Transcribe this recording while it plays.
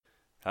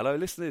Hello,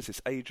 listeners.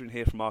 It's Adrian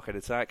here from Arcade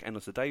Attack, and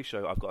on today's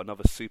show, I've got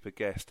another super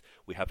guest.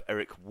 We have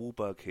Erik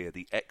Wahlberg here,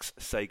 the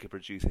ex-Sega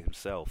producer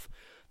himself.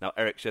 Now,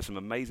 Erik shares some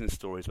amazing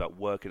stories about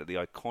working at the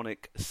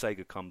iconic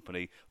Sega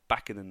company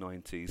back in the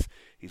 90s.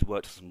 He's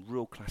worked on some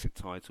real classic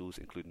titles,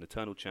 including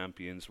Eternal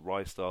Champions,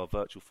 Rise Star,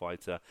 Virtual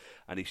Fighter,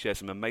 and he shares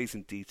some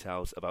amazing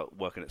details about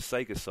working at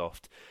Sega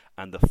Soft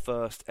and the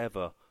first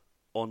ever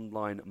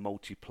online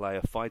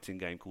multiplayer fighting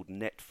game called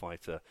Net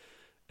Fighter.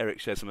 Erik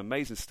shares some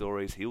amazing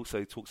stories. He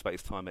also talks about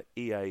his time at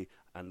EA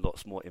and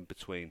lots more in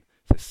between.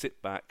 So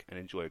sit back and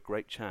enjoy a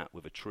great chat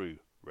with a true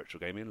retro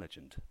gaming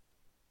legend.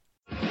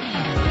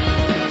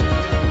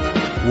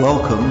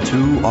 Welcome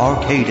to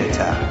Arcade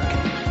Attack.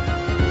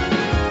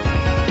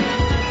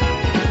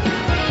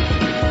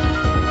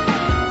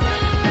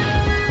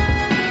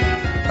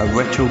 A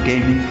retro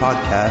gaming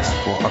podcast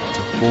for up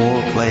to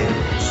 4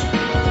 players.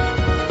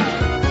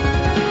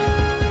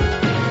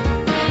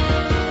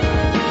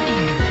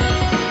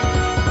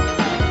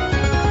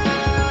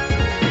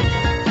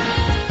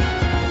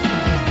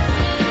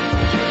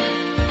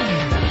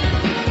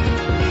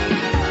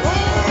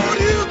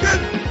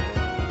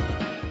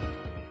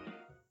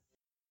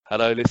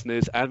 Hello,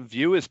 listeners and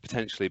viewers,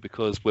 potentially,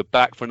 because we're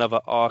back for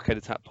another Arcade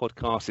Attack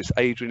podcast. It's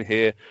Adrian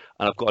here,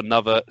 and I've got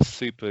another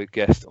super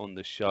guest on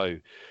the show.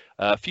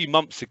 A few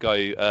months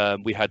ago,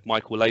 we had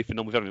Michael Lathan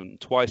on. We've had him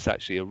twice,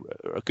 actually,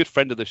 a good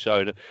friend of the show.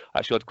 And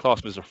actually, I'd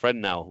class him as a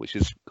friend now, which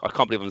is, I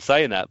can't believe I'm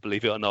saying that,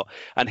 believe it or not.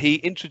 And he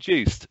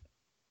introduced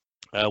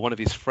one of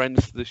his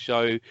friends to the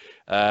show,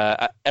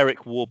 Erik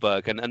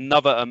Wahlberg, and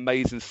another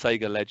amazing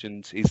Sega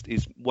legend.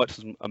 He's worked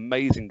on some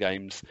amazing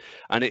games,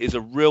 and it is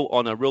a real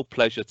honor, real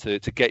pleasure to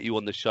get you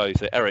on the show.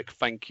 So, Erik,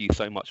 thank you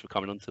so much for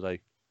coming on today.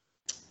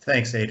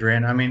 Thanks,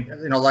 Adrian. I mean,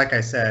 like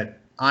I said,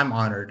 I'm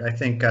honored. I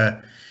think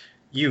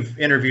you've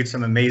interviewed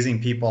some amazing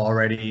people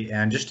already,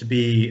 and just to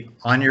be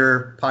on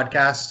your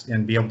podcast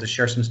and be able to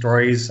share some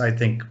stories, I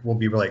think will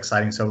be really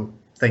exciting. So,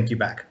 thank you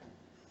back.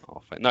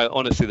 No,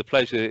 honestly, the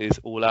pleasure is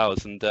all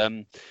ours,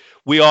 and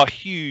we are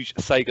huge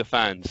Sega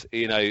fans.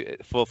 You know,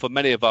 for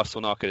many of us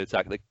on Arcade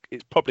Attack,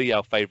 it's probably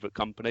our favourite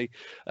company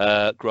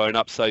growing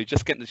up. So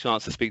just getting the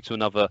chance to speak to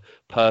another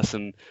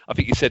person, I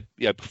think you said,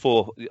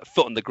 before,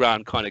 foot on the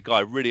ground kind of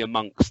guy, really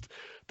amongst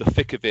the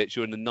thick of it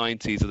during the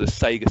 90s of the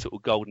Sega sort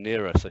of golden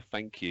era. So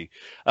thank you.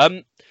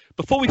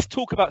 Before we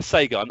talk about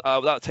Sega,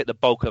 that'll take the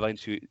bulk of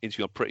it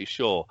into I'm pretty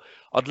sure.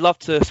 I'd love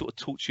to sort of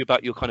talk to you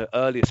about your kind of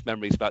earliest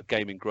memories about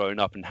gaming growing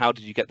up, and how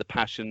did you get the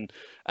passion,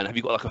 and have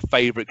you got like a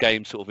favourite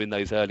game sort of in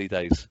those early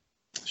days?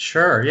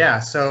 Sure, yeah.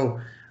 So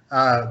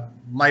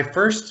my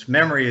first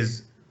memory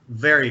is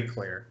very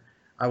clear.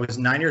 I was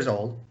 9 years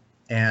old,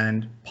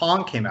 and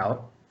Pong came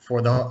out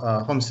for the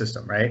home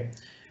system, right?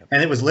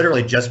 And it was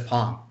literally just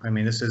Pong. I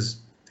mean, this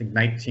is, I think,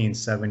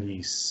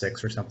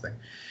 1976 or something.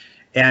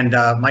 And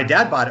my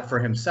dad bought it for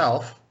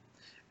himself,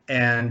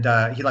 and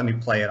he let me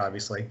play it,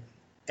 obviously.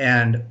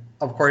 And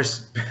of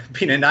course,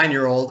 being a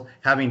 9-year-old,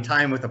 having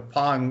time with a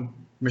Pong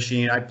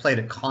machine, I played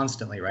it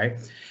constantly, right?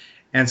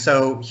 And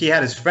so he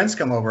had his friends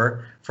come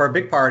over for a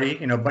big party,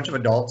 a bunch of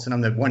adults, and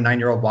I'm the one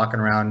 9-year-old walking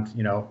around,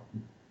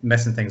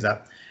 messing things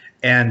up.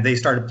 And they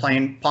started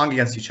playing Pong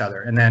against each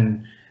other. And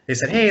then they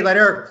said, hey, let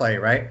Erik play,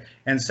 right?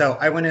 And so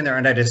I went in there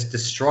and I just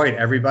destroyed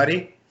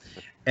everybody.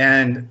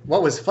 And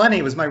what was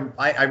funny was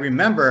I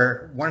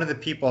remember one of the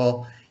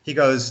people, he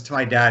goes to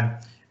my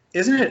dad,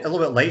 isn't it a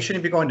little bit late?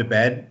 Shouldn't you be going to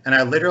bed? And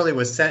I literally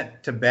was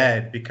sent to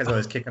bed because I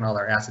was kicking all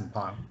their ass in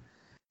Pong.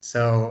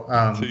 So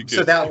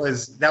that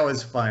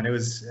was fun. It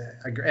was,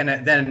 and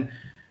then,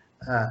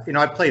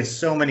 I played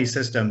so many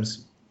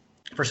systems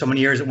for so many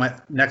years.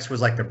 Next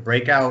was like the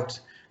Breakout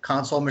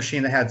console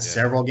machine that had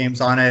several games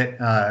on it,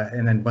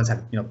 and then ones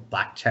had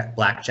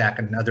blackjack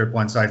and other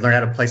ones. So I learned how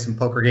to play some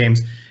poker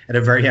games at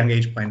a very young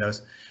age playing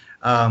those.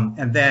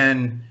 And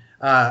then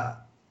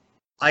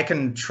I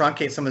can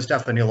truncate some of the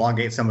stuff and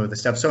elongate some of the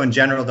stuff. So in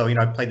general, though,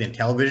 I played the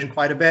Intellivision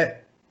quite a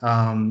bit.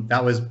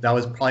 That was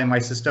probably my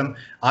system.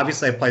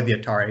 Obviously, I played the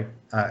Atari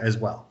as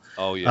well.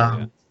 Oh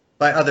yeah.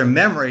 But other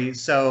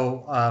memories.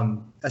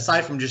 So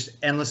aside from just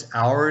endless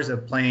hours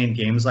of playing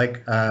games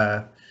like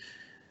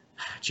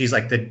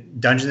like the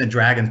Dungeons and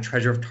Dragons,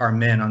 Treasure of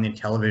Tarmin on the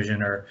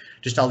Intellivision, or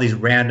just all these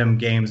random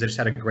games I just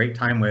had a great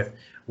time with,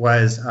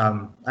 was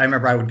I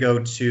remember I would go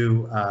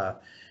to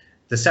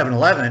the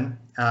 7-Eleven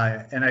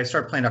and I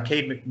started playing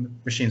arcade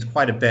machines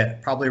quite a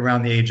bit, probably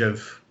around the age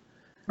of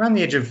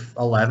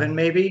 11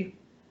 maybe.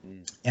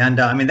 And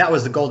that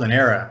was the golden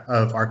era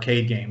of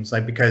arcade games,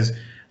 because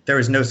there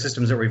was no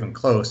systems that were even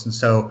close. And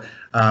so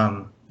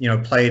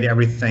played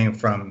everything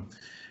from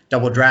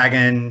Double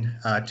Dragon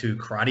to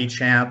Karate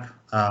Champ.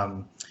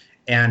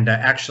 And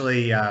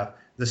actually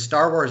the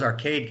Star Wars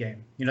arcade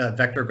game, the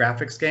vector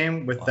graphics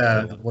game with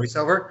the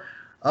voiceover.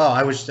 Oh,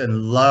 I was just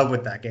in love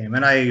with that game.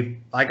 And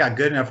I got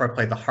good enough where I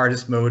played the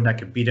hardest mode and I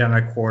could beat it on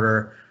a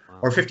quarter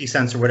or 50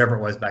 cents or whatever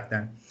it was back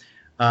then.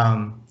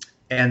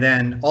 And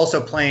then also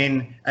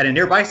playing at a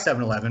nearby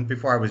 7-Eleven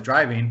before I was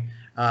driving,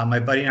 my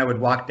buddy and I would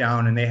walk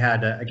down and they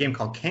had a game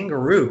called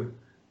Kangaroo.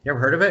 You ever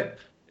heard of it?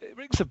 It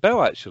rings a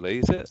bell, actually.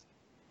 Is it?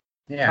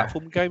 Yeah.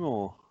 Platform game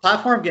or?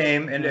 Platform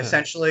game, and Yeah.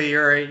 essentially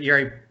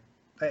you're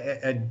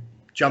a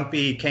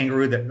jumpy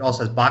kangaroo that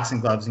also has boxing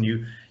gloves, and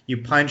you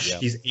punch Yeah.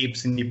 these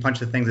apes and you punch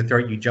the things that throw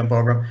at you, jump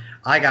over them.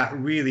 I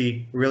got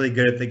really, really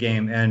good at the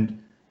game,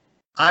 and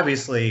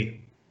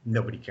obviously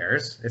nobody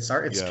cares. It's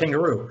Yeah.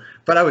 kangaroo,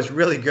 but I was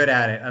really good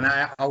at it, and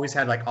I always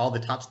had like all the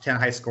top 10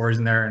 high scores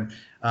in there,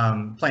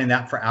 and playing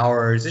that for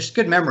hours. Just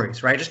good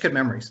memories, right? Just good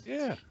memories.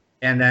 Yeah.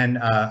 And then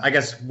I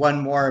guess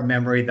one more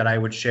memory that I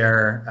would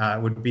share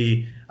would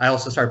be I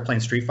also started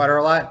playing Street Fighter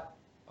a lot.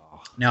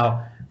 Oh,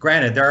 Now,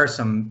 granted, there are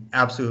some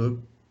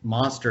absolute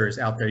monsters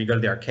out there. You go to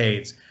the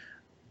arcades,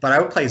 but I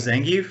would play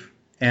Zangief,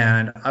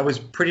 and I was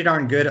pretty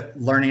darn good at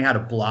learning how to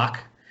block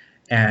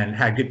and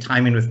had good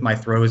timing with my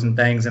throws and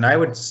things. And I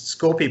would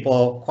school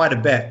people quite a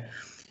bit.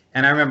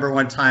 And I remember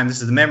one time,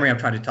 this is the memory I'm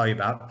trying to tell you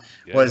about,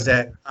 yeah. was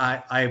that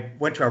I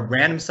went to a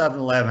random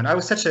 7-Eleven. I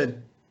was such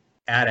an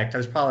addict. I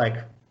was probably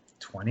like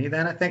 20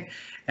 then, I think.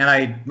 And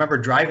I remember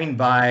driving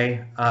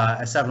by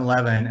a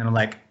 7-Eleven, and I'm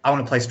like, I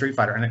want to play Street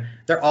Fighter. And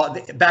they're all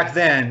back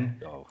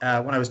then. Oh.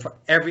 When I was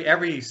every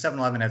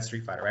 7-Eleven had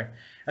Street Fighter, right?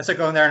 And so I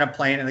go in there and I'm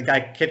playing, and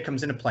the kid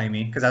comes in to play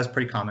me because that was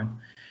pretty common.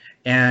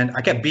 And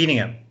I kept beating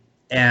him,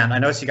 and I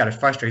noticed he got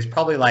frustrated. He's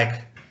probably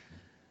like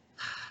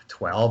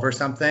 12 or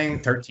something,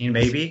 13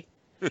 maybe.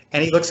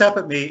 And he looks up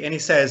at me and he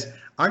says,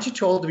 "Aren't you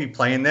too old to be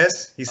playing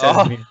this?" He says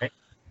to me, right?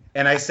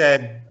 And I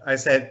said,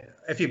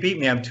 "If you beat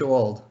me, I'm too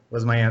old,"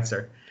 was my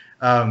answer.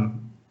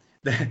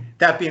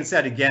 That being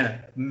said, again,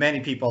 many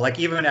people, like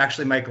even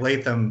actually Mike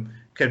Latham,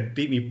 could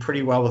beat me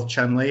pretty well with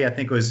Chun-Li. I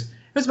think it was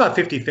about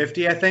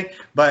 50-50, I think.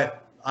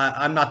 But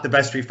I'm not the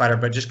best Street Fighter,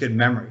 but just good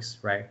memories,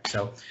 right?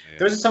 So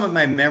those are some of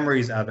my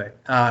memories of it.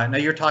 Now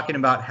you're talking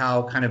about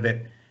how kind of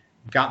it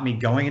got me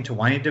going into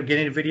wanting to get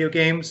into video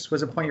games,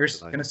 was a point you're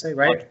going to say,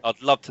 right?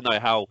 I'd love to know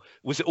how.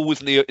 Was it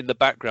always in the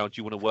background?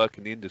 You want to work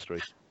in the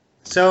industry?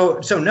 So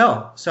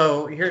no.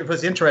 So here,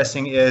 what's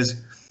interesting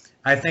is,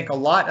 I think a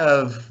lot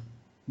of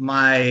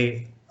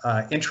my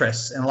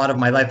interests and a lot of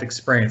my life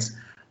experience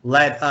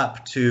led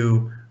up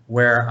to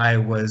where I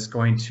was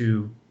going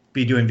to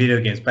be doing video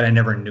games, but I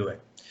never knew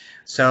it.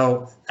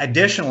 So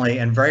additionally,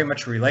 and very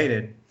much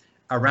related,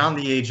 around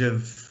the age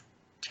of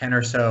 10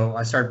 or so,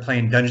 I started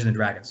playing Dungeons and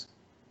Dragons.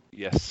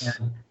 Yes.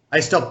 And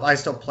I still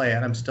play it.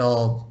 I'm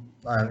still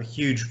a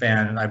huge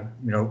fan, and I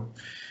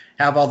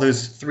have all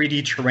those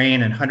 3D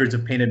terrain and hundreds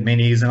of painted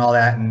minis and all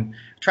that, and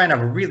trying to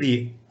have a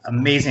really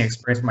amazing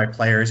experience for my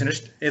players. And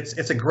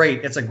it's a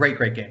great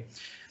game.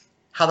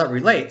 How that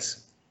relates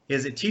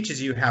is it teaches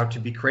you how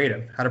to be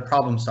creative, how to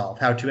problem solve,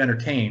 how to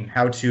entertain,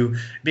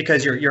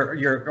 because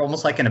you're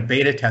almost like in a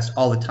beta test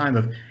all the time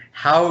of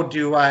how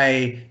do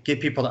I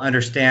get people to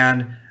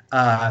understand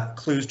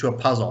clues to a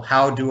puzzle?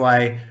 How do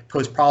I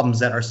pose problems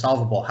that are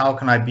solvable? How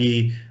can I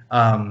be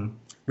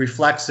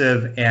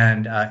reflexive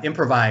and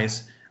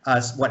improvise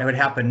what would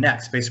happen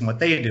next based on what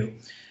they do?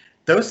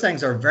 Those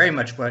things are very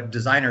much what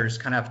designers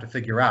kind of have to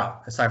figure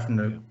out, aside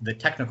from the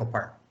technical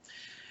part.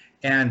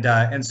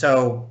 And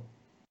so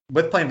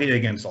with playing video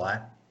games a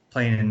lot,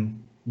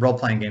 playing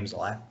role-playing games a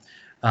lot,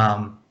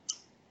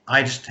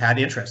 I just had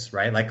interest,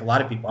 right? Like a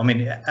lot of people. I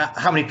mean,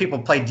 how many people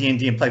play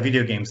D&D and play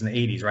video games in the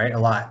 80s, right? A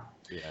lot.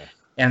 Yeah.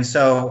 And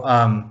so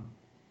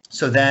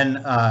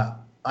then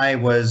I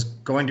was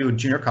going to a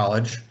junior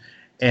college,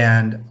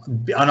 and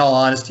in all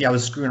honesty, I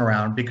was screwing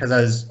around because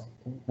I was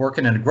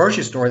working in a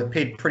grocery store that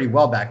paid pretty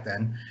well back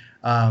then.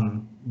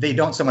 They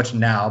don't so much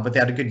now, but they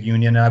had a good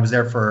union, and I was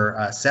there for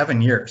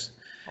 7 years.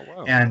 Oh,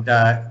 wow. And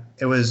I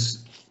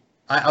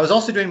was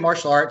also doing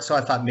martial arts, so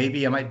I thought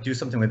maybe I might do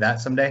something with that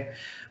someday.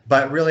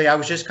 But really, I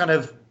was just kind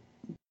of,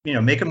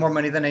 making more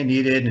money than I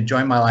needed,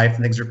 enjoying my life,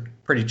 and things were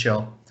pretty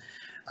chill.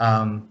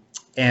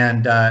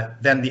 And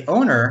then the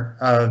owner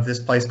of this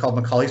place called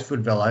Macaulay's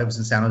Food Villa, it was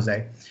in San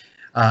Jose,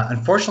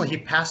 unfortunately, he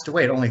passed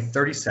away at only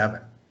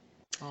 37.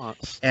 Oh,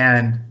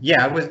 and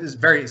yeah, it's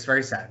very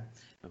sad.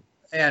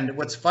 And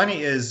what's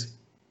funny is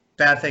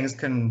bad things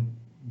can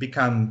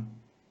become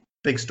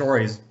big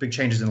stories, big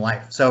changes in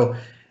life. So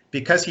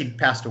because he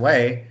passed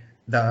away,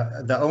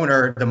 the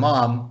owner, the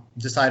mom,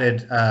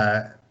 decided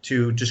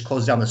to just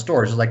close down the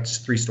stores. It was like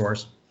just 3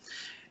 stores.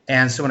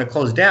 And so when it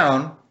closed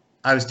down,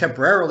 I was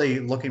temporarily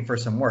looking for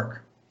some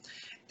work.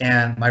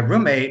 And my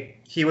roommate,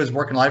 he was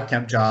working a lot of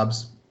temp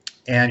jobs,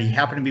 and he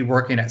happened to be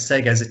working at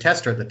Sega as a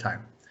tester at the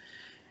time.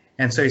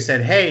 And so he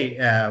said, "Hey,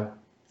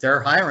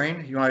 they're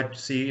hiring. You want to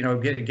see,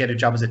 get a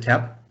job as a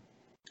temp?"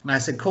 And I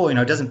said, "Cool.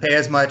 It doesn't pay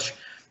as much,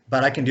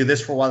 but I can do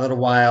this for a little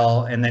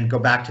while and then go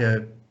back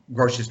to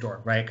grocery store,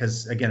 right?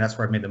 Because again, that's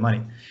where I made the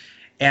money."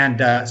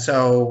 And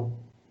so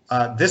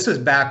this was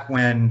back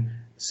when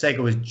Sega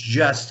was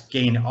just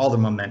gaining all the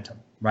momentum,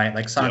 right?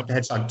 Like Sonic the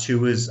Hedgehog 2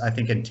 was, I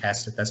think, in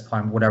test at this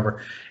time,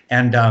 whatever.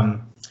 And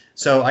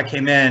so I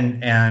came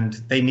in, and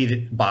they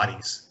needed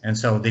bodies, and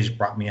so they just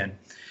brought me in.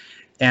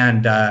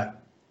 And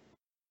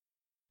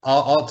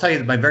I'll tell you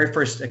that my very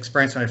first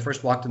experience when I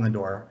first walked in the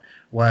door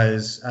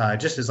was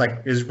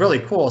it was really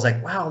cool. I was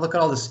like, wow, look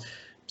at all this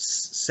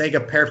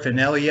Sega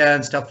paraphernalia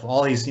and stuff,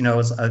 all these,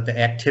 the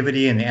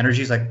activity and the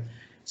energy.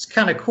 It's it's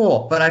kind of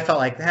cool. But I felt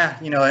like,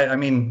 I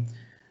mean,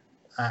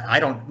 I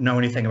don't know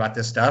anything about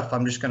this stuff.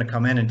 I'm just going to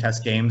come in and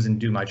test games and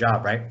do my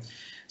job, right?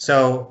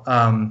 So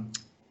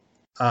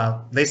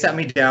they sat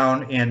me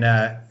down, and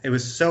it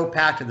was so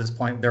packed at this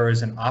point. There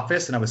was an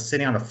office, and I was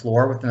sitting on a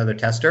floor with another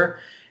tester,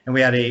 and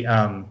we had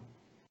a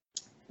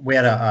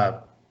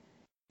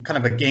kind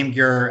of a Game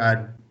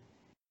Gear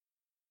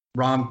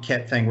ROM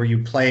kit thing where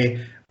you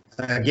play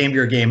a Game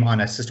Gear game on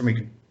a system where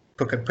you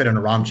could put in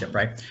a ROM chip,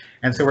 right?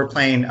 And so we're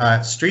playing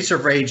Streets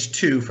of Rage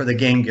 2 for the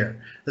Game Gear.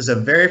 This is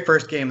the very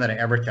first game that I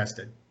ever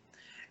tested.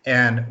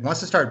 And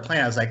once I started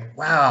playing, I was like,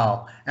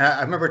 wow. And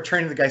I remember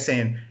turning to the guy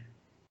saying,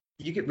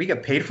 we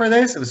get paid for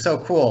this? It was so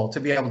cool to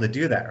be able to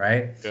do that,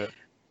 right? Yeah.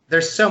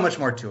 There's so much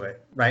more to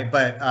it, right?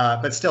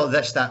 But still,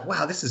 that's that,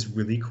 wow, this is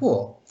really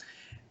cool.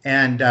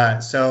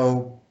 And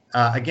so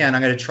again,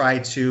 I'm going to try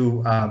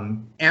to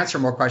answer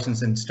more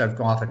questions instead of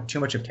going off on too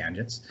much of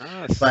tangents.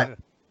 But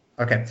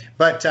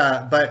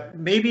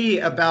maybe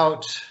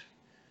about,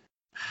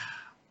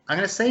 I'm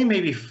going to say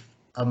maybe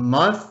a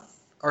month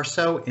or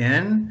so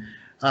in,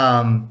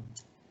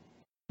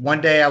 one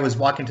day I was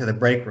walking to the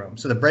break room.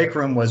 So the break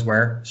room was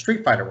where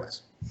Street Fighter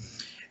was.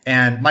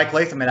 And Mike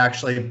Latham had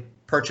actually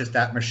purchased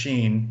that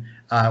machine,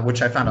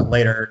 which I found out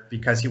later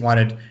because he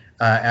wanted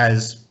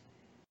as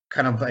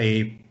kind of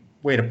a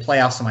way to play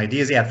out some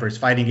ideas he had for his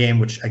fighting game,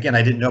 which, again,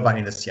 I didn't know about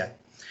any of this yet.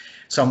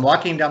 So I'm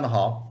walking down the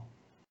hall.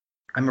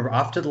 I remember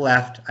off to the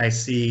left I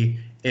see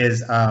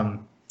is all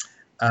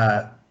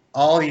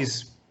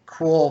these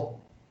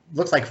cool,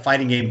 looks like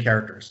fighting game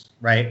characters,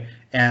 right?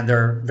 And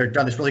they're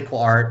done this really cool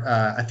art.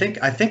 I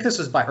think this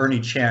was by Ernie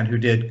Chan, who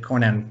did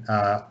Conan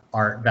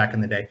art back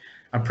in the day.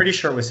 I'm pretty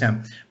sure it was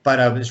him, but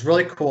it was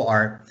really cool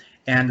art.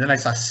 And then I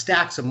saw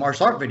stacks of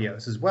martial art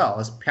videos as well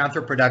as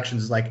Panther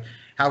Productions, like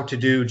how to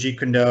do Jeet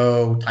Kune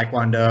Do,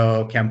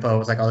 Taekwondo, Kempo. It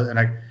was like all,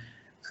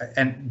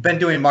 and been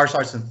doing martial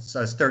arts since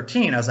I was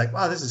 13. I was like,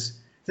 wow, this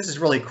is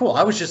really cool.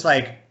 I was just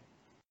like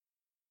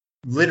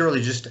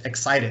literally just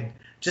excited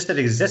just that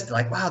it existed.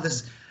 Like, wow,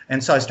 this.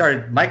 And so I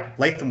started. Mike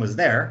Latham was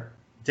there.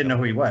 Didn't know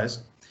who he was,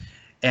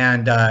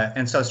 and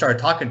so I started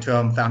talking to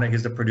him. Found out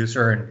he's the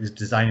producer and he's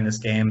designing this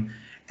game,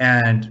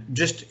 and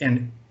just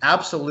in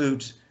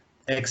absolute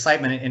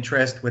excitement and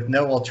interest with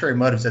no ulterior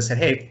motives, I said,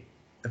 hey,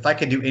 if I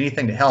could do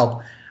anything to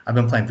help. I've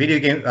been playing video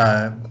game,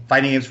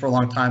 fighting games for a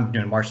long time,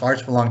 doing martial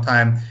arts for a long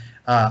time.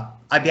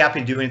 I'd be happy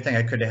to do anything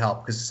I could to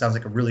help because it sounds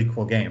like a really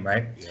cool game,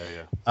 right?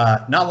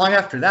 Yeah. Not long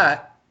after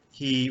that,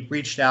 he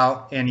reached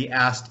out and he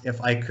asked if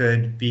I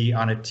could be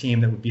on a team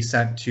that would be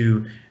sent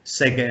to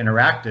Sega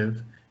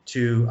Interactive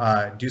to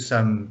do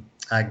some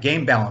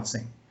game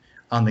balancing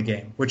on the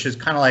game, which is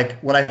kind of like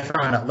what I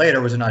found out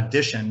later was an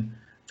audition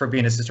for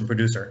being assistant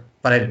producer,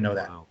 but I didn't know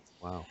that.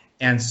 Wow.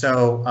 And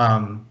so,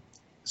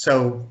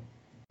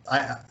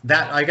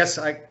 I guess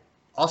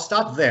I'll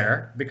stop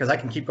there because I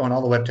can keep going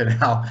all the way up to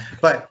now.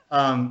 But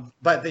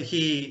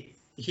he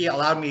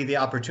allowed me the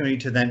opportunity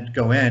to then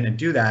go in and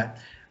do that.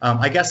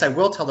 I guess I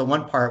will tell the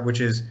one part, which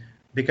is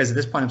because at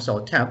this point I'm still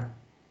a temp,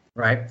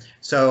 right?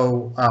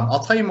 So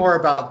I'll tell you more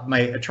about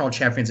my Eternal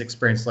Champions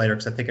experience later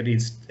because I think it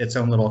needs its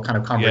own little kind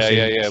of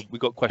conversation. Yeah. We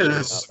got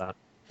questions about that.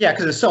 Yeah,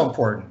 because it's so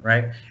important,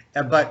 right?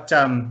 But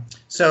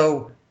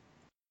so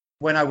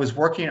when I was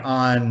working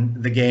on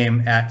the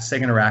game at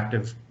Sega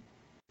Interactive,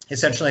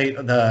 essentially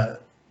the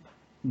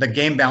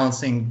game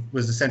balancing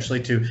was essentially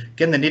to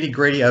get in the nitty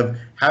gritty of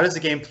how does the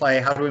game play,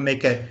 how do we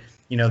make it,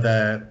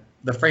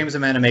 the frames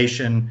of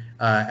animation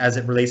as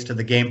it relates to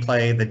the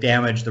gameplay, the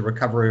damage, the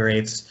recovery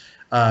rates,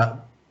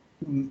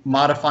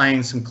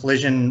 modifying some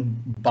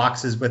collision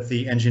boxes with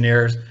the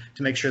engineers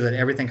to make sure that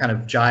everything kind of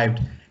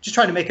jived, just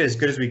trying to make it as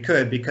good as we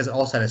could because it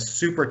also had a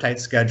super tight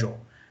schedule.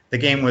 The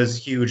game was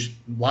huge,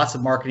 lots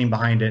of marketing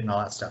behind it and all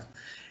that stuff.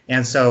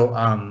 And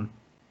so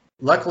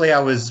luckily I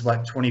was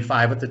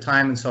 25 at the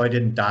time, and so I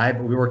didn't die,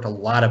 but we worked a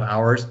lot of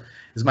hours. It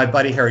was my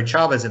buddy Harry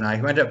Chavez and I,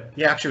 who ended up,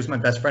 he actually was my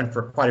best friend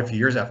for quite a few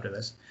years after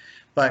this.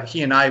 But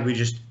he and I, we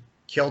just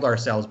killed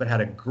ourselves, but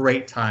had a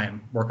great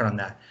time working on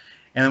that.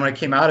 And then when I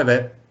came out of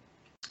it,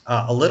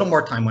 a little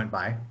more time went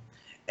by.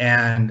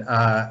 And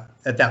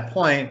at that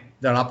point,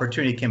 an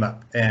opportunity came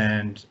up.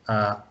 And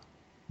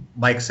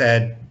Mike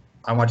said,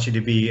 I want you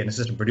to be an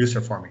assistant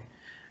producer for me.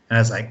 And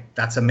I was like,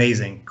 that's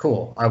amazing.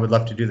 Cool. I would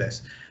love to do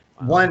this.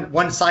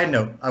 One side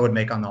note I would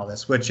make on all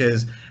this, which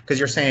is because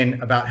you're saying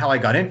about how I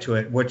got into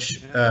it,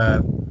 which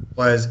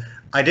was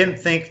I didn't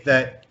think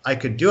that I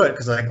could do it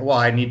because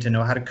I need to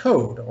know how to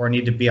code or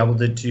need to be able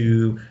to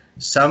do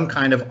some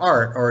kind of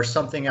art or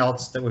something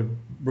else that would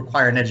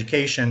require an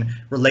education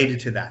related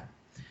to that.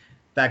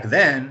 Back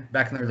then,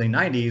 back in the early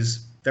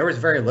 90s, there was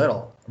very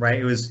little, right?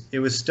 It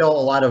was still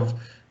a lot of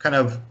kind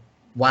of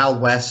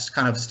Wild West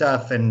kind of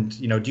stuff and,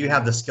 do you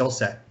have the skill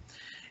set?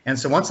 And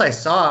so once I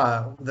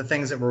saw the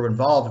things that were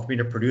involved with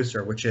being a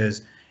producer, which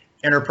is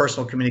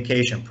interpersonal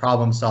communication,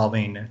 problem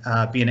solving,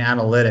 being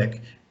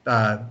analytic,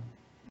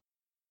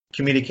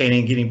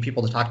 communicating, getting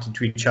people to talk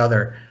to each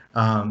other,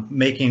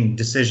 making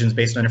decisions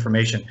based on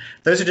information.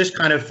 Those are just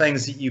kind of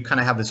things that you kind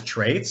of have as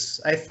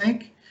traits, I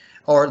think,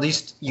 or at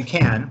least you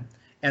can.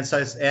 And so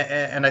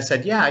I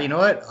said, yeah, you know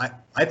what?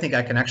 I think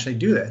I can actually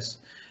do this.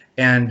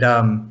 And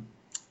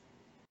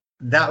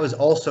that was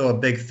also a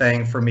big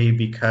thing for me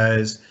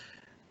because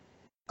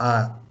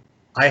I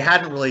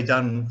hadn't really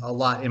done a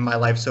lot in my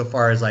life so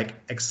far as like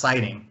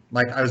exciting.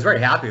 Like I was very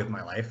happy with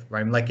my life,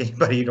 right? I'm like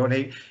anybody, you don't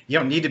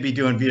need to be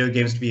doing video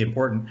games to be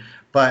important.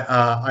 But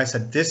I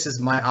said, this is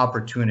my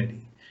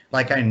opportunity.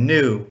 Like I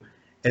knew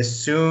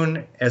as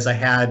soon as I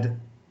had,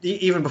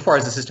 even before I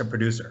was assistant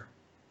producer,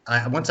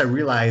 once I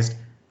realized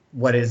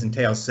what it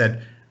entails,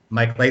 said,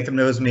 Mike Latham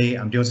knows me.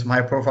 I'm doing some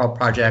high profile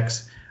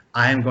projects.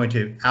 I am going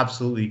to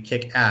absolutely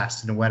kick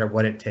ass no matter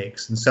what it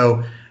takes. And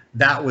so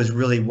that was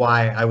really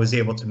why I was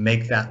able to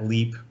make that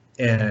leap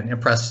and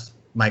impress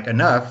Mike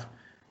enough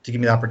to give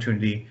me the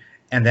opportunity,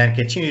 and then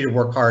continue to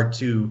work hard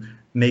to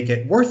make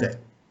it worth it,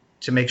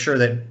 to make sure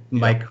that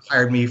Mike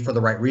hired me for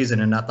the right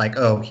reason and not like,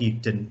 oh, he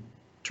didn't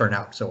turn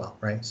out so well,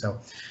 right? So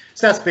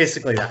that's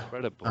basically that.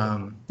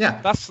 Incredible.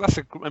 Yeah. That's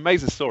an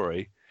amazing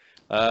story.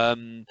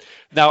 Now,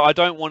 I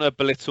don't want to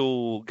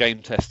belittle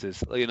game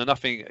testers.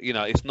 Nothing.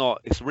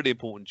 It's a really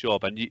important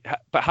job.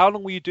 But how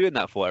long were you doing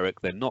that for,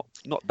 Eric? Then not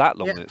that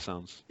long. It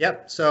sounds.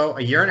 Yep. So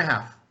a year and a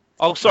half.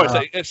 Oh,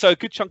 sorry. So a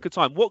good chunk of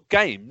time. What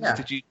games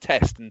did you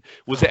test, and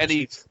was there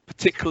any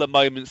particular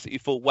moments that you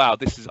thought, wow,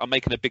 I'm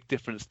making a big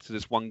difference to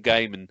this one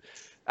game? And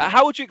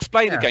how would you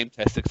explain a game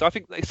tester? Because I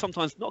think they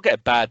sometimes not get a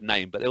bad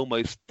name, but they don't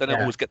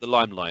always get the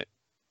limelight.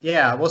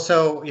 Yeah, well,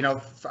 so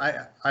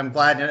I'm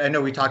glad. I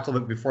know we talked a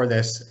little bit before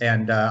this,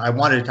 and I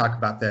wanted to talk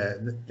about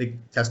the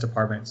test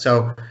department.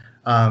 So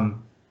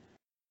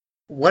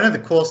one of the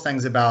coolest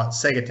things about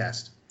Sega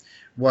Test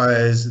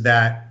was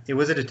that it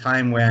was at a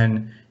time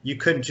when you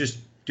couldn't just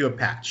do a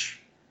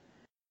patch,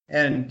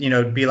 and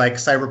be like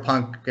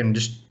Cyberpunk and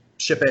just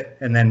ship it,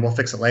 and then we'll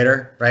fix it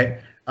later, right?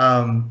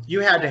 You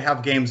had to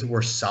have games that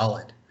were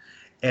solid,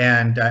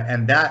 and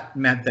that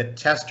meant that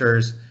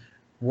testers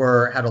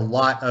had a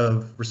lot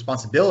of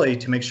responsibility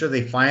to make sure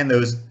they find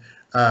those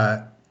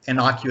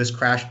innocuous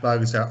crash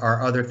bugs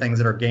or other things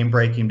that are game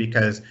breaking,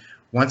 because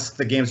once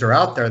the games are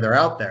out there, they're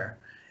out there.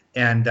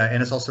 And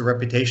it's also the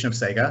reputation of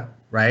Sega,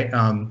 right?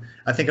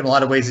 I think in a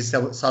lot of ways they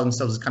saw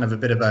themselves as kind of a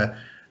bit of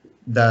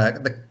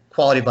the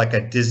quality of like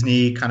a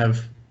Disney kind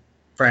of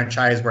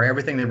franchise where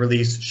everything they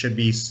release should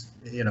be,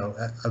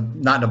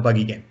 not in a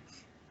buggy game.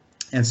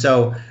 And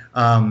so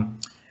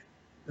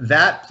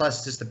that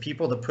plus just the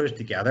people that put it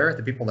together,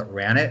 the people that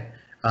ran it.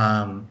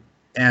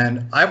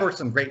 And I've worked with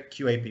some great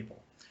QA people,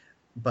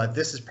 but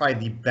this is probably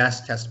the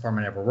best test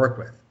department I ever worked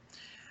with.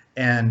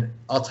 And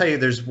I'll tell you,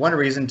 there's one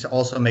reason to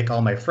also make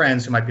all my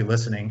friends who might be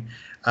listening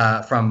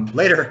from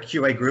later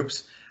QA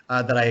groups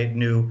that I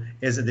knew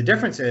is that the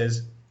difference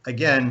is,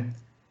 again,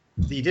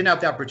 you didn't have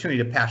the opportunity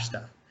to patch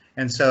stuff.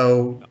 And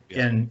so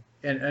in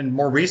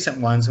more recent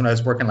ones, when I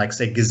was working like,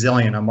 say,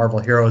 Gazillion on Marvel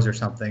Heroes or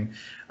something,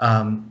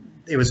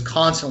 it was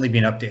constantly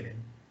being updated,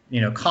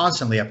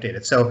 constantly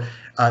updated. So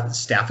the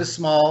staff is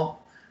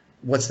small.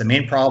 What's the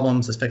main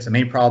problems? Let's fix the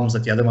main problems.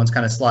 Let the other ones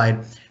kind of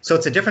slide. So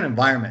it's a different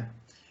environment.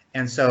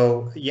 And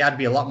so you had to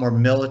be a lot more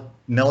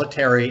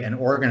military and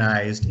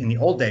organized in the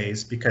old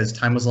days because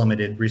time was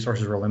limited,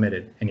 resources were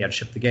limited, and you had to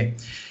ship the game.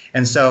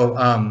 And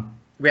so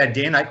we had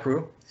day and night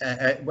crew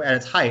at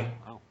its height.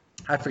 Wow.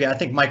 I forget. I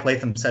think Mike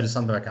Latham said it's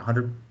something like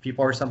 100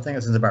 people or something.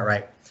 That sounds about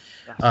right.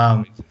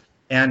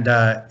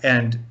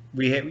 And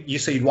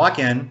you'd walk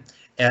in,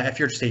 if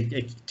you're just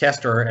a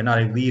tester and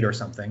not a lead or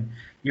something,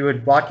 you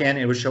would walk in and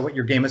it would show what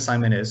your game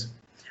assignment is,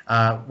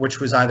 which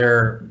was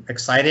either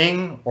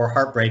exciting or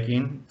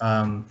heartbreaking.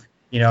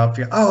 If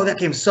you're, oh, that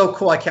game's so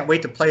cool, I can't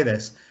wait to play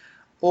this.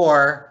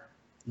 Or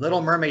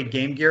Little Mermaid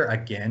Game Gear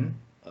again,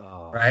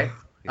 right?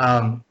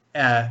 Yeah.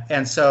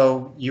 And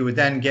so you would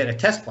then get a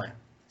test plan.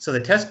 So the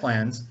test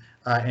plans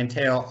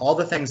entail all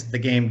the things that the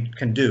game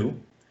can do,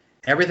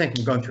 everything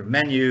from going through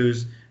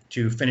menus,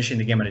 to finishing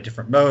the game in a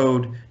different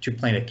mode, to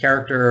playing a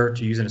character,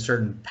 to using a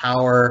certain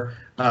power.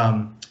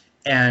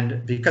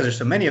 And because there's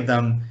so many of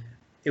them,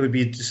 it would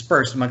be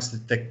dispersed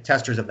amongst the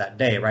testers of that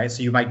day, right?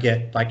 So you might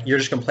get, like, you're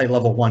just gonna play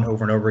level 1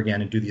 over and over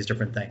again and do these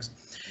different things.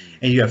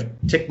 And you have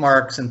tick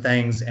marks and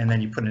things, and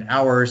then you put in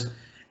hours.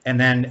 And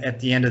then at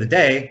the end of the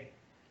day,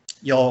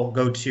 you'll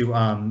go to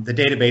the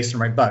database and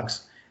write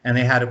bugs. And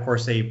they had, of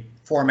course, a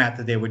format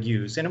that they would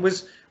use. And it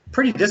was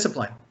pretty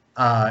disciplined,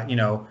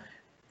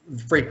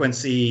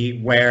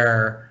 frequency,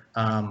 where,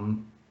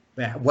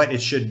 what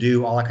it should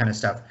do, all that kind of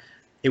stuff.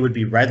 It would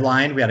be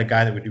redlined. We had a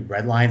guy that would do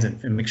red lines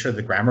and make sure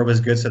the grammar was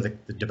good so the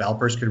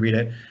developers could read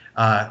it.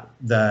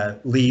 The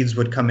leads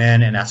would come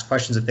in and ask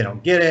questions if they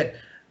don't get it.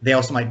 They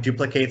also might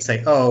duplicate,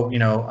 say, oh,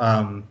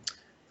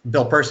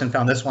 Bill Person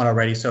found this one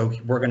already, so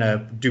we're going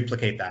to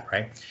duplicate that,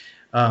 right?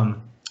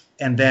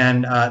 And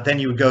then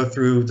you would go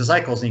through the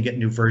cycles and you get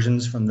new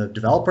versions from the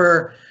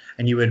developer,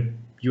 and you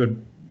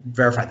would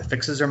verify the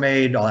fixes are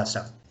made, all that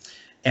stuff.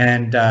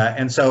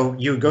 And so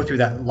you would go through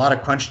that, a lot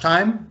of crunch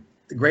time.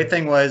 The great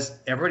thing was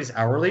everybody's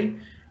hourly,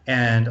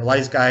 and a lot of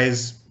these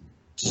guys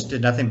just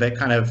did nothing but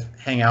kind of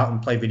hang out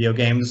and play video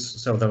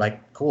games. So they're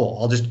like,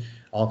 cool,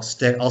 I'll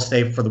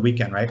stay for the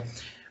weekend, right?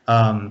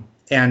 And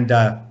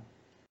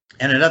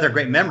And another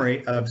great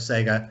memory of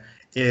Sega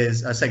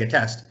is a Sega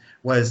Test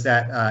was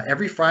that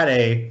every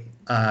Friday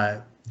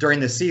during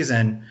the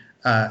season,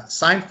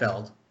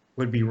 Seinfeld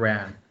would be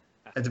ran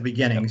at the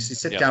beginning. So you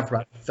sit down for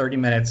about 30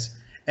 minutes,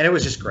 and it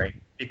was just great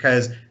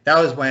because that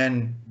was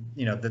when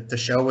the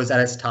show was at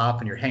its top,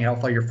 and you're hanging out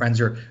with all your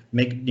friends, or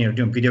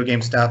doing video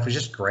game stuff. It was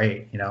just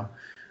great,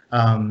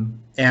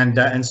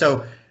 and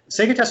so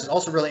Sega Test was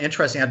also really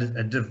interesting. It had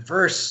a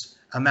diverse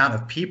amount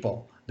of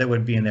people that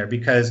would be in there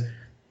because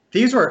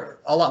these were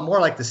a lot more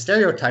like the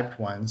stereotyped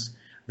ones,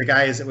 the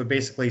guys that would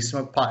basically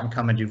smoke pot and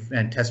come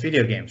and test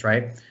video games,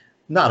 right?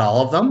 Not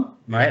all of them,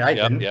 right? I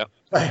didn't. Yeah.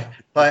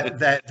 But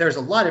that there's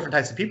a lot of different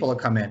types of people that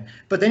come in.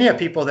 But then you have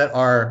people that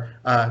are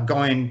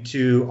going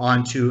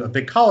onto a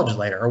big college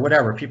later or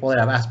whatever, people that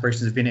have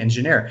aspirations of being an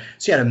engineer.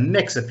 So you had a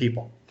mix of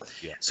people.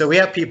 Yeah. So we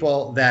have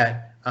people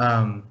that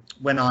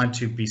went on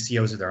to be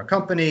CEOs of their own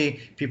company,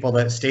 people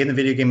that stayed in the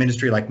video game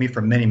industry like me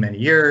for many, many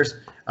years,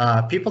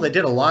 people that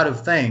did a lot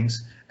of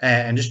things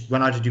and just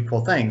went on to do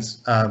cool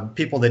things,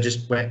 people that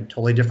just went in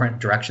totally different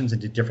directions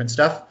and did different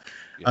stuff.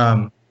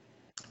 Yeah.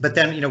 But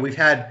then, we've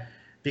had,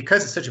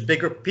 because it's such a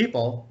big group of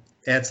people,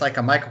 it's like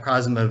a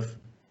microcosm of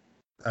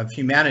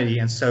humanity.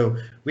 And so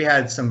we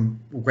had some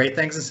great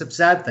things and some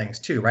sad things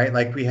too, right?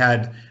 Like we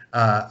had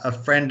a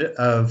friend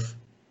of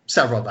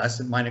several of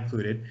us, mine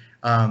included.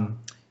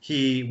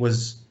 He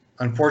was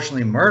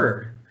unfortunately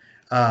murdered.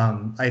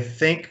 I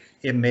think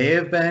it may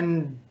have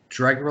been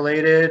drug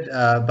related,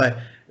 but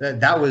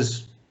that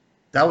was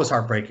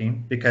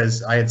heartbreaking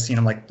because I had seen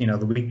him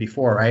the week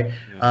before, right?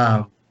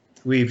 Yeah.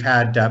 We've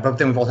had, but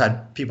then we've also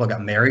had people that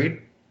got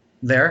married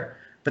there,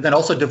 but then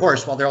also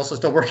divorced while they're also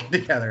still working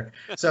together.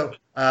 So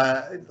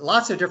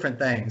lots of different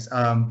things.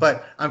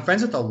 But I'm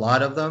friends with a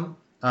lot of them,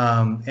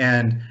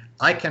 and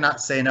I cannot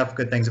say enough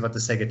good things about the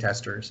Sega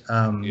testers.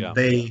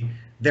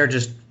 They're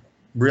just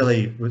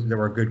they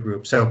were a good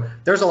group. So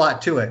there's a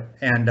lot to it,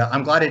 and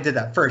I'm glad I did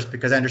that first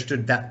because I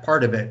understood that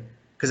part of it.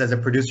 Because as a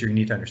producer, you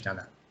need to understand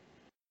that.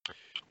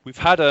 We've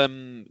had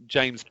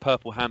James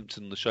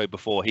Purple-Hampton on the show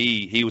before.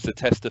 He was a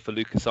tester for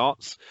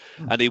LucasArts,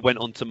 and he went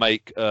on to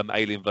make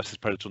Alien vs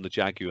Predator on the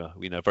Jaguar.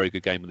 A very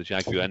good game on the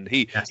Jaguar. And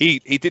he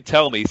did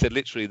tell me, he said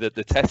literally that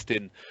the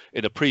testing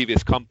in a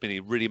previous company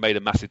really made a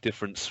massive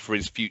difference for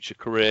his future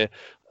career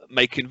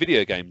making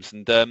video games.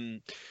 And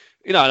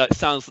it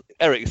sounds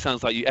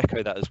like you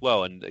echo that as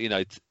well. And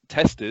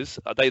testers,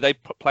 they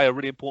play a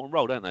really important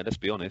role, don't they? Let's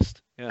be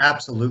honest. Yeah.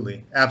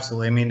 Absolutely.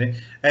 I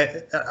mean,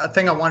 a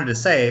thing I wanted to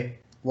say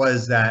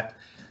was that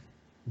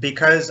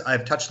because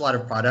I've touched a lot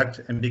of product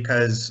and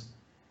because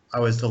I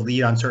was the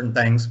lead on certain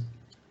things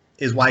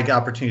is why I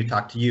got opportunity to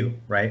talk to you,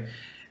 right?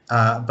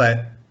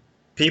 But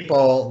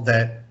people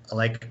that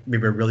like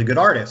maybe a really good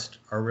artist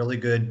or a really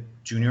good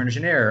junior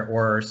engineer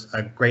or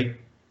a great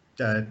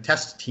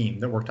test team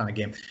that worked on a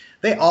game,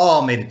 they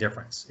all made a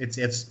difference.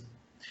 It's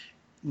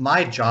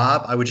my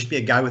job. I would just be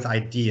a guy with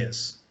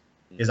ideas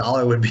is all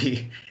it would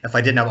be if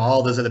I didn't have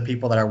all those other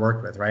people that I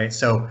worked with, right?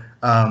 So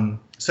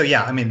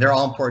yeah, I mean, they're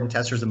all important.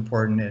 Testers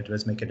important, and it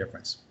does make a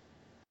difference.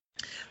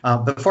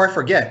 Before I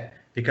forget,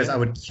 because I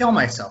would kill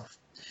myself.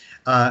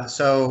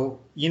 So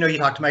you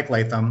talked to Mike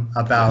Latham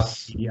about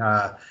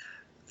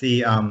the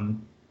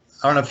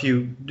I don't know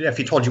if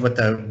he told you what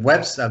the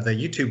the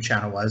YouTube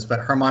channel was, but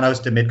Hermanos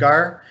de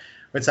Midgar.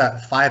 It's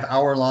a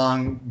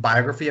 5-hour-long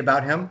biography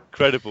about him.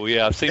 Incredible,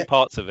 yeah. I've seen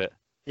parts of it.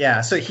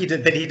 Yeah, so he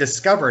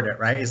discovered it,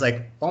 right? He's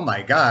like, oh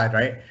my God,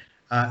 right?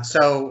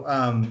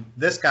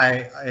 This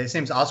guy, his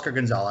name's Oscar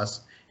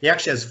Gonzalez. He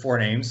actually has 4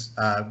 names,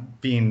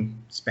 being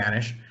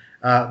Spanish,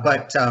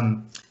 but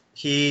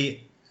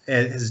he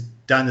has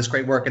done this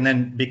great work. And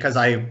then because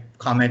I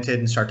commented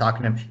and started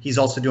talking to him, he's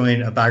also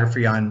doing a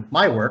biography on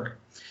my work.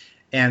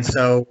 And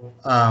so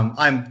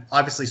I'm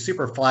obviously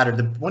super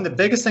flattered. One of the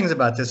biggest things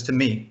about this to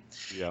me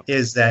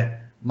is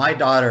that my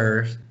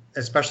daughter,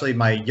 especially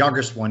my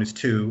youngest one who's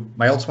 2,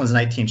 my oldest one's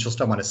 19, she'll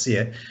still want to see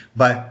it,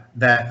 but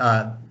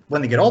that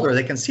when they get older,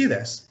 they can see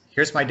this.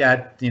 Here's my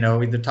dad,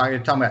 they're talking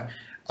about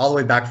all the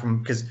way back from,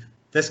 because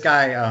this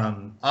guy,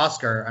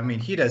 Oscar, I mean,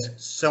 he does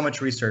so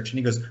much research, and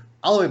he goes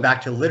all the way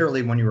back to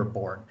literally when you were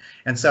born.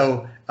 And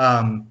so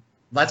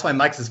that's why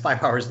Mike's is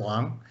 5 hours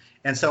long.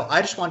 And so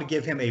I just wanted to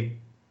give him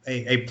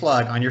a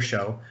plug on your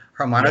show.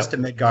 Hermanos de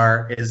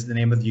Midgar is the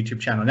name of the YouTube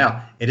channel.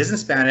 Now, it is in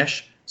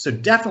Spanish, so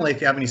definitely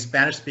if you have any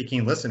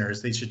Spanish-speaking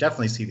listeners, they should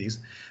definitely see these.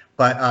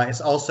 But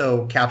it's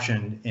also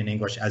captioned in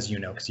English, as you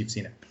know, because you've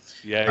seen it.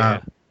 Yeah.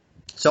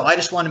 So I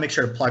just want to make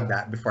sure to plug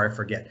that before I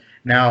forget.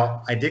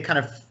 Now, I did kind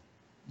of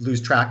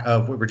lose track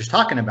of what we were just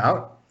talking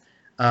about,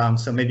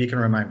 so maybe you can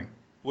remind me.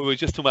 Well, we were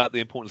just talking about the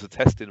importance of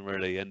testing,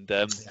 really, and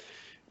so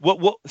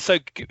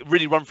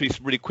really run through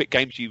some really quick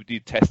games you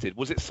tested.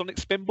 Was it Sonic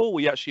Spinball? Were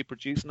you actually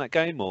producing that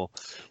game, or?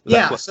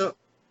 So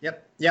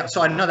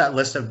I know that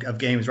list of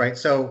games, right?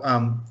 So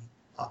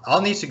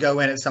I'll need to go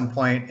in at some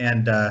point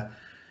and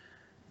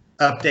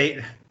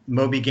update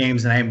Moby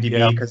Games and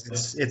IMDb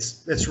because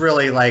it's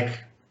really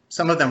like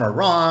some of them are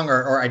wrong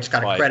or I just got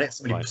to credit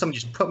somebody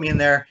just put me in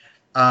there.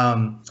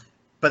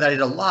 But I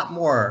did a lot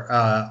more.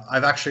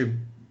 I've actually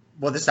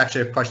well, this is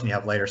actually a question you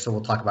have later, so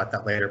we'll talk about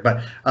that later.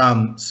 But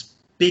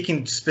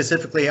speaking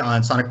specifically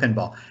on Sonic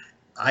Pinball,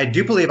 I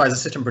do believe I was a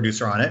system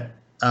producer on it,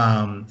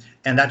 and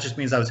that just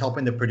means I was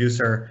helping the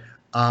producer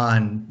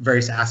on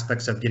various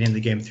aspects of getting the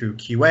game through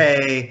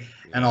QA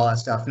and all that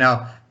stuff.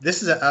 Now,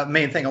 this is a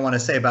main thing I want to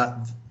say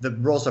about the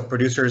roles of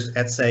producers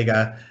at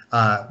Sega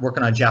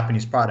working on a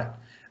Japanese product.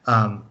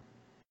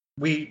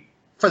 We,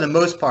 for the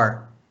most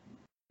part,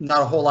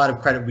 not a whole lot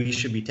of credit we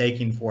should be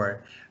taking for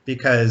it,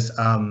 because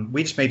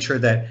we just made sure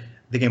that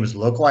the game was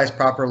localized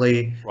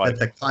properly, that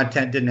the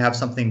content didn't have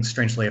something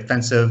strangely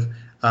offensive,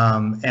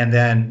 and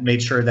then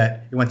made sure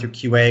that it went through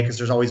QA, because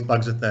there's always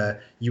bugs with the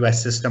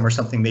US system or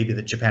something maybe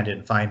that Japan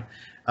didn't find.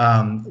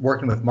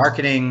 Working with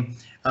marketing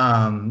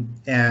and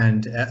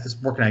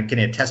working on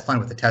getting a test plan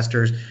with the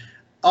testers,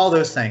 all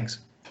those things.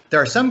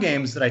 There are some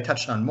games that I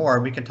touched on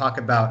more. We can talk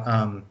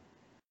about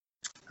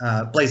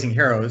Blazing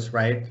Heroes,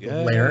 right?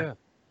 Later.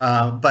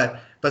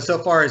 But so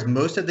far as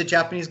most of the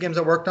Japanese games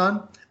I worked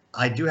on,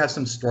 I do have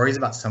some stories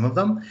about some of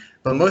them,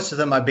 but most of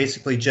them I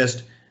basically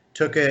just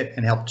took it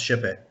and helped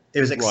ship it. It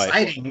was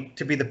exciting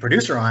to be the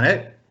producer on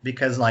it,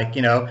 because like,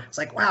 you know, it's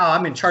like, wow,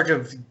 I'm in charge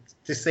of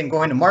this thing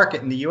going to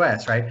market in the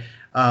US, right?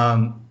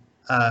 And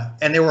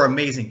they were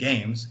amazing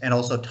games, and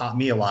also taught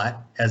me a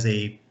lot as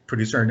a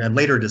producer and a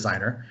later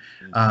designer.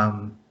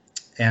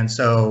 And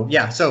so,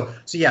 yeah, so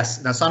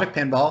yes. Now, Sonic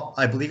Pinball,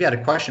 I believe you had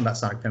a question about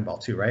Sonic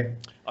Pinball too, right?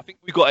 I think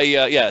we got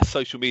a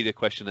social media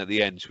question at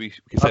the end. We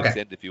can save it to the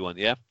end if you want,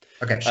 yeah?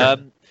 Okay, sure.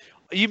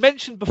 You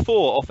mentioned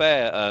before off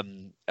air,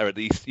 Eric,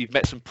 that you've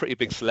met some pretty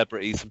big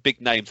celebrities, some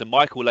big names, and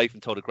Michael Latham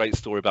told a great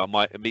story about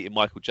meeting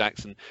Michael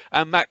Jackson,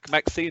 and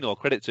Max Senor,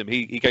 credit to him,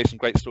 he gave some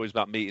great stories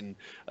about meeting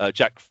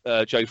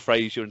Joe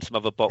Frazier and some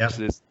other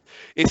boxers.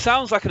 Yep. It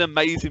sounds like an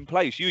amazing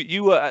place.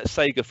 You were at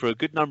Sega for a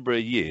good number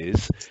of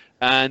years,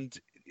 and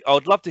I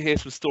would love to hear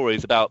some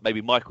stories about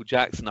maybe Michael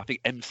Jackson, I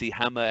think MC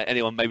Hammer,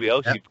 anyone maybe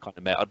else you've kind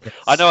of met.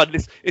 I know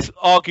it's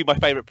arguably my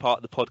favorite part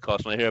of the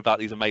podcast when I hear about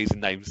these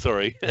amazing names.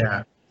 Sorry.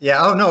 Yeah.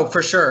 Oh no,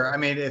 for sure. I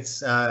mean,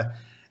 it's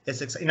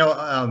you know,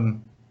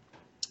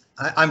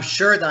 I'm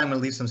sure that I'm going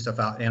to leave some stuff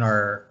out in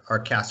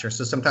our cast here.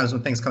 So sometimes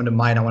when things come to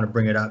mind, I want to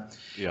bring it up.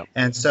 Yeah.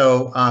 And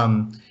so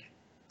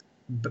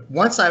but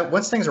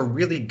once things are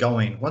really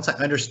going, once I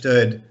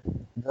understood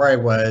where I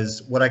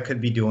was, what I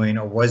could be doing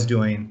or was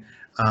doing,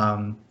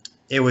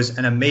 it was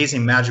an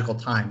amazing, magical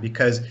time,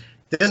 because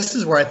this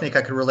is where I think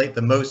I could relate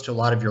the most to a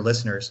lot of your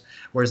listeners,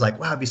 where it's like,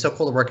 wow, it'd be so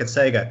cool to work at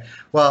Sega.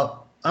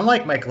 Well,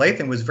 unlike Mike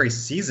Latham, was very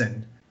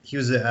seasoned. He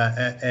was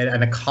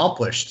an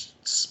accomplished,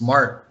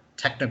 smart,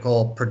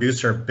 technical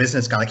producer,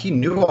 business guy. Like, he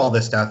knew all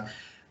this stuff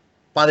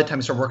by the time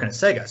he started working at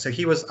Sega. So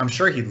I'm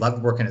sure he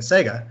loved working at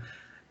Sega.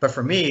 But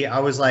for me, I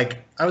was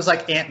like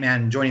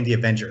Ant-Man joining the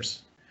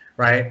Avengers,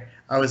 right?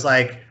 I was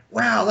like,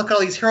 wow, look at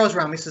all these heroes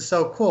around me. This is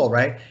so cool,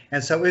 right?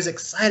 And so it was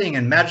exciting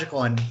and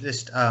magical, and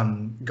just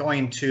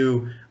going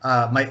to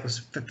my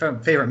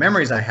favorite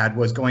memories I had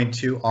was going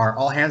to our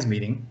all-hands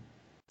meeting.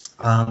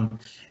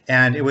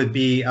 And it would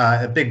be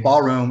a big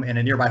ballroom in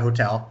a nearby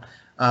hotel,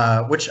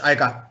 which I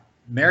got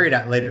married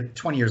at later,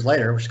 20 years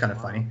later, which is kind of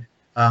funny.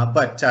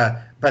 But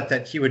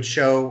that he would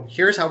show,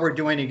 here's how we're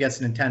doing against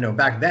Nintendo.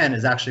 Back then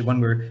is actually when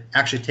we were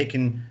actually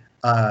taking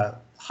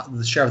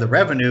the share of the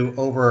revenue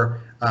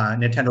over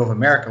Nintendo of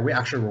America. We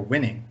actually were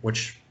winning,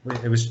 which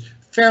it was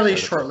fairly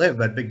short-lived,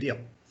 but a big deal.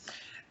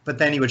 But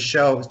then he would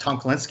show Tom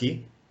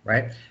Kalinske,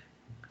 right?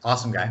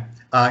 Awesome guy.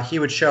 He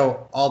would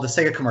show all the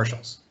Sega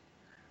commercials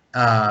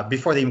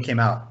before they even came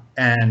out.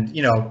 And,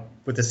 you know,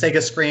 with the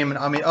Sega Scream,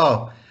 I mean,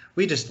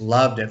 we just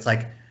loved it. It's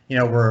like, you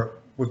know,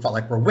 we felt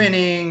like we're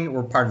winning.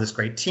 We're part of this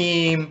great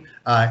team.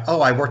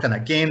 I worked on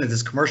that game. There's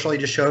this commercial he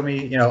just showed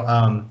me, you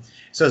know.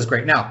 So it was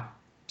great. Now,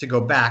 to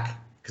go back,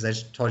 because I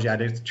just told you I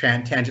did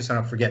tangent, so I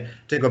don't forget,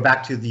 to go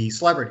back to the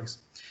celebrities.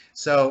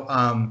 So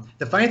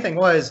the funny thing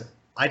was,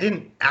 I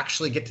didn't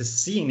actually get to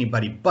see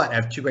anybody, but I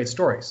have two great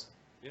stories.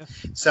 Yeah.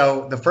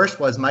 So the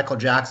first was Michael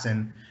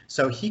Jackson.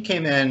 So he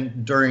came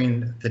in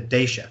during the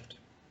day shift.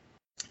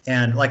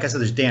 And like I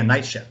said, there's day and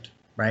night shift,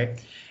 right?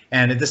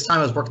 And at this time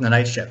I was working the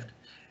night shift.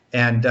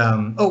 And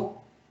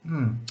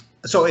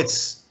so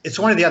it's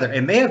one or the other.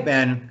 It may have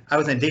been I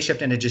was in a day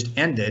shift and it just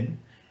ended.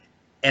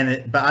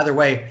 But either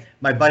way,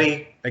 my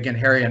buddy, again,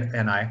 Harry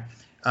and I,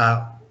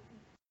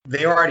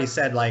 they already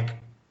said, like,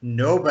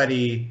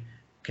 nobody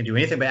can do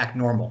anything but act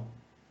normal,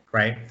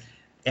 right?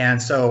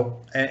 And so,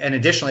 and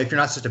additionally, if you're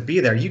not supposed to be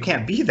there, you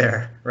can't be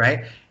there,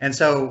 right? And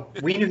so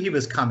we knew he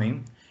was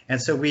coming.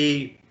 And so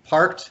we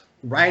parked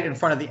right in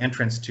front of the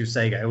entrance to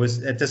Sega. It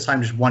was at this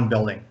time just one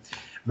building,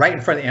 right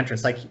in front of the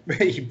entrance. Like,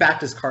 he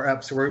backed his car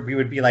up, so we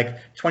would be like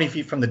 20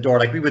 feet from the door.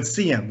 Like, we would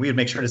see him. We would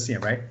make sure to see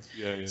him, right?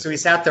 Yeah. So we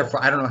sat there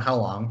for I don't know how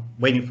long,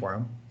 waiting for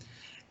him.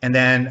 And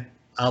then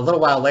a little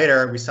while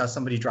later, we saw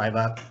somebody drive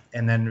up,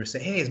 and then we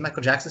say, "Hey, is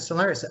Michael Jackson still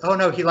there?" I said, "Oh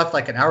no, he left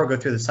like an hour ago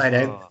through the side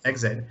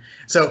exit."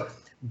 So,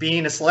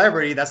 being a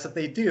celebrity, that's what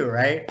they do,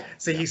 right?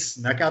 So he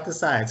snuck out the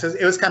side. So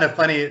it was kind of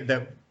funny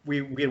that we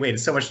had waited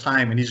so much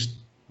time, and he just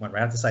went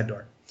right out the side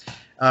door.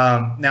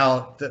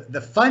 Now,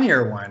 the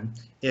funnier one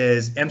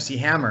is MC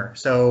Hammer.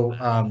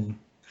 So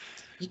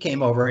he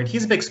came over, and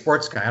he's a big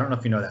sports guy. I don't know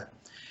if you know that.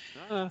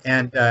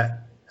 And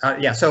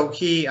yeah, so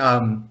he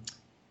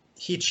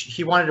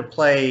wanted to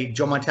play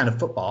Joe Montana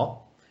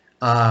football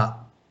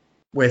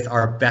with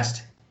our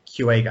best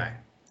QA guy.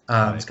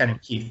 This guy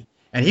named Keith,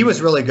 and he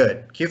was really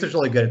good. Keith was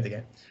really good at the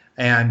game,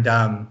 and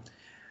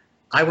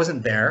I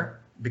wasn't there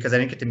because I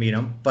didn't get to meet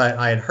him, but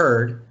I had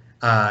heard.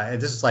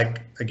 This is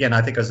like, again,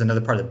 I think it was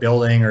another part of the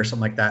building or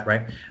something like that,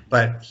 right?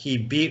 But he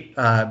beat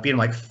him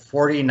like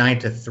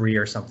 49-3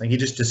 or something. He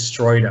just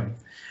destroyed him.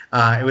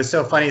 It was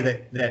so funny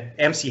that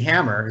MC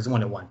Hammer is the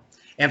one that won.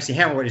 MC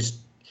Hammer just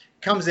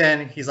comes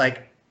in. He's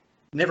like,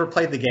 never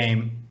played the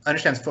game,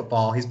 understands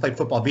football. He's played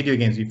football video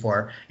games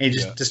before, and he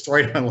just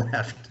destroyed him and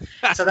left.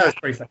 So that was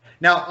pretty fun.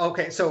 Now,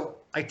 okay, so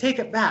I take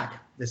it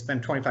back. It's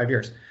been 25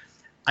 years.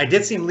 I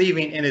did see him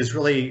leaving in his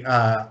really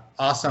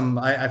awesome.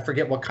 I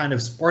forget what kind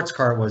of sports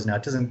car it was now.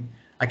 It doesn't.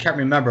 I can't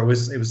remember. It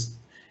was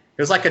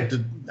like I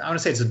want to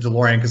say it's a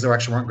DeLorean because there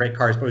actually weren't great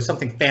cars, but it was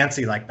something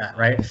fancy like that,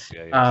 right?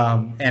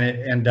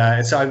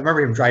 Yeah. So I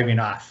remember him driving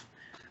off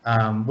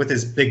with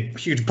his big,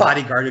 huge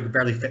bodyguard who could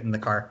barely fit in the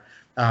car.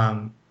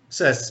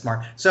 So that's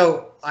smart.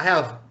 So I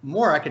have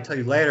more I could tell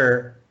you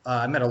later.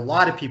 I met a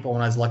lot of people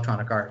when I was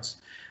Electronic Arts,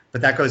 but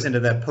that goes into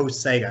the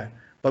post Sega.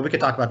 But we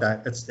could talk about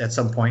that at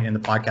some point in the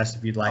podcast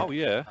if you'd like. Oh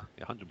yeah,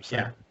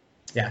 100%.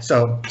 Yeah.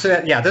 So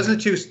yeah, those are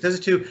the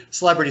two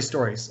celebrity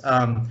stories.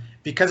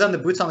 Because I'm the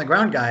boots on the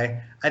ground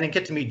guy, I didn't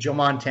get to meet Joe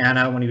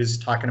Montana when he was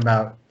talking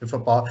about the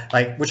football,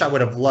 which I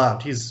would have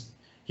loved.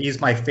 He's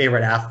my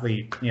favorite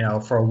athlete,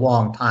 for a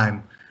long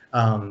time,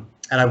 and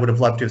I would have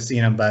loved to have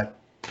seen him, but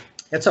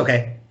it's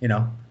okay,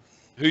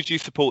 Who do you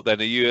support then?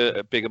 Are you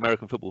a big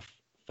American football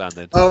fan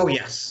then? Oh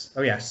yes.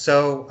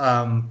 So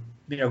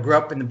grew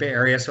up in the Bay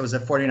Area, so I was a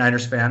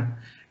 49ers fan.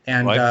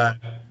 And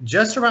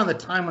just around the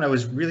time when I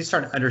was really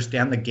starting to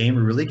understand the game,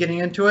 really getting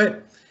into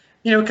it,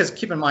 because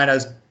keep in mind I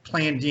was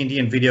playing D&D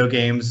and video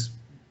games,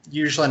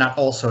 usually not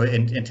also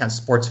an intense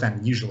sports fan,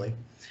 usually.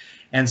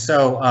 And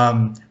so,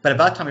 but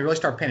about the time I really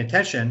started paying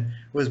attention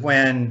was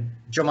when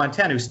Joe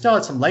Montana, who still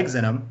had some legs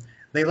in him,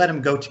 they let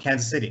him go to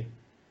Kansas City,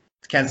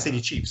 the Kansas City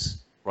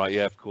Chiefs. Right,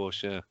 yeah, of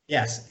course, yeah.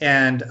 Yes,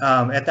 and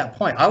at that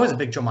point, I was a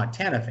big Joe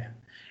Montana fan.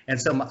 And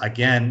so,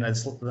 again, I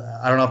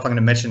don't know if I'm going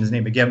to mention his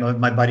name again, but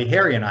my buddy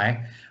Harry and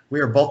I, we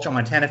were both Joe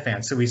Montana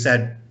fans. So we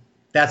said,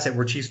 that's it,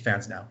 we're Chiefs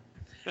fans now.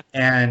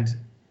 And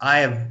I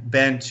have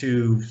been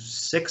to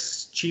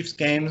 6 Chiefs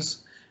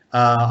games.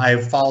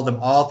 I've followed them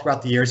all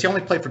throughout the years. He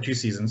only played for 2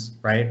 seasons,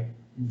 right?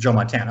 Joe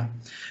Montana.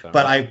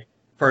 But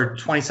for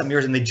 20-some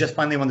years, and they just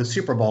finally won the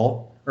Super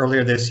Bowl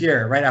earlier this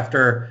year, right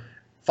after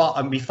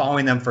me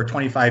following them for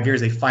 25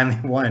 years, they finally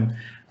won.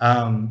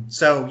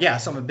 So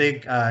I'm a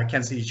big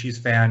Kansas City Chiefs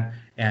fan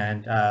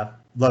and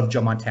love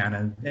Joe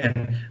Montana.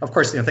 And of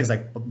course, things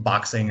like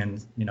boxing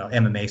and,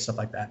 MMA, stuff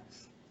like that.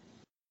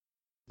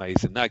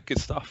 Amazing. No, good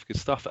stuff.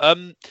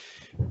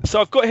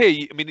 So I've got here,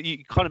 you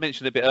kind of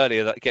mentioned a bit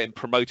earlier that getting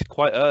promoted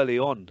quite early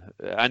on,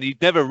 and you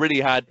never really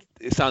had,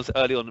 it sounds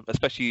early on,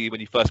 especially when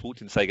you first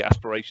walked in Sega,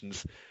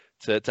 aspirations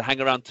to hang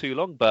around too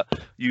long, but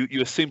you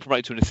were soon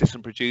promoted to an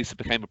assistant producer,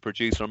 became a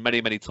producer on many,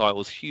 many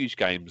titles, huge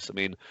games.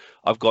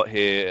 I've got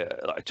here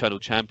Eternal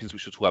Champions,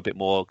 which we'll talk about a bit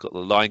more. I've got the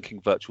Lion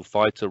King, Virtual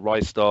Fighter,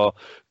 Rise Star,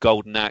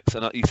 Golden Axe,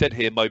 and you said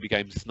here Moby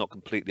Games is not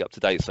completely up to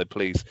date, so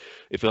please,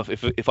 if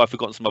I've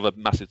forgotten some other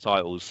massive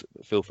titles,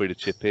 feel free to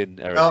chip in,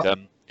 Eric.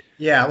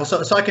 Well,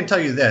 so I can tell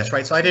you this,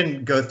 right? So I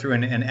didn't go through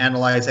and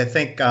analyze. I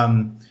think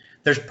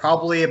there's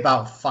probably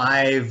about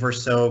 5 or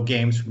so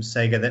games from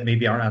Sega that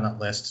maybe aren't on that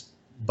list.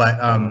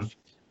 But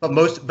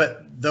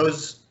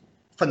those,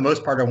 for the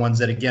most part, are ones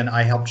that, again,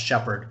 I helped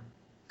shepherd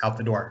out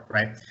the door,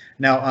 right?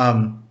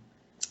 Now,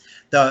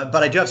 but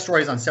I do have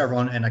stories on several,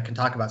 and I can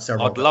talk about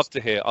several. I'd love to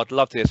hear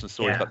some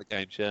stories about the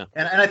games, yeah.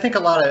 And I think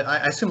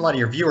I assume a lot of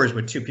your viewers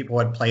would too. People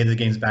would play the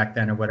games back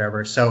then or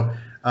whatever. So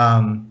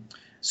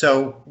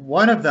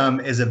one of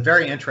them is a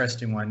very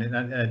interesting one,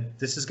 and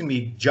this is going to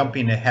be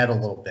jumping ahead a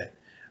little bit.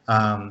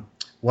 I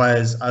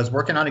was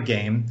working on a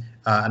game,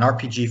 an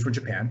RPG from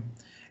Japan.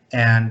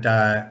 And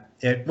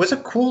it was a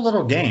cool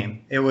little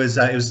game. It was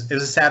a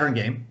Saturn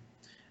game.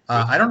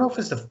 I don't know if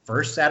it's the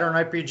first Saturn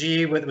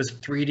RPG it was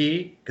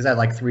 3D, because I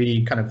like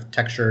 3D kind of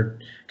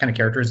textured kind of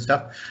characters and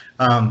stuff.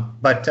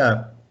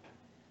 But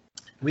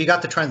we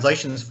got the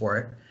translations for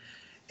it,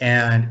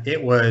 and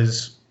it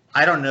was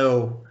I don't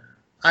know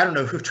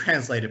who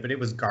translated, but it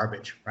was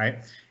garbage, right?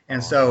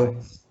 And so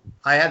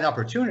I had the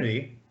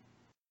opportunity.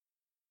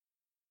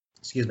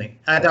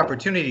 I had the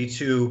opportunity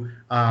to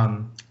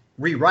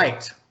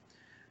rewrite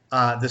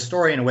the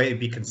story in a way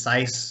it'd be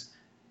concise,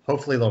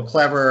 hopefully a little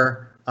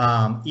clever,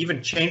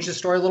 even change the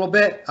story a little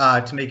bit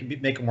to make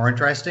it more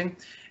interesting.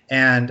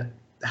 And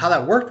how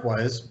that worked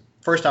was,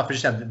 first off, I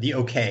just had the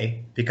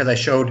okay, because I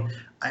showed,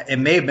 it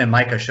may have been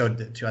Micah showed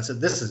it to. I said,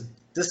 this is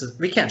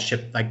we can't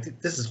ship,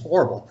 this is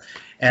horrible.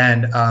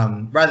 And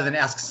rather than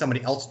ask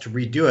somebody else to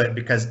redo it,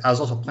 because I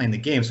was also playing the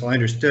game, so I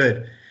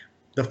understood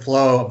the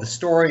flow of the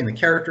story and the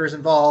characters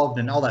involved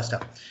and all that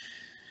stuff.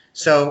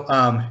 So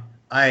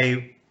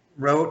I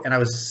wrote and I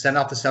was sending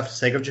out the stuff to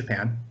Sega of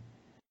Japan,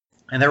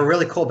 and they were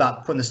really cool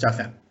about putting the stuff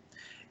in.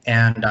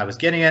 And I was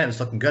getting it. It was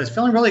looking good. I was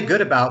feeling really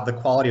good about the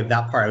quality of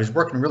that part. I was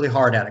working really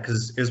hard at it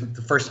because it was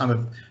the first time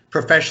I've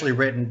professionally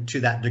written to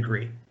that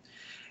degree.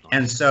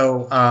 And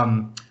so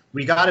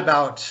we got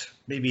about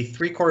maybe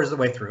 3/4 of the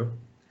way through.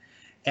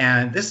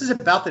 And this is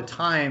about the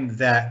time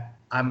that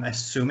I'm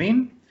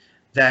assuming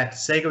that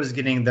Sega was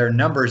getting their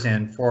numbers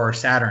in for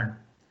Saturn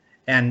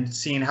and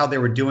seeing how they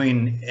were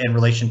doing in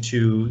relation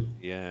to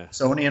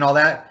Sony and all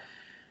that.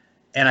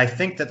 And I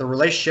think that the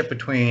relationship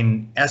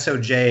between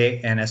SOJ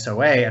and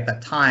SOA at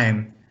that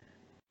time,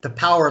 the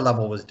power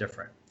level was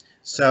different.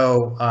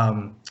 So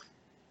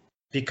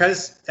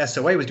because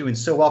SOA was doing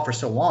so well for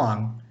so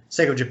long,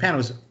 Sega of Japan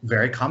was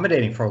very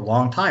accommodating for a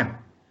long time.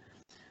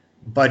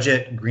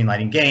 Budget,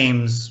 greenlighting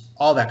games,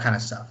 all that kind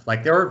of stuff.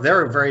 Like they were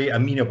very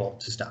amenable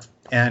to stuff.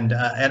 And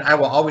I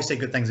will always say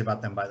good things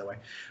about them, by the way.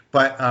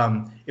 But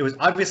it was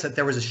obvious that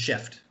there was a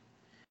shift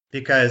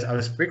because I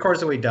was 3/4 of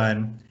the way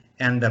done.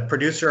 And the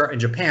producer in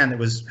Japan that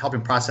was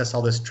helping process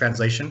all this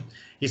translation,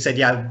 he said,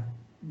 "Yeah,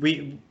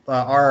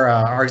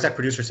 our exec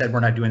producer said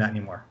we're not doing that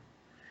anymore."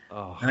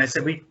 Oh. And I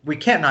said, "We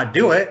can't not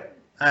do it."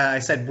 I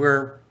said,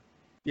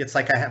 "It's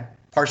like I have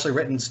partially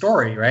written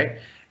story, right?"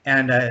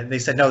 And they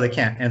said, "No, they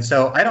can't." And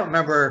so I don't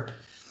remember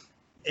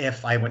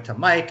if I went to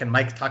Mike and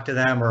Mike talked to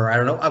them, or I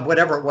don't know,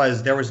 whatever it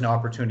was. There was no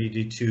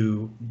opportunity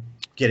to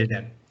get it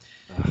in.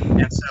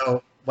 And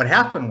so what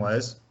happened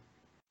was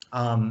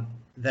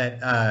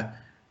that.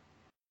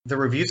 The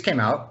reviews came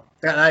out,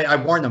 and I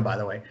warned them, by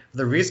the way.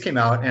 The reviews came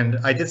out, and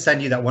I did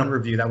send you that one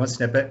review, that one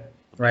snippet,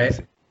 right?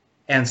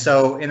 And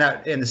so in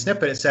the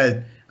snippet, it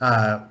said,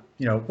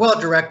 well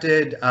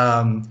directed,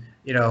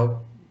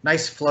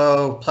 nice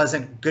flow,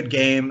 pleasant, good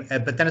game,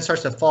 but then it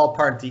starts to fall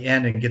apart at the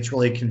end and gets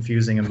really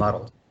confusing and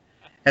muddled.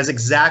 That's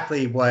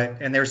exactly what,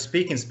 and they're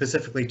speaking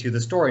specifically to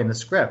the story in the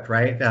script,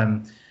 right?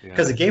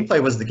 Because the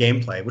gameplay was the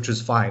gameplay, which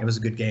was fine. It was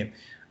a good game,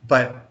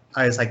 but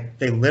I was like,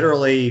 they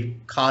literally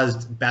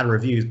caused bad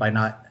reviews by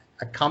not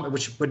a comment,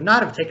 which would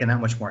not have taken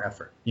that much more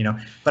effort,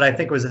 But I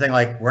think it was the thing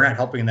like, we're not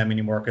helping them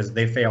anymore because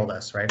they failed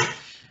us, right?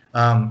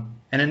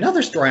 And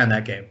another story on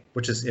that game,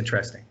 which is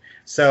interesting.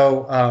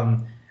 So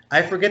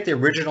I forget the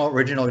original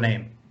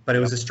name, but it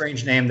was a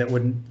strange name that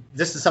wouldn't.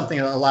 This is something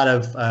a lot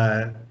of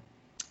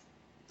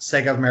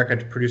Sega of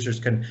America producers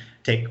can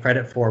take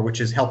credit for,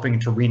 which is helping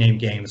to rename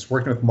games,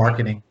 working with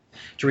marketing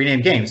to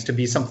rename games to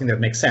be something that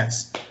makes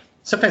sense.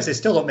 Sometimes they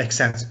still don't make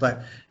sense,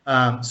 but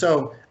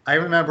so I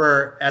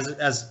remember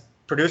as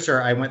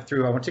producer, I went to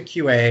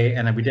QA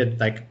and we did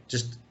like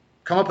just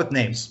come up with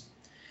names,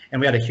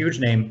 and we had a huge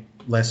name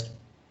list,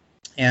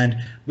 and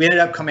we ended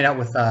up coming out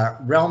with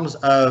Realms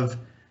of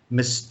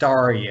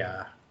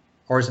Mystaria,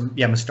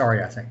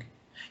 Mystaria, I think,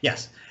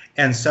 yes.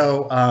 And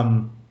so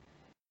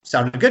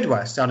sounded good to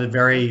us, sounded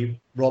very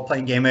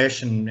role-playing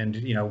game-ish,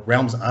 and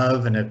Realms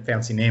of and a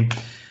fancy name.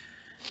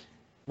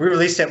 We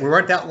released it. We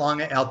weren't that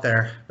long out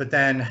there, but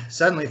then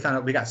suddenly found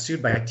out we got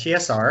sued by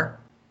TSR,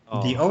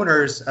 the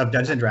owners of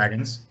Dungeons &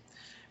 Dragons,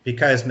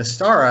 because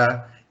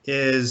Mystara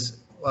is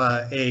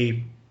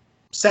a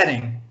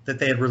setting that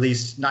they had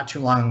released not too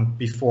long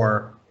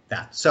before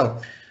that.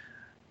 So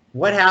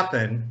what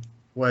happened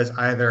was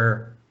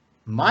either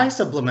my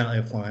subliminal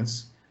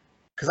influence,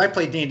 because I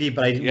played D&D,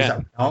 but I didn't use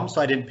that realm,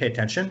 so I didn't pay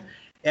attention.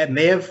 It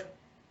may have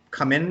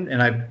come in,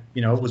 and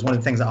it was one of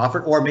the things I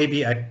offered, or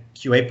maybe a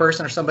QA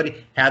person or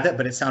somebody had that,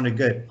 but it sounded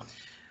good.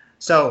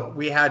 So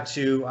we had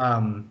to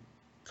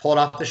pull it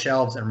off the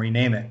shelves and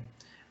rename it.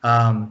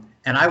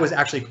 And I was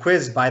actually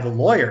quizzed by the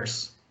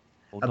lawyers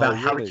about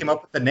how we came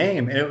up with the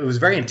name, and it was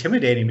very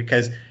intimidating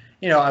because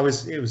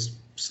it was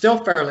still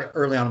fairly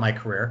early on in my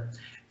career,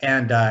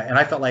 and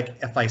I felt like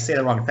if I say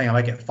the wrong thing, I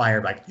might get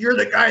fired. Like, you're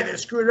the guy that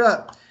screwed it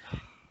up.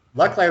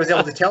 Luckily, I was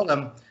able to tell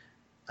them.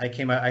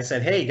 I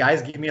said, hey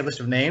guys, give me a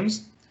list of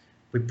names.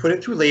 We put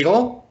it through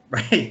legal,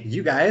 right?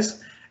 You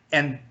guys,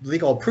 and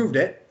legal approved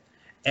it.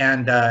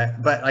 And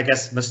but I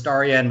guess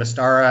Mystaria and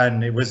Mystara,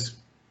 and it was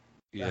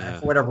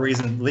for whatever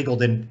reason legal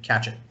didn't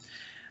catch it.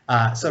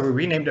 So we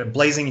renamed it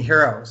Blazing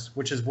Heroes,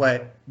 which is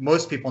what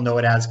most people know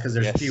it as because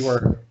there's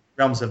fewer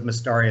Realms of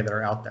Mystaria that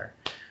are out there.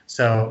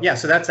 So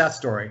so that's that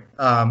story.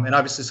 And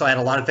obviously, so I had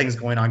a lot of things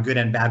going on, good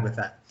and bad, with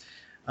that.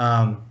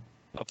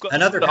 I've got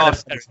another kind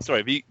of,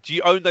 sorry, do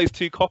you own those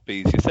two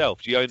copies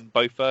yourself? Do you own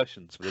both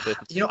versions for the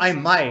different? I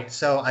might.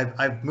 So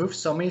I've moved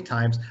so many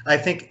times. I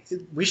think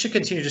we should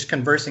continue just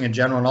conversing in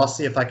general, and I'll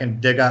see if I can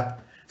dig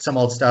up some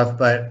old stuff.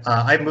 But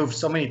I've moved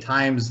so many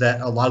times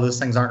that a lot of those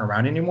things aren't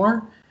around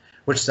anymore,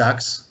 which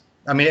sucks.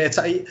 I mean,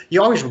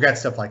 you always regret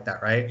stuff like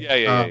that, right?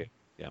 Yeah.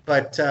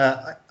 But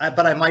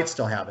I might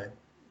still have it.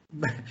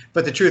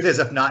 But the truth is,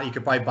 if not, you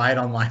could probably buy it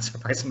online. So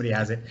probably somebody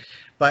has it.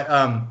 But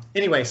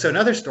anyway, so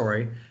another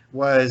story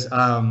was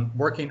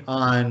working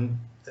on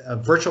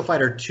Virtual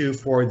Fighter 2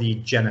 for the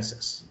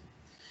Genesis.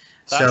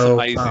 That's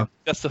amazing.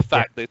 Just the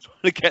fact they're trying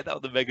to get that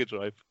on the Mega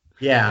Drive.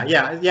 Yeah.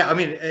 I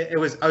mean, I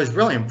was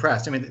really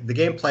impressed. I mean, the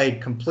game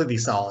played completely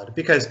solid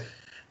because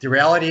the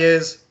reality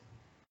is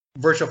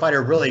Virtua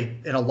Fighter really,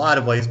 in a lot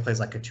of ways, plays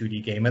like a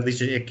 2D game. At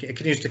least it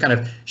continues to kind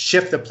of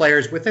shift the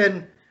players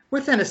within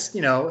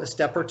a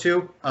step or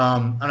two.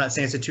 I'm not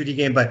saying it's a 2D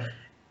game, but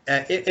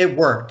it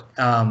worked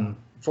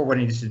for what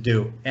it needs to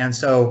do. And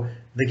so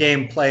the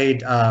game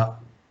played a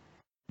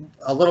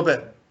little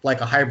bit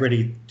like a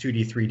hybrid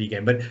 2D 3D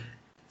game, but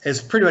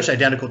it's pretty much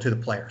identical to the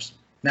players.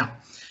 Now,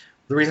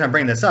 the reason I'm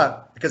bringing this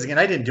up, because again,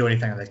 I didn't do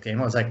anything on this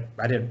game. I was like,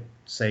 I didn't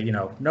say,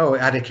 no,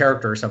 add a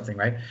character or something,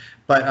 right?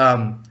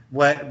 But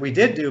what we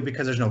did do,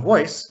 because there's no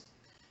voice,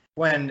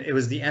 when it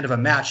was the end of a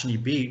match and you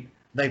beat,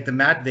 like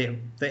the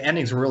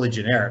endings were really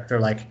generic. They're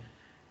like,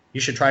 you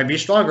should try and be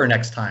stronger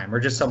next time, or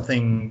just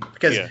something,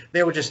 because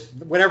they were just,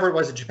 whatever it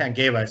was that Japan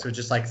gave us, it was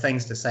just like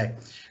things to say.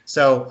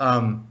 So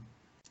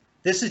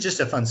this is just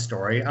a fun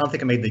story. I don't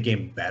think it made the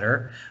game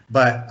better,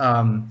 but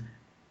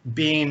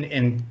being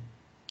in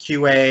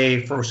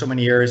QA for so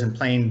many years and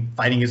playing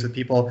fighting games with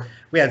people,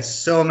 we had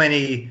so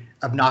many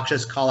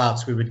obnoxious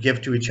call-outs we would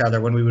give to each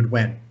other when we would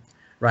win,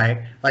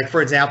 right? Like,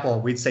 for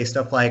example, we'd say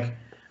stuff like,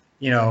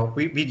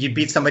 you'd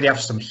beat somebody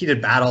after some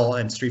heated battle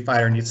in Street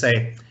Fighter, and you'd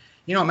say,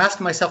 I'm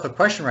asking myself a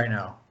question right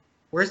now.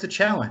 Where's the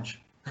challenge?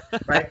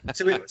 Right?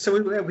 So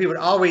we would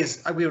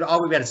always, we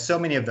had so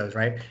many of those,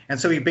 right? And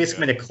so we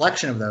basically made a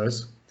collection of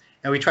those,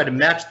 and we tried to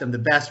match them the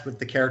best with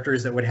the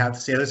characters that would have to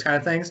say those kind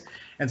of things.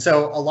 And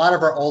so a lot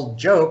of our old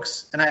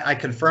jokes, and I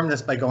confirmed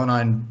this by going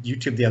on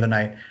YouTube the other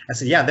night. I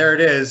said, yeah, there it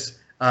is.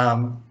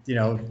 I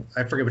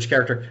forget which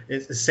character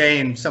is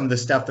saying some of the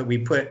stuff that we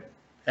put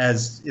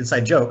as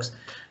inside jokes.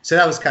 So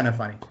that was kind of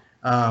funny.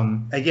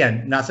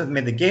 Again, not something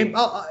that made the game.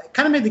 Oh,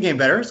 kind of made the game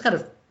better. It's kind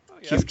of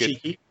cute,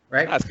 cheeky,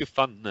 right? That's good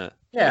fun, isn't it?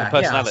 Yeah,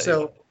 personality.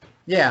 So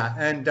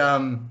and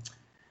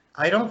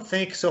I don't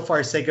think so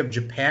far Sega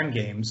Japan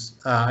games.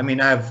 I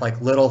have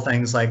like little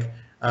things like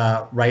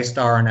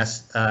Ristar and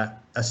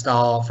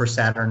Estal for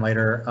Saturn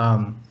later.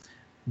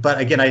 But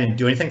again, I didn't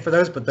do anything for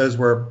those, but those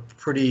were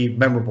pretty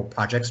memorable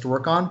projects to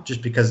work on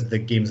just because of the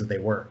games that they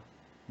were,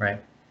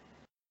 right?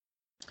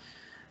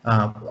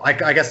 I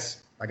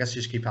guess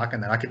you should keep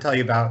talking then. I could tell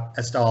you about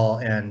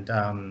Estal and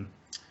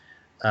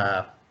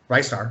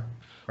Ristar,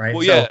 right?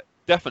 Well, yeah,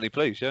 definitely,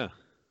 please, yeah.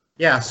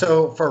 Yeah,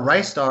 so for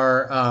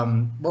Ristar,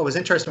 what was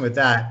interesting with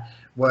that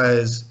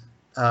was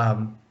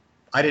I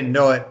didn't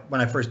know it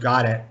when I first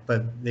got it,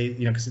 but they,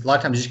 because a lot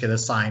of times you just get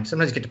assigned.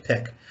 Sometimes you get to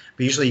pick,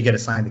 but usually you get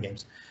assigned the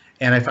games.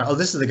 And I found,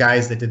 this is the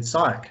guys that did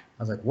Sonic. I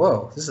was like,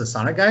 whoa, this is the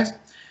Sonic guys?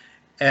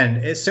 And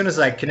as soon as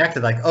I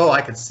connected, like, oh,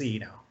 I could see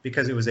now,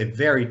 because it was a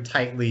very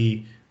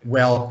tightly,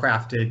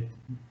 well-crafted,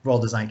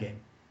 well-designed game,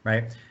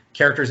 right?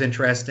 Characters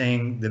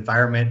interesting, the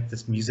environment,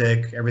 this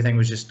music, everything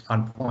was just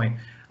on point.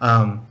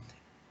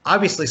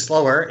 Obviously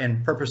slower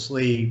and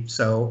purposely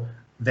so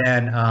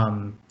than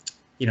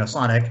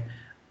Sonic,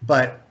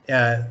 but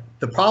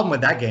the problem with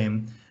that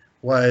game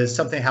was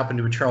something happened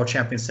to Eternal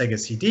Champion Sega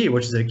CD,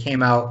 which is that it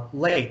came out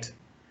late.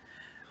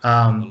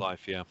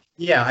 Life, yeah.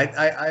 Yeah,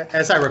 I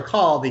as I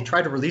recall, they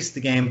tried to release the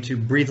game to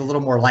breathe a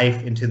little more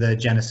life into the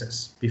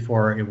Genesis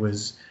before it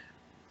was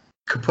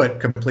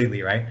kaput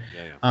completely, right?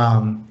 Yeah.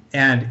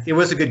 And it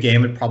was a good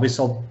game. It probably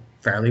sold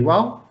fairly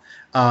well,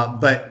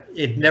 but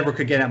it never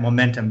could get that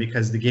momentum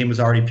because the game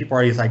was already, people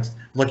were already like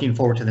looking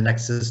forward to the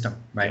next system,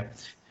 right?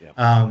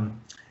 Yeah.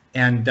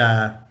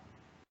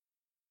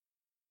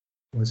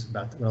 What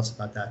else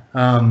about that?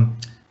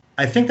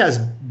 I think that's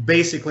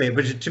basically it,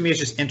 but to me it's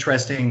just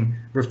interesting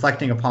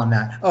reflecting upon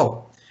that.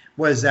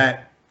 Was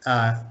that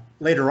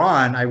later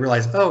on I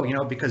realized,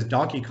 because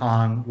Donkey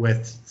Kong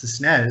with the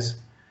SNES,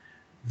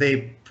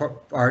 they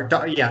tried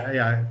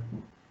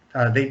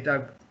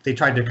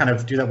to kind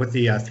of do that with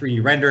the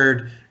 3D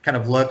rendered kind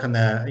of look on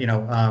the,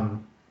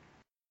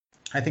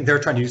 I think they were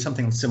trying to do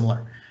something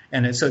similar.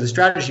 And so the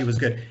strategy was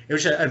good. It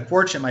was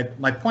unfortunate.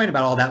 My point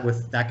about all that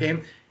with that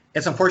game,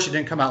 it's unfortunate it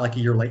didn't come out like a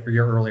year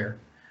earlier.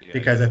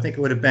 Because I think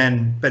it would have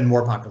been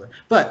more popular.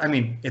 But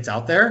it's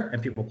out there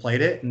and people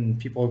played it, and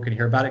people who could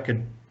hear about it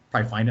could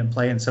probably find it and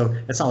play. And so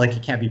it's not like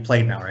it can't be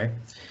played now, right?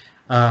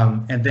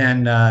 And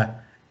then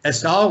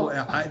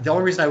Estal, the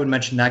only reason I would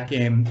mention that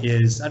game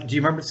is, do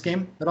you remember this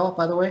game at all,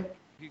 by the way?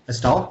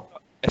 Estal?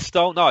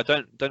 Estal? No, I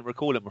don't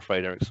recall it, I'm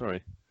afraid, Eric.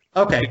 Sorry.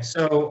 Okay,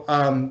 so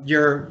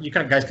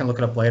guys can look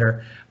it up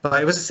later.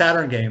 But it was a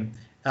Saturn game.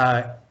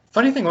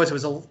 Funny thing was, it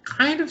was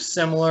kind of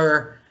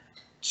similar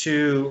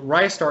to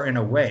Ristar in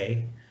a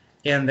way,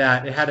 in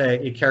that it had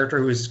a character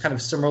who was kind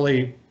of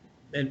similarly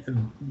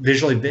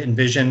visually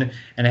envisioned,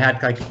 and it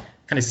had like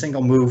kind of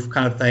single move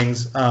kind of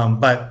things,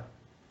 but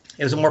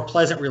it was a more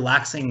pleasant,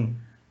 relaxing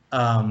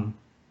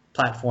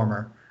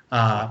platformer.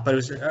 But it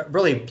was a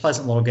really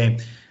pleasant little game.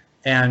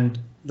 And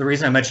the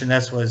reason I mentioned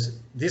this was,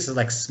 these are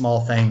like small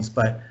things,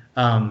 but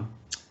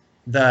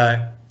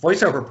the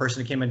voiceover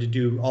person who came in to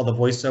do all the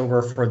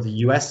voiceover for the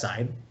US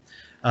side,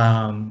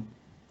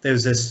 there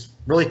was this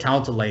really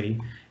talented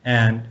lady,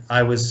 and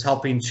I was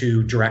helping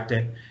to direct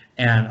it,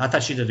 and I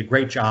thought she did a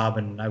great job,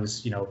 and I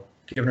was,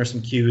 giving her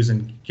some cues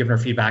and giving her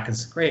feedback, and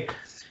it's great.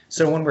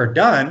 So when we're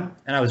done,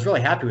 and I was really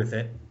happy with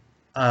it,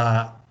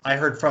 I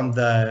heard from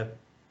the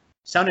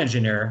sound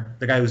engineer,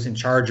 the guy who's in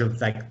charge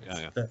of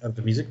of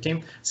the music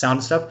team,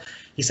 sound stuff,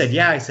 he said,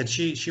 yeah, he said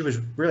she was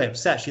really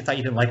upset. She thought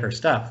you didn't like her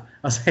stuff.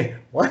 I was like,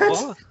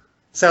 what?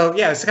 So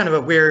yeah, it's kind of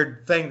a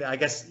weird thing that I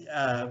guess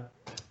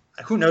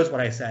who knows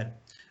what I said,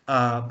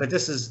 but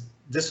this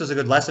was a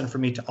good lesson for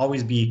me to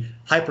always be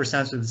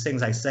hypersensitive to the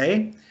things I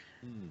say,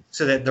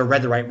 so that they're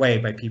read the right way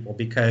by people,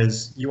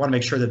 because you want to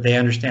make sure that they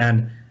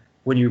understand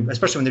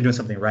especially when they're doing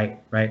something right.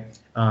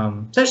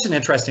 So that's just an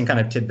interesting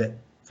kind of tidbit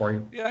for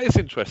you. Yeah, it's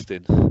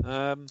interesting.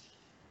 And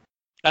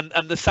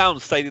the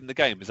sound stayed in the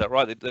game, is that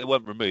right? They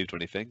weren't removed or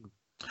anything?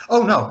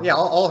 Oh no, yeah,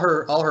 all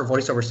her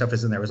voiceover stuff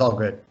is in there. It was all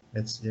good.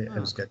 It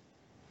was good.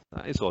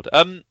 That is odd.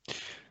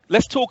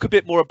 Let's talk a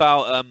bit more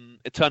about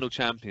Eternal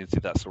Champions,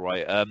 if that's all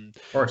right. Of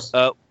course.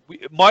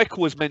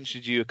 Michael has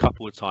mentioned you a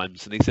couple of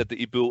times, and he said that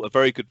you built a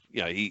very good,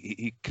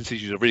 he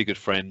considers you a really good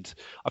friend.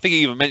 I think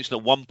he even mentioned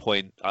at one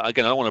point,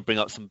 again, I don't want to bring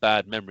up some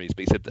bad memories,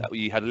 but he said that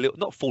you had a little,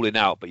 not falling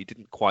out, but you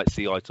didn't quite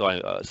see eye to eye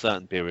at a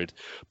certain period.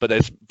 But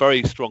there's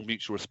very strong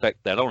mutual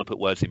respect there. I don't want to put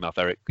words in your mouth,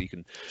 Eric. You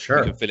can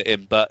fill it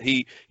in. But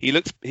he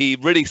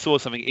really saw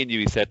something in you,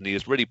 he said, and he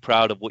is really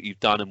proud of what you've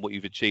done and what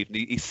you've achieved. And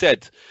he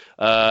said,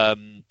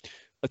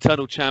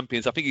 Eternal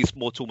Champions, I think he's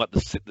more talking about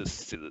the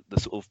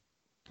sort of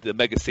the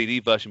Mega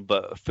CD version,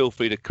 but feel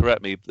free to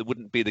correct me. There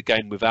wouldn't be the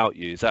game without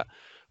you. Is that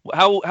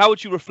how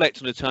would you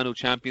reflect on Eternal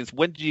Champions?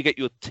 When did you get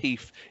your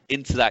teeth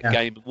into that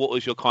game? What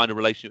was your kind of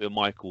relationship with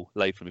Michael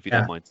Latham, if you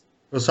don't mind?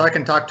 Well, so I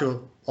can talk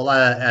to a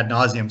lot of ad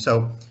nauseum.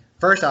 So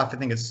first off, I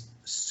think it's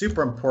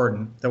super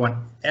important that I want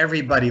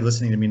everybody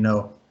listening to me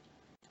know,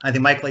 I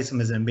think Mike Latham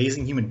is an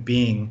amazing human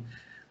being,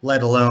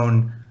 let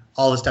alone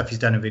all the stuff he's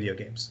done in video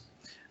games.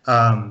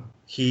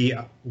 He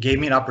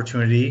gave me an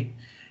opportunity.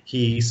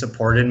 He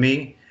supported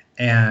me.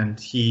 And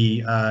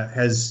he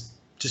has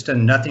just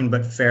done nothing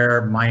but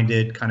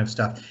fair-minded kind of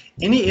stuff.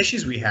 Any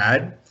issues we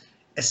had,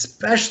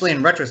 especially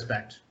in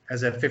retrospect,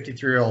 as a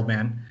 53-year-old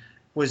man,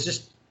 was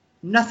just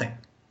nothing.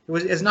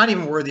 It's not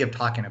even worthy of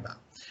talking about.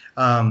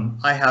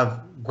 I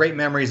have great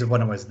memories of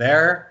when I was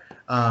there.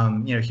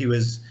 He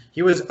was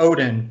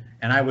Odin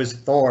and I was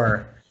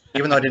Thor,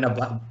 even though I didn't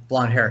have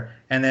blonde hair.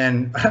 And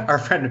then our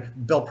friend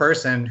Bill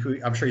Person, who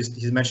I'm sure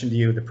he's mentioned to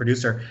you, the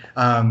producer,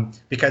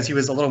 because he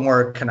was a little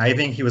more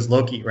conniving, he was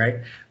Loki,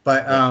 right?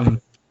 But I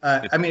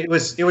mean, it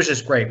was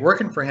just great.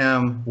 Working for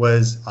him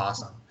was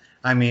awesome.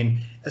 I mean,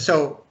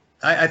 so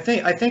I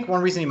think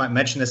one reason you might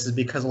mention this is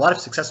because a lot of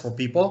successful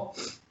people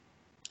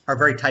are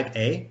very type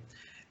A,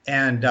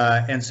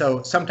 and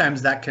so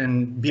sometimes that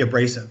can be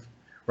abrasive,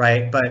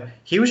 right? But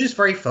he was just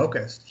very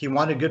focused. He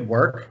wanted good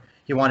work.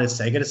 He wanted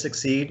Sega to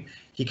succeed.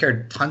 He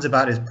cared tons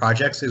about his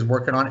projects he was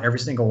working on, every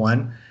single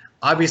one.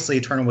 Obviously,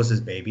 Eternal was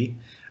his baby.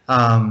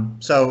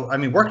 So, I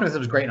mean, working with him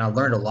was great, and I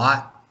learned a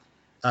lot.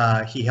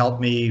 He helped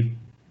me,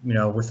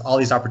 with all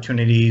these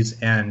opportunities,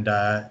 and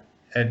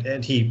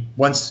he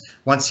once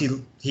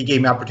he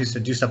gave me opportunities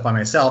to do stuff by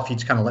myself, he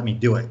just kind of let me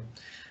do it.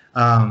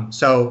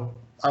 So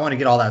I want to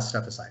get all that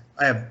stuff aside.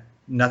 I have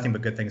nothing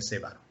but good things to say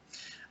about him.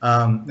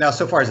 Now,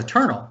 so far as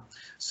Eternal,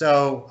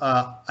 so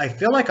I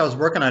feel like I was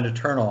working on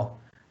Eternal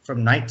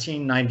from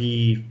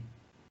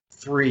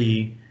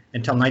 1993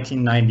 until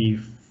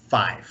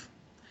 1995,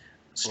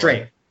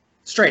 straight,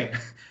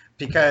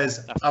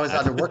 because I was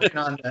either working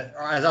on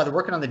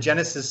the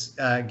Genesis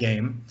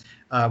game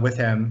with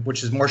him,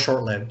 which is more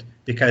short-lived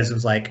because it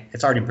was like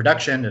it's already in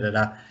production,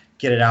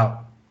 get it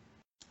out.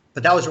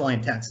 But that was really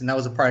intense, and that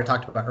was the part I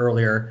talked about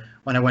earlier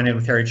when I went in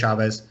with Harry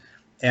Chavez,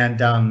 and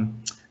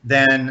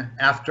then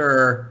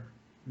after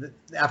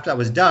that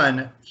was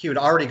done, he had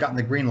already gotten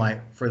the green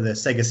light for the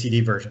Sega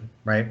CD version,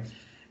 right?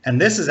 And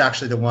this is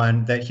actually the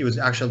one that he was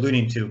actually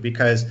alluding to,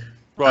 because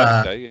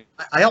I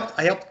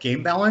helped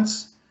game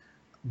balance,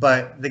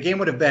 but the game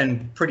would have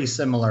been pretty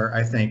similar,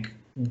 I think,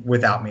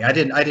 without me. I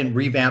didn't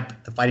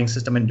revamp the fighting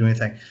system and do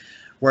anything.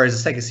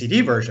 Whereas the Sega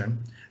CD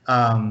version,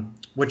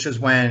 which is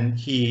when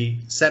he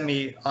sent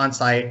me on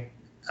site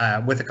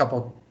with a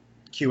couple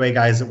QA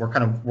guys that were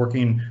kind of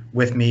working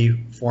with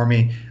me, for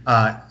me,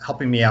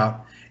 helping me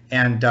out.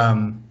 And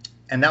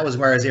that was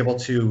where I was able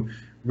to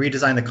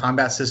redesign the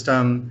combat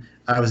system.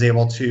 I was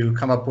able to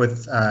come up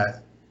with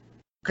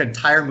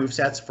entire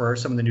movesets for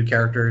some of the new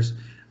characters,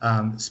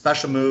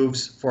 special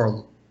moves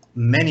for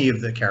many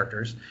of the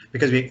characters,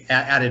 because we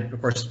added,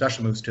 of course,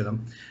 special moves to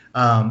them,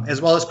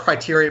 as well as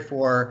criteria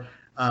for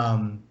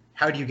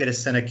how do you get a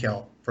Senna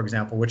kill, for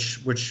example,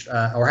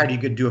 or how do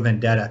you do a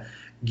vendetta,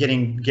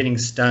 getting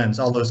stuns,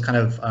 all those kind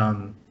of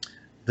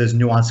those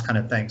nuanced kind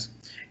of things.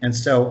 And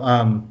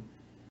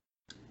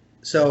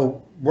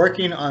so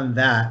working on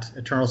that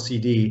Eternal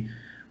CD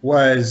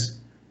was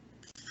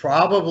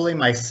probably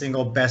my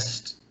single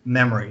best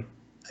memory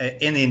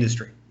in the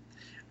industry,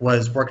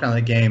 was working on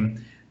the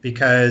game,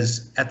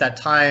 because at that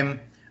time,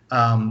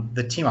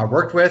 the team I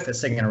worked with at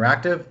Sega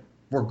Interactive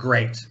were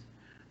great.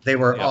 They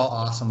were all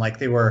awesome. Like,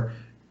 they were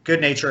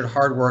good-natured,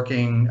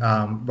 hardworking.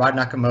 Rod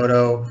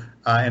Nakamoto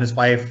and his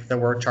wife that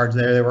were in charge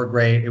there, they were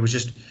great. It was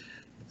just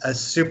a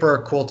super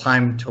cool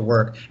time to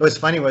work. It was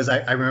funny,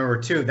 I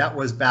remember too, that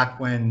was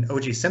back when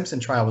O.J. Simpson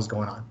trial was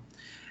going on.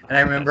 And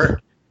I remember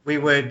we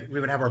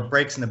would have our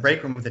breaks in the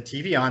break room with the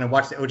TV on and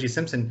watch the O.J.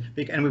 Simpson.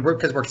 And we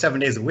worked because we worked 7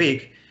 days a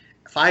week.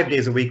 5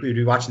 days a week we would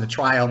be watching the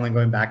trial and then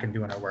going back and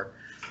doing our work.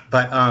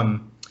 But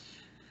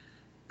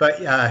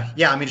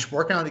yeah, I mean, just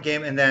working on the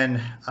game, and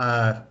then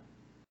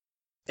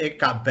it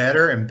got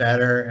better and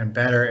better and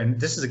better. And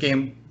this is a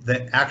game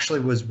that actually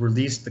was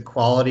released the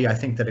quality I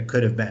think that it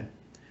could have been.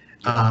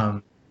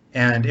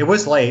 And it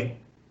was late.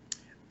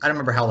 I don't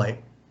remember how late.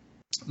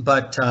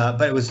 But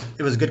it was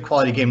a good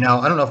quality game.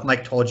 Now, I don't know if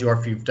Mike told you or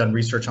if you've done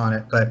research on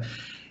it, but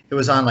it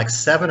was on like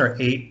 7 or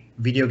 8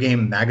 video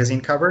game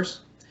magazine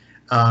covers.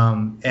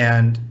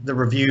 And the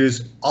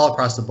reviews all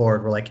across the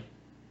board were like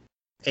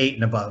 8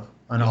 and above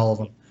on all of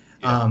them.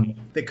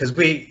 Because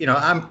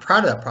I'm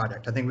proud of that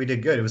project. I think we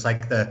did good. It was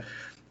like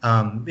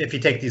if you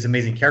take these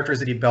amazing characters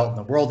that he built and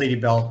the world that he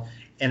built,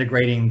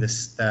 integrating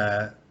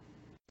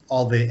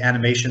all the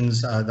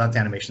animations, all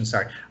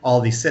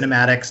the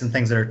cinematics and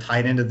things that are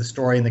tied into the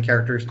story and the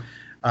characters.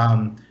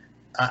 I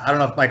don't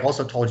know if Mike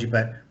also told you,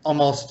 but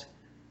almost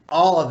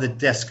all of the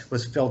disc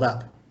was filled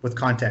up with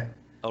content.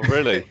 Oh,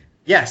 really?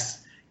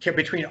 Yes.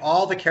 Between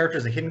all the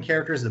characters, the hidden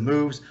characters, the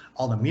moves,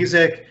 all the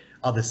music,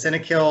 all the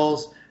cine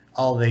kills,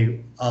 all the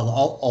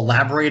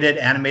elaborated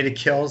animated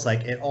kills,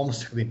 like it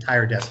almost took the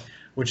entire disc,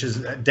 which is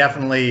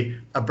definitely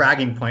a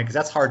bragging point because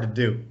that's hard to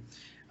do.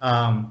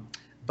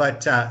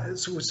 But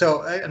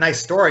a nice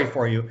story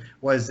for you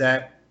was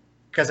that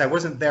because I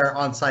wasn't there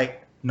on site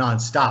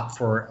nonstop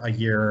for a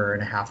year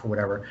and a half or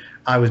whatever,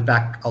 I was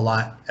back a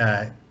lot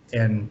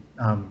in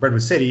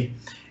Redwood City,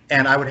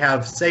 and I would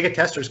have Sega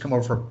testers come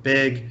over for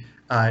big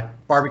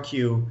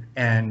barbecue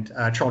and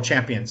Troll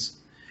Champions.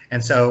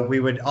 And so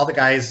we would, all the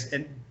guys,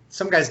 and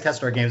some guys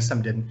tested our games,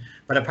 some didn't,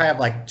 but I'd probably have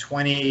like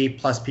 20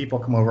 plus people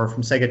come over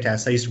from Sega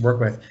Test I used to work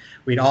with.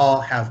 We'd all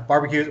have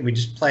barbecues and we'd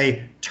just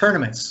play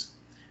tournaments.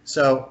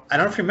 So I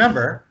don't know if you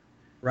remember,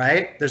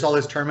 right? There's all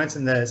those tournaments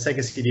in the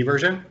Sega CD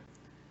version.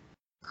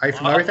 Are you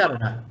familiar with that or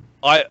not?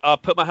 I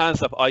put my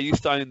hands up. I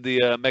used to own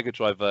the Mega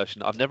Drive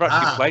version. I've never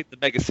actually played the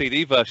Mega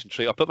CD version,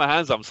 Tree. I put my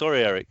hands up. I'm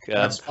sorry, Eric.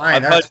 That's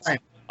fine. That's fine.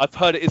 I've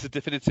heard it is a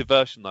definitive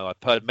version, though. I've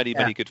heard many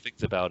good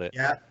things about it.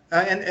 Yeah,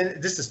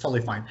 and this is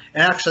totally fine.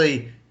 And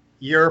actually,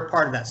 you're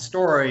part of that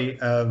story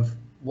of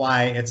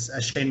why it's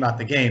a shame about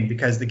the game,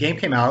 because the game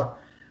came out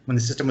when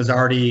the system was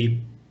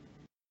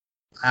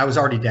I was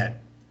already dead.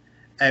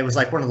 It was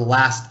like one of the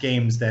last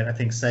games that I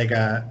think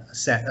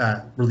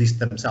Sega released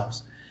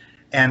themselves.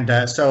 And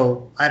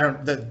so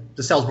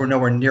the sales were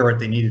nowhere near what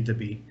they needed to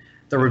be.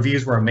 The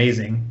reviews were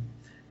amazing.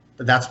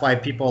 But that's why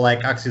people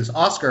like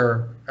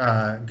Oscar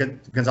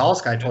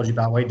Gonzalez guy I told you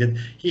about, what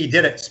he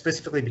did it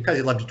specifically because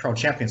he loved Troll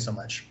Champion so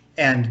much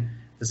and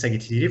the Sega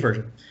TD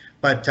version.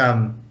 But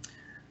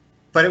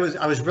I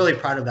was really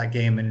proud of that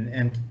game,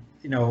 and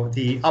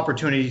the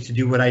opportunity to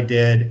do what I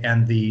did,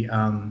 and the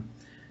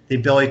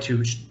ability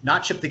to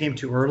not ship the game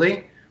too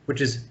early, which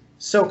is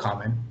so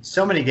common.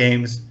 So many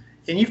games,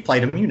 and you've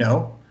played them,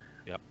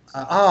 Yep.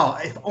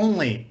 If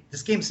only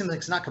this game seems like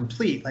it's not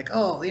complete. Like, a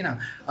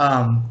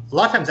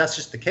lot of times that's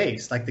just the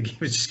case. Like the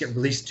games just get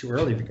released too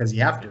early because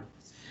you have to.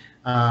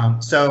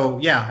 So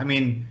yeah, I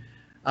mean,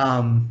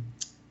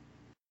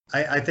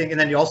 I think, and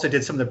then you also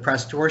did some of the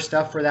press tour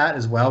stuff for that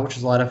as well, which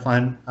was a lot of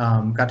fun.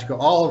 Got to go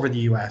all over the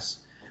U.S.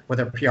 with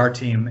our PR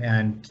team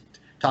and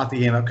talk the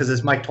game up, because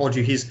as Mike told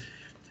you,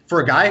 for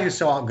a guy who's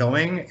so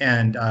outgoing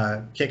and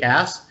kick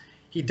ass,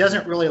 he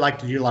doesn't really like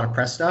to do a lot of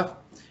press stuff,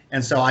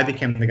 and so I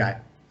became the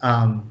guy.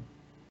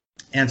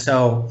 And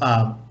so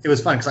it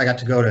was fun because I got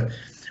to go to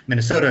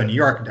Minnesota and New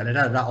York,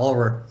 all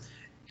over,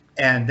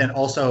 and then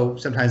also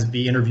sometimes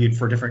be interviewed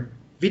for different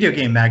video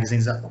game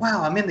magazines. Like,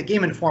 wow, I'm in the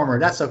Game Informer.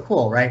 That's so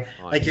cool, right?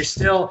 Nice. Like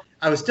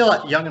I was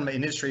still young in my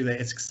industry, but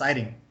it's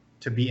exciting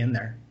to be in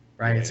there,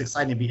 right? Yeah. It's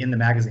exciting to be in the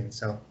magazine.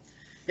 So,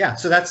 yeah.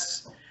 So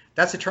that's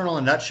Eternal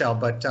in a nutshell.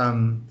 But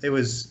it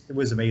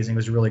was amazing. It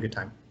was a really good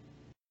time.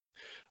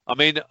 I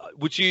mean,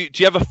 do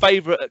you have a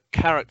favorite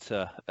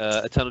character,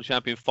 Eternal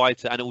Champion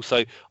fighter? And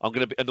also, I'm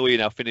going to annoy you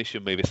now, finisher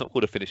move. It's not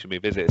called a finisher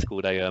move, is it? It's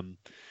called a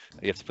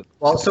you have to put.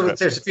 Well, so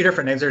there's a few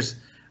different names. There's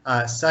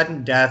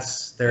sudden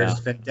deaths. There's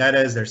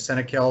vendettas. There's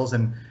Senna-kills,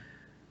 and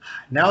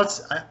now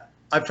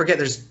I forget.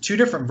 There's 2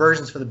 different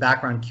versions for the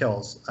background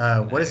kills.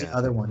 What is the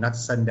other one? Not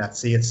sudden death.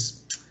 See,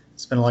 it's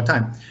been a long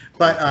time.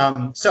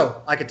 But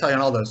so I could tell you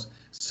on all those.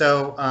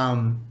 So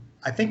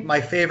I think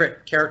my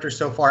favorite character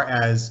so far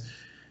as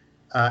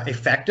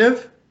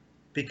effective,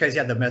 because he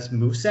had the best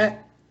moveset,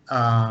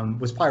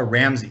 was probably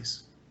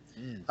Ramses.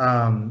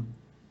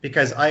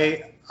 Because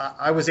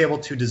I was able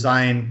to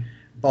design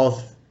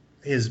both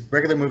his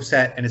regular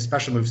moveset and his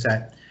special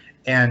moveset,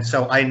 and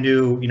so I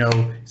knew,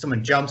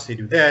 someone jumps, they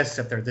do this.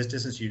 If they're this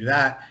distance, you do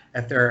that.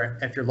 If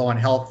you're low on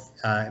health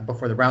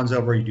before the round's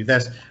over, you do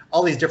this.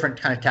 All these different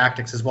kind of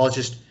tactics, as well as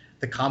just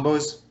the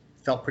combos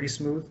felt pretty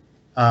smooth.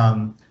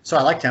 So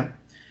I liked him.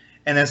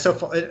 And then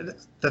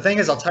the thing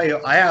is, I'll tell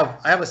you, I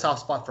have a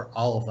soft spot for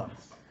all of them.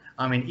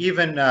 I mean,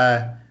 even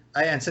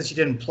and since you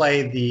didn't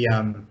play the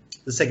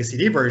Sega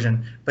CD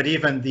version, but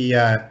even the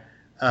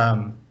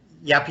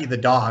Yappy the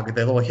dog,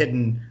 the little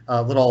hidden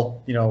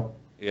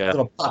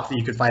little pup that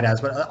you could fight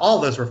as. But all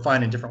of those were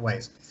fun in different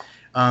ways.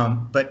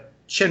 But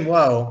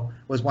Shinwo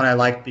was one I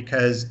liked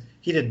because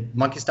he did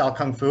monkey-style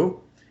kung fu,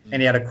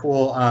 and he had a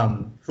cool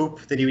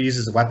hoop that he would use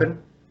as a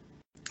weapon.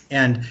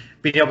 And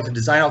being able to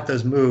design out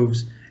those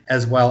moves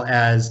as well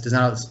as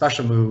design out the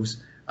special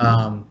moves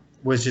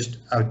was just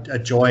a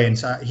joy. And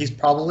so he's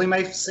probably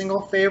my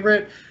single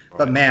favorite.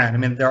 But man, I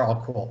mean, they're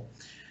all cool.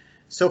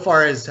 So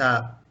far as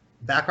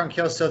background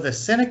kills, so the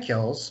Cynic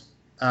kills,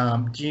 I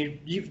know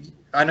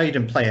you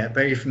didn't play it,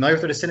 but are you familiar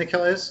with what a Cynic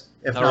kill is?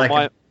 If no,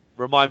 not,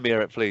 remind me,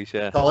 Eric, please.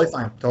 Yeah. Totally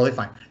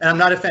fine. And I'm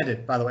not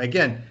offended, by the way.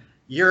 Again,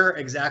 you're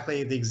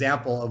exactly the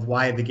example of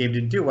why the game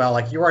didn't do well.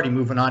 Like, you're already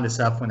moving on to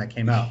stuff when that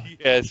came out.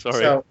 Yeah,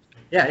 sorry. So,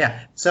 yeah.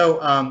 So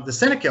the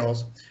Cynic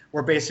kills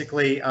were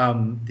basically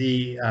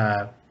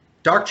the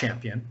Dark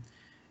Champion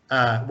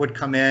would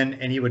come in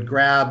and he would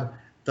grab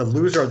the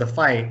loser of the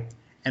fight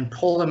and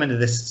pull them into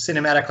this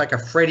cinematic, like a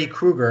Freddy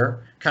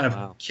Krueger kind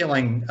of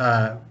killing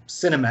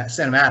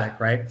cinematic,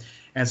 right?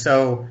 And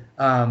so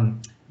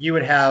you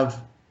would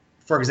have,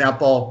 for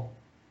example,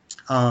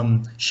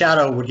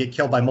 Shadow would get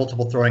killed by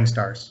multiple throwing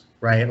stars,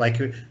 right? Like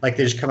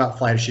they just come out,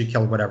 fly to shoot,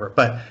 kill, whatever.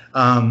 But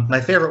my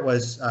favorite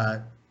was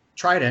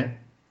Trident.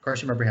 Of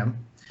course, you remember him.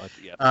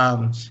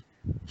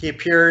 He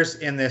appears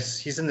in this.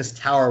 He's in this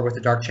tower with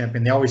the Dark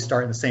Champion. They always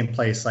start in the same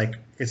place. Like,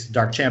 it's the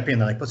Dark Champion.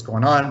 They're like, "What's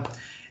going on?"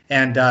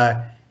 And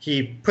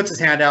he puts his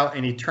hand out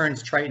and he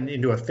turns Triton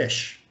into a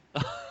fish.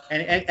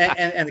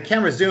 and the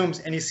camera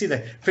zooms and you see the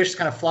fish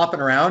kind of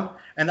flopping around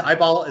and the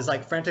eyeball is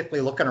like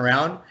frantically looking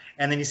around.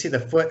 And then you see the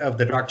foot of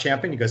the Dark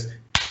Champion. He goes,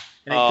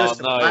 and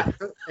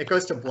it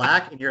goes to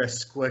black and you're a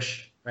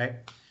squish, right?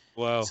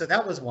 Wow. So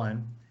that was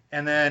one.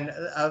 And then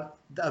a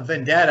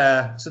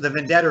Vendetta. So the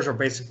Vendettas are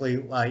basically,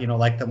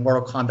 like the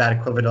Mortal Kombat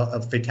equivalent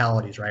of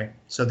fatalities, right?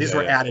 So these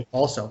were added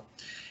also.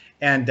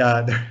 And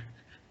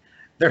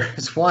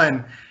there's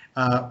one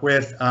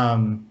with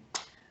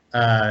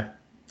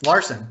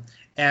Larson,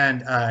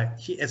 and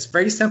it's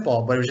very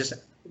simple, but it was just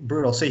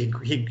brutal. So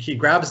he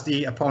grabs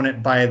the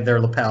opponent by their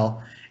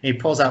lapel, and he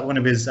pulls out one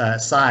of his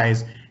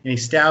sais, and he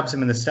stabs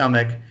him in the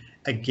stomach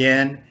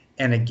again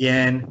and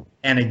again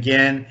and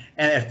again.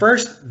 And at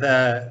first,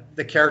 the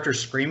character's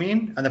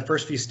screaming on the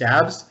first few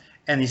stabs,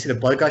 and you see the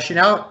blood gushing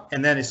out,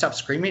 and then it stops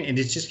screaming, and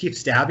it just keeps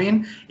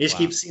stabbing. It just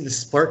keeps seeing the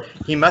splurt.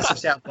 He must have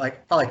stabbed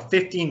probably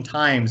 15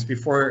 times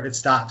before it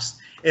stops.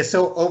 It's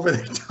so over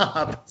the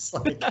top. It's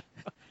like,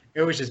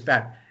 it was just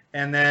bad.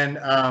 And then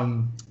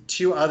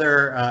two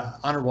other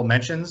honorable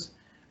mentions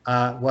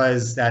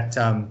was that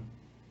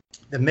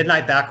the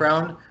Midnight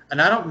Background,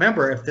 and I don't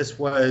remember if this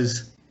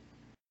was,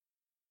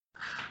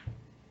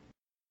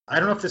 I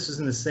don't know if this was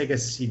in the Sega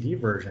CD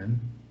version.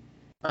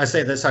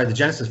 The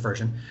Genesis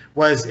version,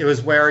 it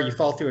was where you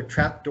fall through a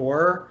trap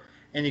door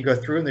and you go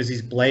through and there's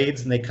these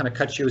blades and they kind of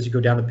cut you as you go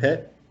down the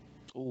pit.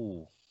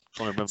 Ooh,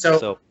 trying to remember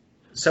myself.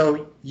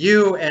 So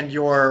you and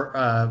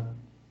your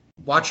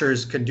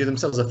watchers can do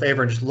themselves a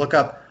favor and just look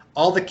up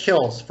all the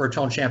kills for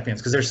Eternal Champions,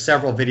 because there's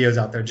several videos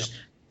out there. Just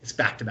it's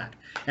back to back.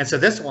 And so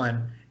this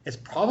one is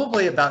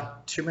probably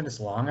about 2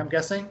 minutes long, I'm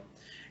guessing.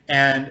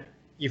 And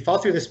you fall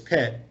through this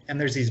pit, and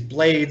there's these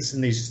blades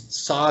and these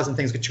saws and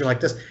things that you're like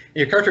this. And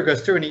your character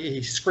goes through and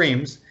he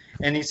screams,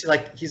 and he's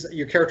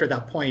your character at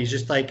that point. He's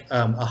just like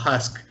a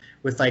husk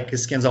with like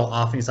his skin's all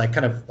off, and he's like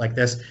kind of like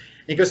this. And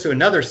he goes to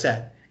another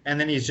set, and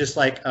then he's just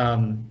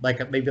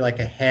maybe like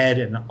a head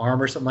and an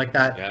arm or something like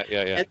that.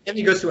 Yeah. And then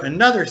he goes to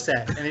another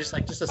set, and he's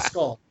like just a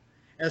skull,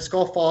 and the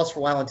skull falls for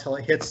a while until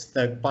it hits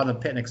the bottom of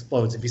the pit and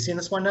explodes. Have you seen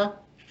this one now?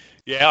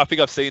 Yeah, I think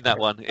I've seen that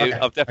one. Okay.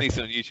 I've definitely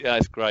seen it on YouTube. Yeah,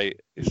 it's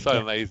great. It's so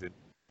amazing.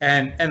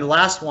 And the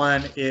last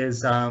one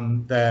is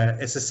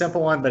it's a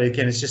simple one, but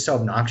again, it's just so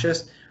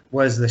obnoxious.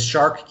 Was the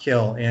shark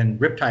kill in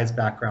Riptide's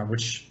background,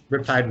 which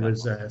Riptide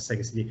was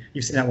Sega CD.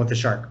 You've seen that with the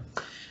shark.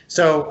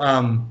 So,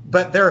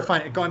 but they're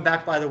fine. Going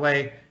back, by the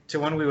way, to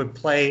when we would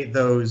play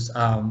those,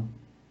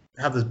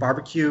 have those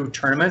barbecue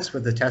tournaments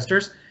with the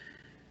testers.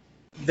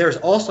 There's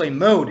also a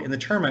mode in the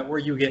tournament where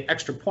you get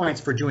extra points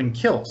for doing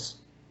kills.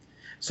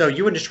 So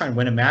you wouldn't just try and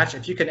win a match.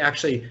 If you can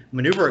actually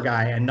maneuver a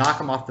guy and knock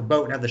him off the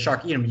boat and have the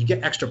shark eat him, you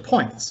get extra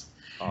points.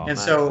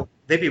 So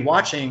they'd be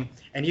watching,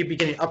 and you'd be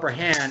getting upper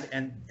hand,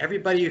 and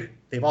everybody,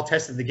 they've all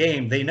tested the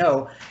game, they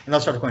know, and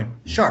they'll start going,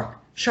 shark,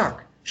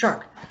 shark,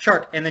 shark,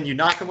 shark, and then you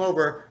knock them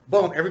over,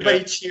 boom,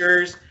 everybody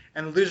cheers,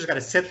 and the loser's got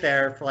to sit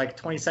there for like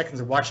 20 seconds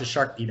and watch the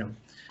shark beat him.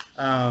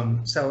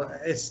 So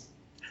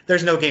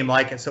there's no game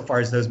like it so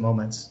far as those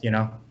moments, you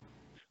know?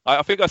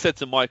 I think I said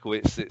to Michael,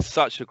 it's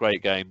such a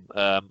great game.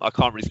 I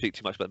can't really speak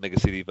too much about the Mega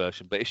CD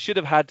version, but it should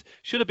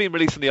have been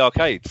released in the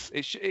arcades.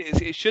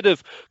 It should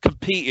have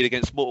competed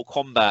against Mortal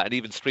Kombat and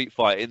even Street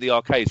Fighter in the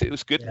arcades. It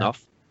was good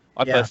enough.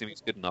 I personally think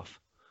it's good enough.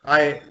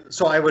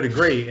 So I would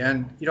agree,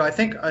 and I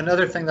think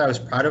another thing that I was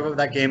proud of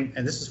that game,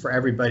 and this is for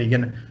everybody.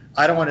 Again,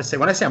 I don't want to say,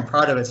 when I say I'm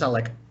proud of it, it's not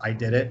like I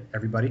did it,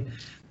 everybody,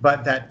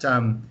 but that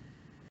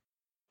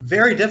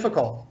very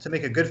difficult to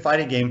make a good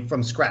fighting game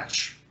from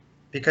scratch,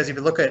 because if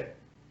you look at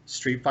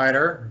Street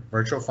Fighter,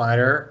 Virtua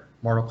Fighter,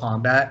 Mortal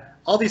Kombat,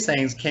 all these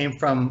things came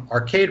from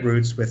arcade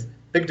roots with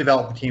big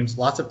development teams,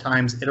 lots of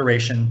times,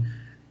 iteration.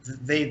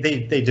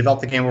 They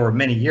developed the game over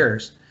many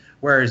years,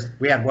 whereas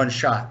we had one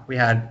shot. We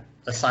had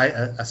a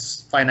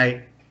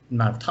finite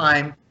amount of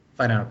time,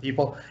 finite amount of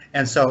people,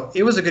 and so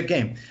it was a good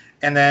game.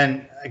 And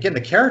then again,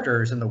 the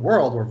characters in the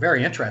world were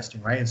very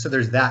interesting, right? And so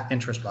there's that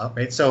interest about,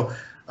 right? So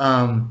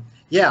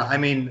yeah, I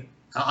mean,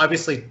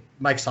 obviously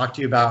Mike's talked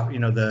to you about, you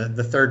know,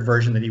 the third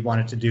version that he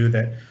wanted to do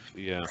that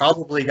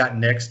probably got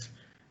nixed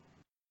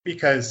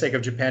because Sega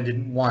of Japan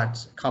didn't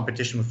want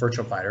competition with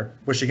Virtua Fighter,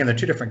 which again, they're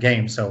two different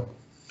games. So,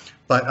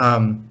 but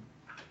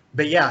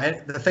yeah,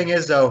 and the thing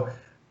is though,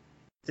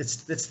 it's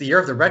the year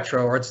of the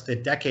retro, or it's the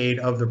decade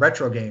of the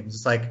retro games.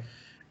 It's like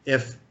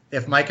if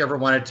Mike ever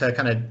wanted to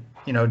kind of,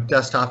 you know,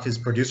 dust off his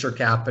producer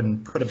cap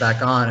and put it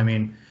back on, I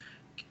mean,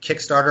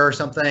 Kickstarter or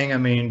something, I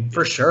mean,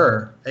 for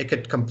sure, it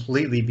could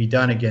completely be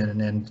done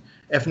again. And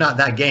if not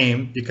that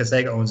game, because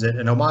Sega owns it,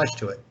 an homage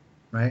to it,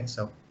 right?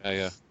 So.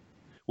 Yeah.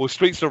 Well,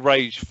 Streets of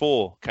Rage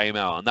 4 came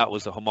out, and that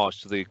was a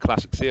homage to the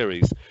classic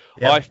series.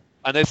 Yeah.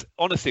 And there's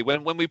honestly,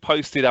 when we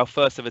posted our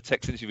first ever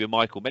text interview with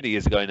Michael many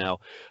years ago now,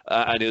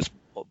 and it was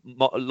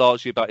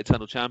largely about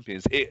Eternal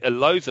Champions,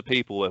 loads of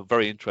people were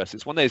very interested.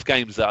 It's one of those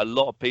games that a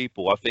lot of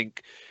people, I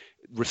think,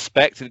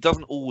 respect, and it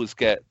doesn't always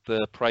get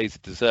the praise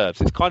it deserves.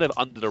 It's kind of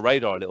under the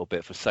radar a little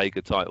bit for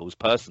Sega titles,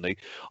 personally.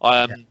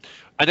 And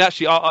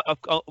actually,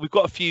 we've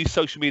got a few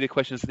social media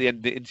questions at the end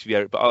of the interview,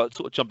 Eric, but I'll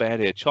sort of jump ahead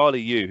here.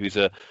 Charlie Yu, who's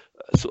a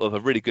sort of a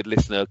really good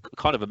listener,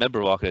 kind of a member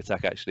of Arcade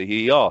Attack, actually,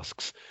 he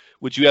asks,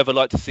 would you ever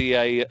like to see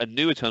a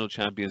new Eternal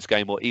Champions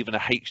game, or even a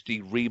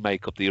HD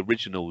remake of the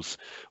originals?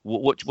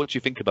 What do you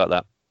think about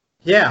that?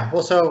 Yeah,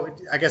 well, so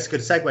I guess a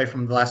good segue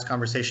from the last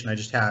conversation I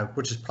just had,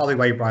 which is probably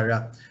why you brought it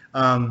up.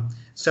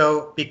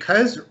 So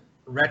because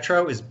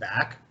retro is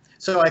back,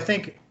 so I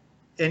think,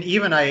 and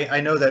even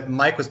I know that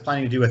Mike was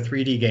planning to do a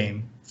 3D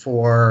game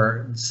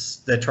for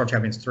the Eternal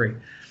Champions 3,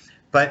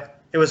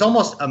 but it was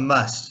almost a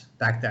must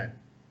back then.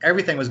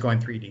 Everything was going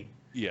 3D.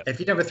 Yeah. If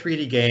you didn't have a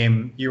 3D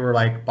game, you were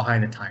like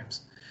behind the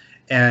times.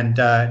 And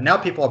now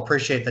people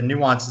appreciate the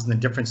nuances and the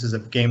differences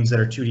of games that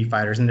are 2D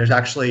fighters. And there's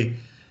actually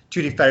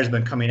 2D fighters have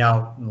been coming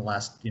out in the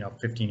last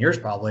 15 years,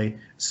 probably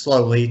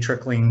slowly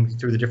trickling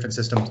through the different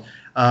systems.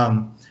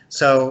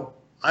 So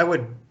I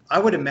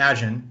would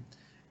imagine,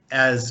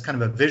 as kind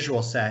of a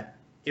visual set,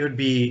 it would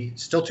be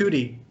still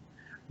 2D,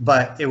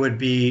 but it would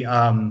be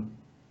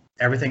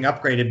everything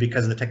upgraded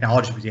because of the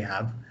technology we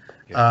have.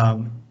 Yeah.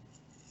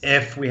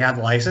 If we had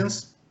the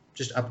license,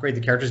 just upgrade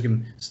the characters, give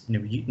them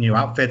new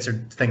outfits or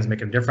things, make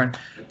them different.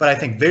 But I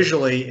think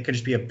visually, it could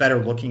just be a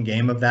better looking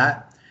game of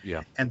that.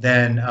 Yeah. And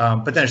then,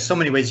 but there's so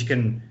many ways you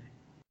can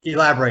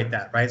elaborate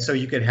that, right? So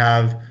you could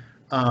have,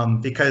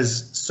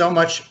 because so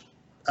much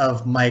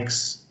of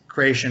Mike's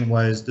creation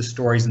was the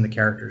stories and the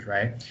characters,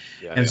 right?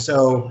 Yeah, and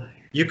so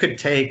you could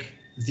take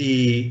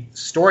the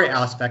story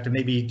aspect and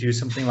maybe do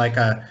something like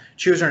a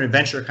choose an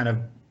adventure kind of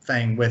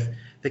thing with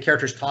the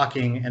characters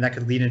talking, and that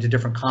could lead into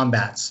different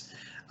combats.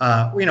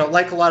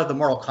 Like a lot of the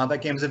Mortal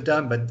Kombat games have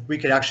done, but we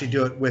could actually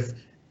do it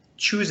with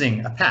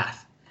choosing a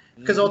path,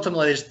 because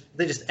ultimately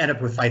they just end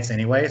up with fights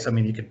anyway. So I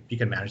mean, you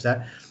could manage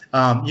that.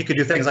 You could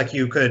do things like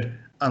you could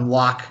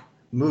unlock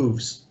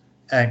moves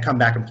and come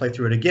back and play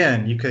through it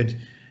again. You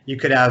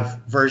could have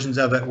versions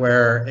of it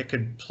where it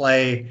could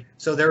play.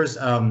 So there's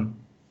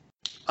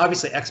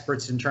obviously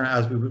experts in turn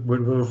as we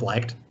would have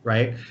liked,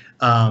 right?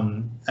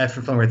 I'm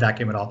familiar with that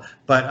game at all,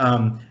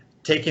 but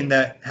taking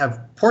that,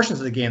 have portions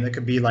of the game that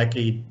could be like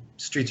a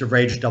Streets of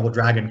Rage Double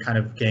Dragon kind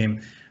of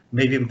game,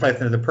 maybe even play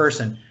with another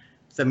person.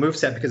 The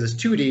moveset, because it's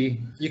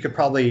 2D, you could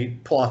probably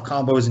pull off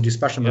combos and do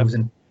special moves,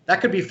 and that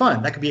could be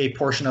fun. That could be a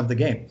portion of the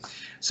game.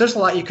 So there's a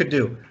lot you could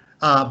do.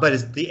 But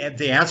is the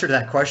answer to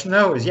that question,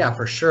 though, is yeah,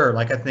 for sure.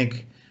 Like, I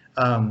think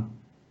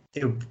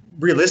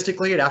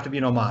realistically, it'd have to be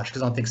an homage,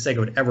 because I don't think Sega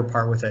would ever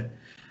part with it.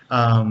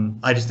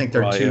 I just think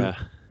they're too... Yeah.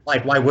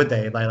 Like, why would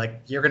they?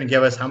 Like, you're going to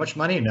give us how much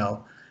money?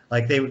 No.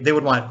 Like, they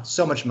would want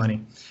so much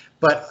money.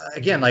 But,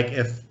 again, like,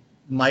 if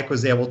Mike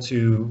was able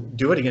to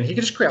do it again, he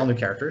could just create all new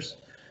characters.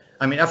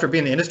 I mean, after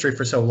being in the industry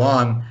for so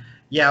long,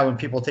 yeah, when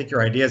people take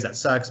your ideas, that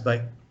sucks,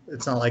 but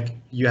it's not like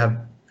you're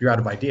out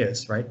of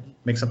ideas, right?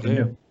 Make something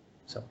new.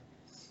 So.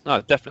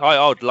 No, definitely.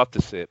 I would love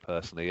to see it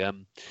personally.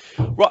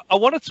 Right, I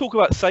want to talk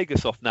about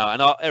SegaSoft now.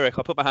 And Eric,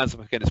 I'll put my hands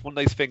up again. It's one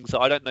of those things that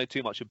I don't know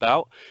too much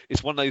about.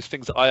 It's one of those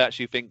things that I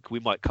actually think we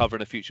might cover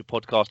in a future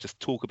podcast. Just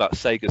talk about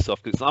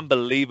SegaSoft, because it's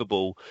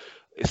unbelievable.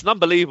 It's an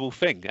unbelievable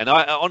thing. And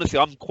I honestly,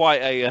 I'm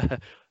quite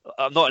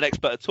I'm not an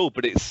expert at all,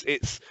 but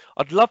it's.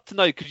 I'd love to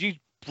know. Could you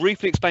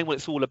briefly explain what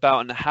it's all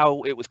about and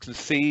how it was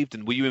conceived,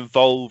 and were you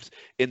involved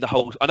in the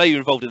whole? I know you're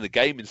involved in the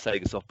game in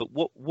SegaSoft, but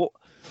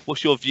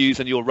what's your views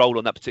and your role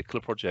on that particular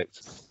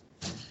project?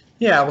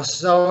 Yeah, well,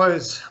 so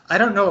I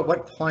don't know at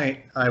what point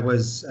I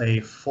was a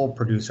full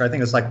producer. I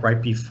think it was like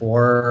right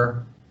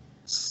before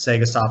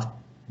SegaSoft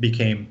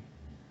became.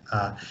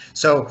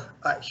 So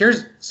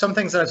here's some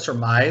things that I've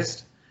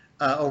surmised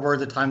over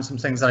the time, some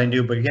things that I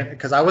knew, but again,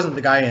 because I wasn't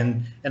the guy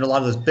in a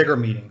lot of those bigger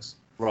meetings.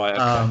 Right.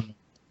 Okay.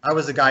 I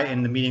was the guy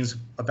in the meetings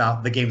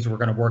about the games we're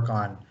going to work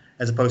on,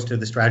 as opposed to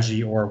the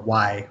strategy or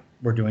why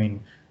were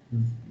doing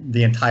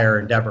the entire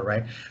endeavor,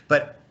 right?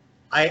 But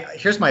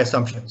here's my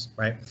assumptions,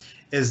 right?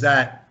 Is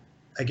that,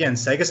 again,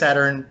 Sega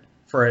Saturn,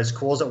 for as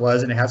cool as it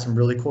was, and it had some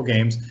really cool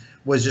games,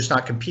 was just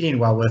not competing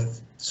well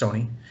with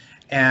Sony.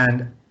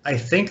 And I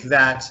think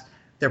that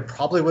there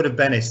probably would have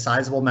been a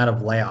sizable amount of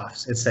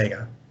layoffs at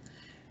Sega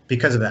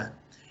because of that.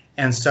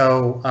 And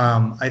so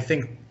I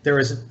think there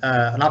was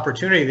an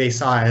opportunity they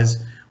saw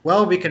as,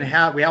 well, we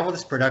have all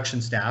this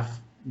production staff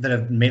that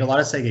have made a lot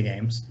of Sega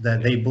games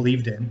that they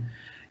believed in.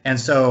 And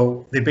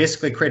so they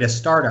basically created a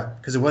startup,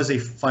 because it was a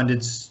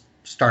funded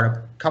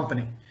startup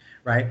company,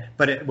 right?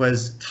 But it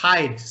was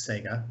tied to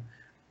Sega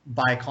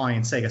by calling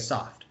it Sega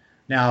Soft.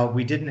 Now,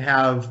 we didn't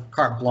have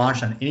carte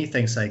blanche on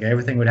anything Sega.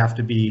 Everything would have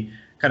to be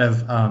kind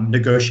of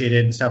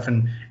negotiated and stuff.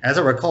 And as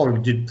I recall, we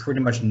did pretty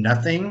much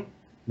nothing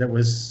that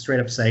was straight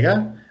up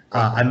Sega.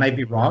 I might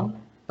be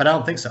wrong, but I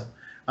don't think so.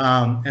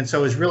 And so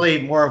it was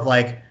really more of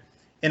like,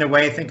 in a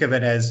way, think of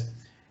it as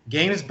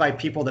games by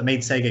people that made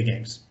Sega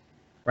games,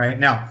 right?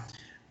 Now,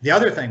 the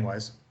other thing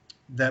was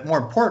that, more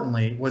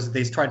importantly, was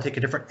they tried to take a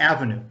different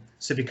avenue.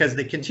 So because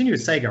they continued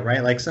Sega,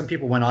 right? Like some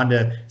people went on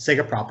to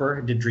Sega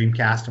proper, did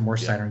Dreamcast and more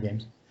Saturn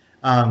games.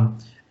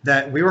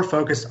 That we were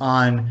focused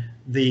on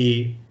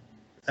the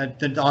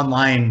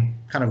online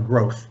kind of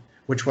growth,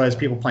 which was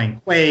people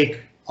playing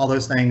Quake, all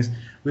those things.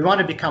 We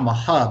wanted to become a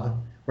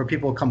hub where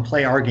people come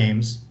play our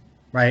games,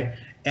 right?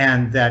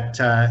 And that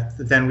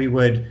then we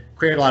would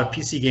create a lot of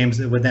PC games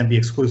that would then be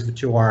exclusive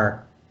to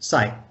our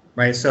site,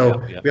 right?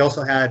 So we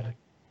also had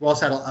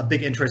a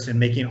big interest in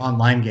making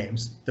online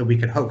games that we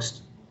could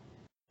host.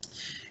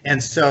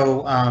 And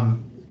so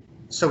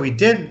so we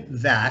did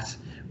that.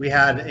 We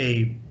had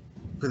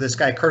this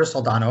guy, Curtis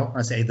Soldano,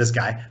 I say this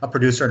guy, a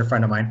producer and a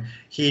friend of mine.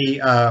 He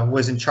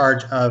was in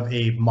charge of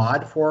a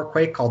mod for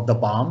Quake called The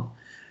Bomb,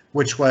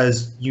 which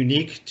was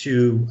unique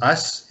to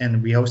us,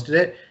 and we hosted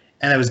it.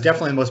 And it was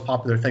definitely the most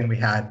popular thing we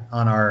had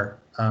on our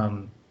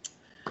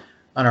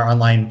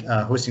online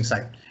hosting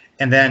site.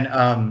 And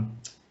then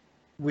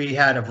we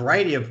had a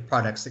variety of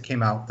products that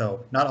came out,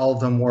 though. Not all of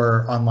them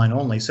were online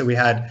only. So we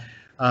had,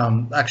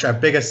 actually, our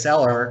biggest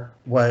seller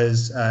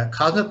was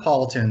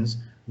Cosmopolitan's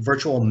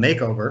Virtual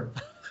Makeover.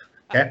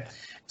 Okay,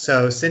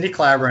 so Cindy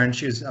Claveren,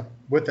 she was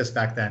with us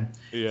back then,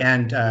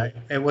 and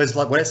it was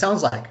like what it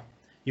sounds like.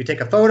 You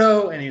take a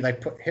photo and you like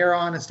put hair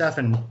on and stuff,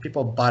 and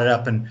people bought it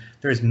up, and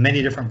there's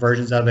many different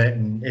versions of it,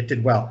 and it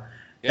did well.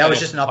 That was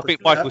just an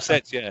opportunity. I think Michael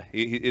said,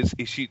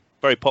 he's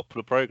very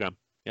popular program.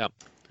 Yeah.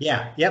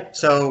 Yeah. Yep.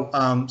 So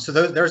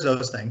there's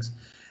those things.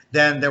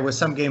 Then there was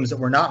some games that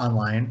were not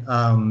online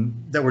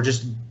that were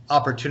just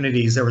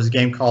opportunities. There was a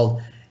game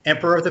called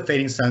Emperor of the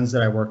Fading Suns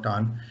that I worked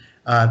on.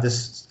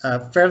 This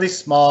fairly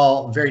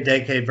small, very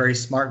dedicated, very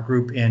smart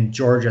group in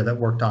Georgia that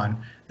worked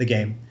on the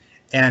game.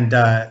 And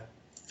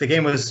the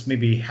game was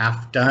maybe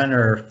half done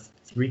or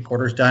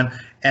 3/4 done.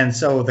 And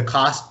so the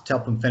cost to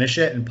help them finish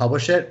it and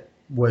publish it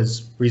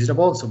was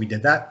reasonable. And so we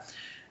did that.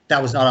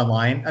 That was not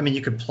online. I mean, you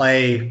could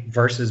play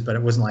versus, but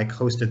it wasn't like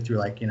hosted through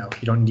like, you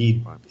don't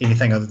need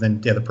anything other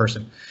than the other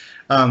person.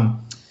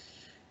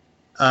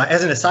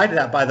 As an aside to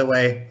that, by the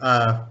way,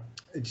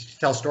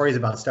 tell stories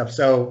about stuff.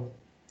 So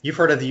you've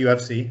heard of the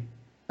UFC.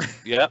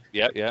 Yeah.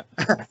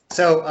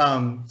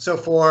 So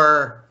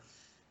for,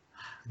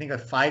 I think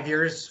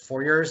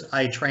 4 years,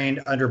 I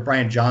trained under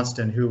Brian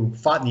Johnston, who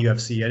fought in the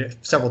UFC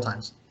several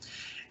times.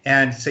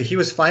 And so he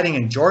was fighting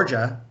in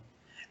Georgia,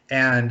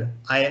 and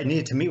I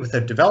needed to meet with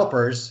the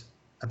developers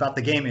about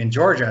the game in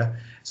Georgia.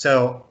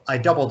 So I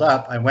doubled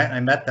up. I went and I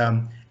met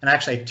them, and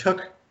actually I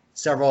took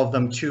several of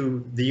them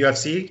to the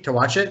UFC to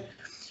watch it.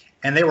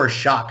 And they were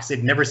shocked because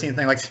they'd never seen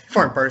anything like this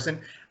before in person.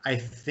 I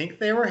think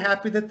they were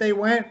happy that they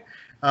went.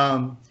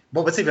 But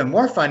what's even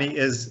more funny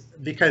is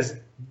because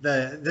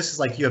this is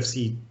like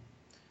UFC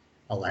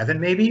 11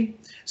 maybe,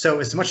 so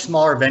it's a much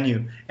smaller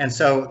venue, and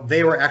so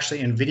they were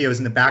actually in videos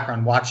in the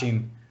background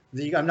watching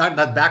I'm not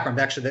the background,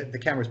 but actually the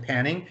camera's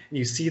panning and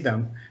you see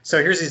them.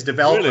 So here's these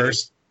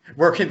developers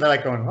working, they're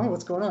like going, oh,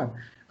 what's going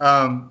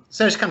on?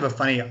 So it's kind of a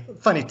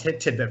funny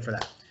tidbit for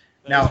that.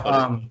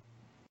 Now,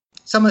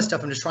 some of the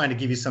stuff I'm just trying to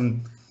give you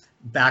some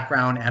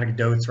background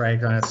anecdotes, right?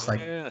 And it's like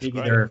maybe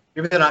they're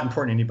not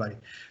important to anybody.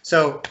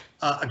 So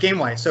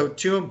game-wise, so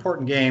 2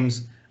 important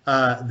games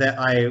that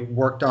I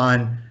worked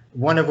on,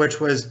 one of which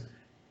was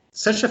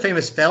such a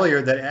famous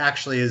failure that it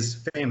actually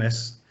is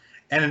famous,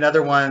 and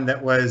another one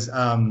that was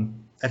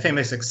a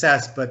famous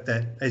success, but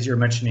that, as you're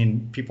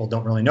mentioning, people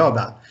don't really know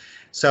about.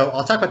 So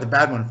I'll talk about the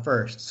bad one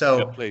first.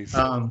 So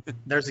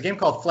there's a game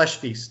called Flesh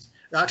Feast.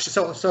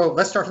 Actually, so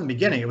let's start from the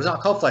beginning. It was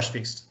not called Flesh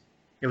Feast.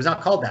 It was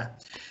not called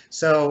that.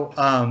 So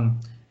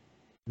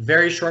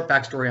very short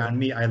backstory on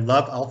me. I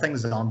love all things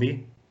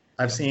zombie.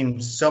 I've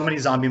seen so many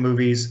zombie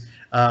movies.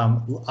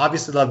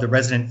 Obviously love the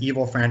Resident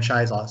Evil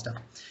franchise, all that stuff.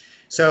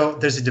 So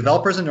there's a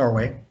developers in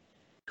Norway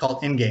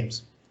called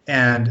InGames,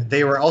 and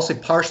they were also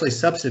partially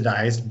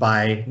subsidized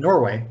by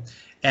Norway,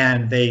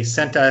 and they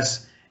sent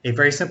us a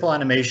very simple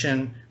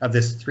animation of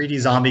this 3D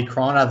zombie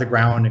crawling out of the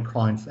ground and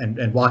crawling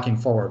and walking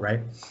forward,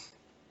 right?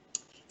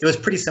 It was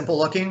pretty simple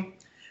looking,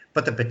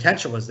 but the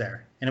potential was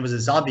there. and it was a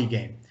zombie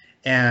game,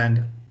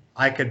 and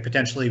I could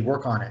potentially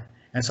work on it.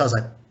 And so I was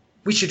like,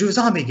 we should do a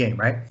zombie game,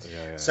 right?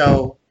 Yeah.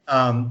 So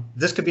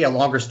this could be a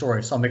longer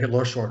story, so I'll make it a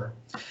little shorter.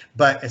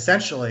 But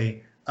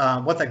essentially,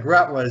 what that grew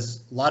out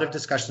was a lot of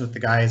discussions with the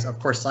guys, of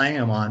course, signing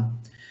them on.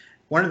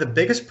 One of the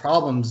biggest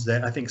problems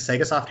that I think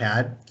SegaSoft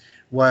had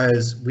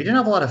was we didn't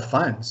have a lot of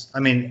funds. I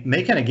mean,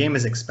 making a game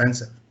is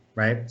expensive,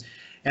 right?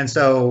 And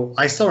so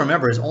I still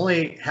remember it's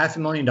only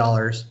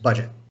 $500,000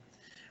 budget,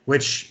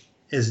 which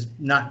is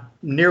not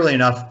nearly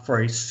enough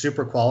for a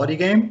super quality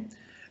game,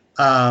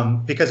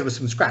 because it was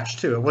from scratch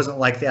too. It wasn't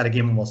like they had a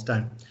game almost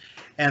done.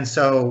 And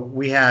so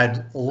we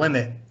had a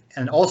limit,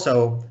 and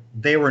also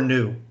they were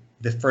new,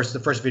 the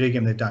first video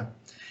game they'd done.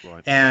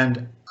 Right.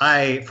 And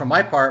for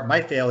my part,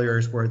 my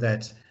failures were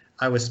that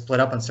I was split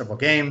up on several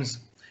games,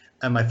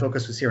 and my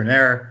focus was here and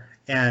there.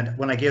 And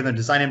when I gave them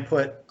design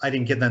input, I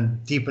didn't give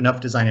them deep enough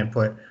design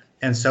input,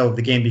 and so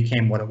the game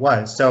became what it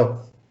was. So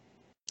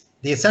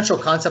the essential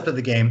concept of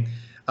the game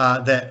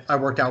that I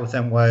worked out with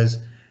them was,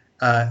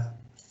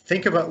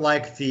 think of it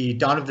like the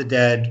Dawn of the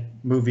Dead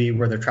movie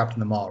where they're trapped in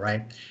the mall,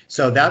 right?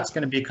 So that's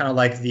going to be kind of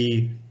like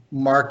the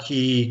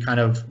marquee kind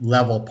of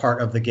level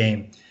part of the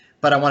game.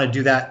 But I want to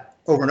do that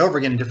over and over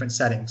again in different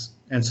settings.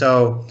 And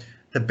so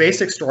the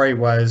basic story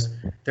was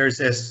there's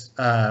this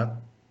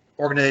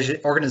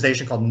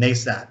organization called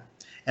NASAT,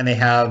 and they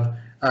have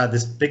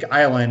this big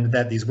island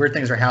that these weird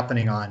things are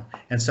happening on.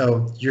 And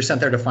so you're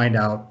sent there to find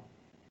out.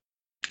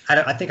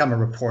 I think I'm a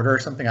reporter or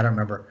something. I don't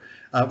remember.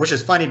 Which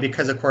is funny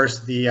because, of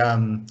course, the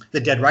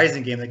Dead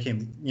Rising game that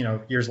came,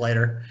 years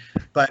later.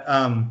 But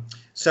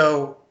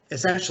so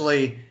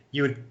essentially,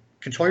 you would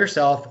control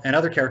yourself and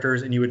other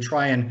characters, and you would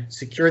try and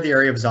secure the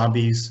area of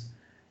zombies.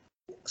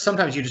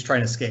 Sometimes you just try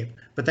and escape,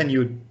 but then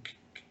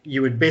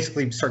you would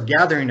basically start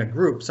gathering a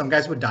group. Some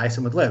guys would die,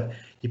 some would live.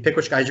 You pick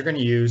which guys you're going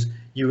to use.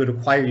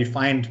 You'd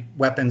find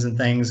weapons and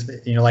things.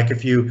 Like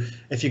if you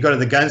go to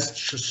the gun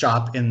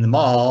shop in the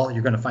mall,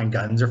 you're going to find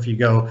guns. Or if you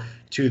go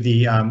to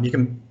the, you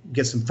can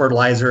get some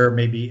fertilizer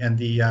maybe in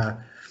the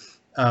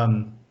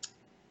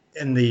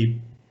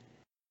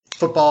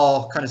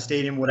football kind of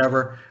stadium,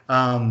 whatever,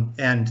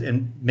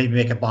 and maybe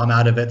make a bomb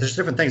out of it. There's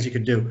different things you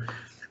could do,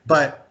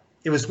 but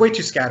it was way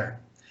too scattered.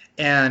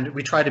 And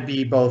we tried to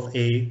be both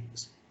a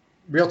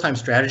real-time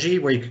strategy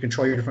where you could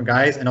control your different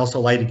guys and also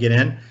allow you to get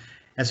in.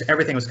 And so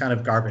everything was kind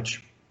of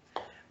garbage.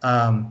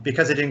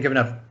 Because it didn't give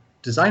enough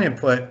design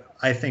input,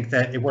 I think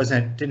that it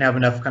didn't have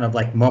enough kind of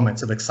like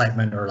moments of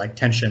excitement or like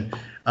tension.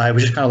 It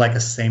was just kind of like a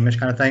same-ish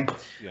kind of thing.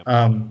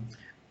 Yeah.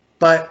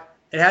 But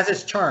it has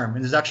its charm.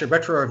 And there's actually a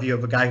retro review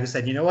of a guy who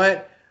said, you know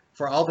what,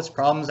 for all of its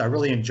problems, I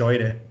really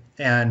enjoyed it.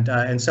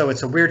 And so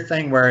it's a weird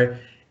thing where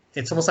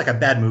it's almost like a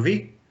bad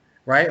movie,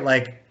 right?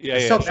 Like,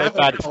 it's so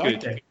bad it's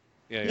good.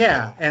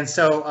 Yeah. And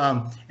so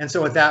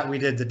with that, we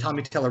did the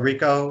Tommy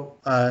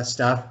Tallarico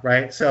stuff,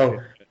 right?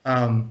 So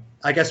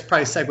I guess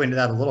probably segue into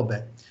that a little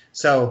bit.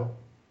 So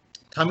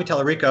Tommy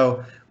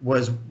Tallarico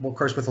was, of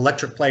course, with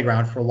Electric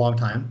Playground for a long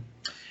time.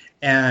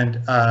 And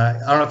I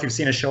don't know if you've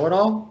seen his show at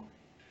all.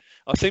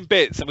 I've seen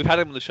bits, and we've had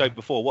him on the show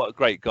before. What a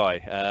great guy.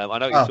 I know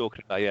what you're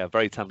talking about. Yeah,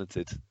 very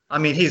talented. I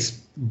mean, he's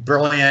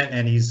brilliant,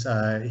 and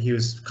he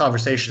was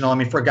conversational. I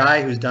mean, for a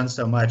guy who's done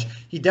so much,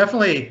 he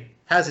definitely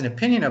has an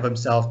opinion of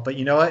himself, but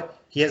you know what?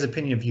 He has an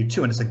opinion of you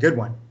too, and it's a good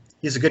one.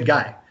 He's a good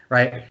guy,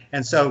 right?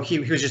 And so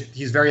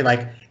he's very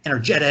like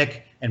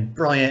energetic and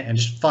brilliant and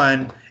just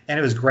fun, and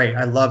it was great.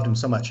 I loved him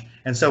so much.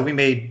 And so we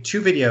made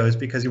 2 videos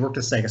because he worked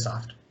at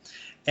SegaSoft,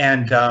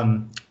 and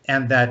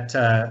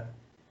that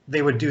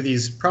they would do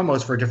these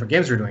promos for different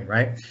games we were doing,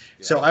 right? Yeah.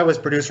 So I was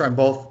producer on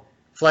both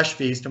Flesh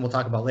Feast, and we'll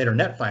talk about later,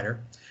 Netfighter.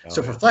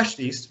 So for Flesh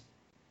Feast,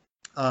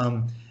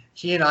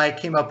 he and I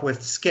came up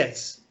with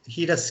skits.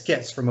 He does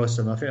skits for most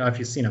of them. I don't know if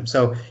you've seen him.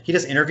 So he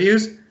does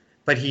interviews,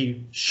 but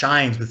he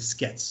shines with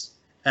skits.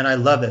 And I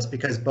love this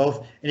because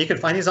and you can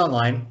find these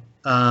online.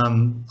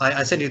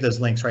 I sent you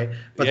those links, right?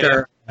 But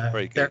they're I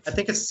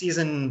think it's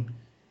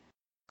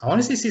I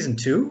want to say season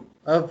 2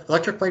 of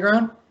Electric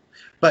Playground,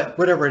 but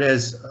whatever it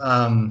is,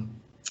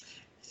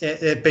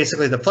 it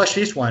basically, the Flesh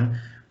Feast one,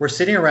 we're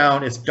sitting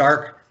around, it's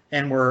dark,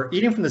 and we're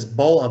eating from this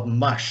bowl of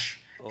mush.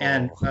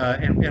 But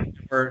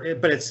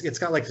it's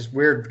got like this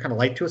weird kind of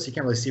light to it, so you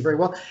can't really see very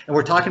well. And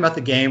we're talking about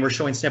the game. We're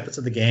showing snippets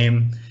of the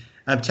game.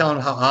 I'm telling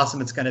them how awesome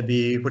it's going to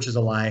be, which is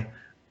a lie.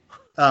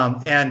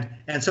 And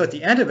so at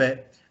the end of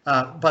it,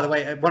 by the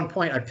way, at one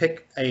point I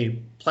pick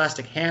a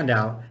plastic hand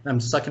out and I'm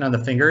sucking on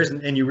the fingers,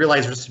 and you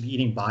realize we're supposed to be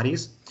eating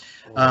bodies.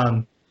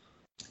 And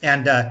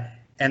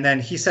then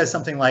he says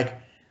something like,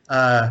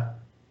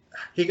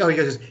 he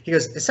goes,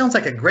 it sounds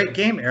like a great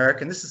game,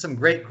 Eric, and this is some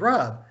great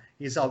grub.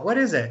 He's all, what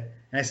is it?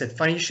 And I said,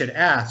 funny you should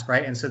ask,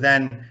 right? And so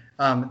then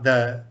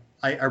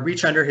I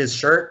reach under his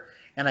shirt,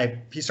 and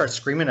he starts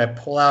screaming. I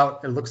pull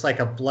out, it looks like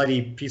a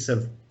bloody piece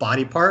of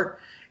body part,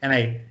 and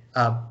I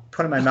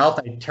put it in my mouth.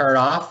 I tear it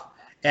off,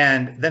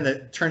 and then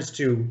it turns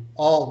to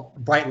all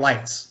bright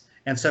lights.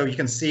 And so you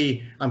can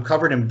see I'm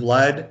covered in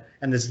blood,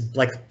 and this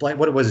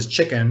what it was is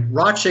chicken,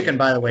 raw chicken,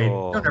 by the way.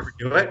 Don't ever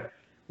do it.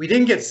 We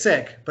didn't get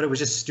sick, but it was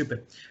just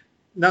stupid.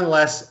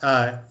 nonetheless,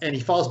 and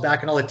he falls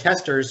back, and all the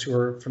testers who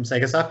are from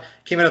Sega Soft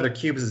came out of their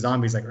cubes as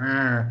zombies, like,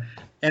 "Arr."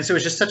 And so it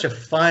was just such a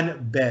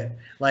fun bit.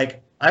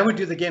 Like, I would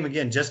do the game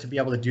again just to be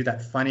able to do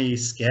that funny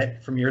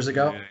skit from years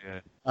ago.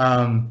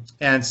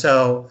 And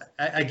so,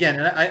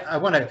 again, I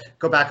want to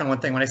go back on one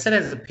thing. When I said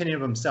his opinion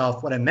of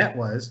himself, what I meant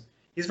was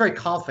he's very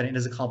confident in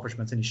his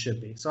accomplishments, and he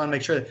should be. So I want to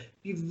make sure that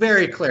be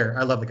very clear.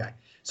 I love the guy.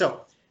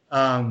 So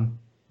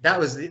that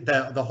was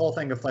the whole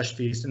thing of Flesh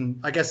Feast. And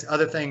I guess the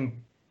other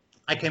thing,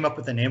 I came up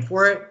with a name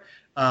for it.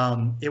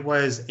 It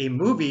was a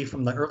movie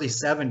from the early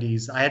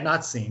 70s I had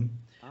not seen,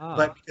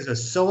 but because it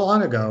was so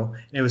long ago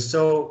and it was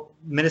so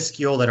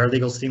minuscule that our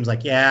legal team's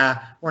like,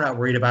 yeah, we're not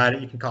worried about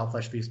it. You can call it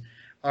Flesh Feast.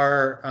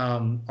 Our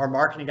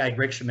marketing guy,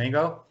 Greg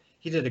Shemango,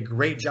 he did a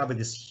great job of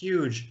this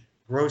huge,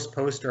 gross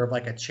poster of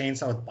like a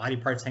chainsaw with body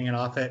parts hanging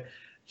off it.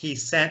 He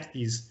sent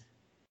these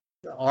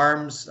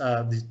arms,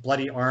 these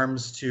bloody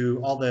arms, to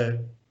all the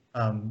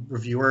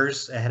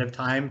reviewers ahead of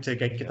time to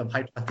get them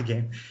hyped about the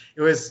game.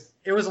 It was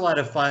a lot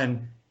of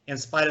fun in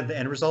spite of the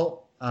end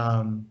result.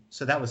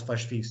 So that was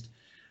Flesh Feast.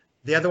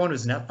 The other one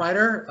was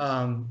Netfighter.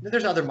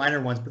 There's other minor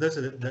ones, but those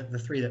are the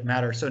three that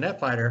matter. So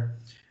Netfighter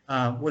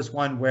was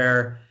one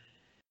where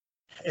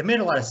it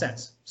made a lot of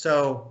sense.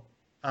 So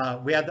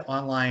we had the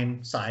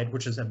online side,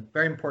 which is a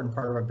very important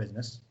part of our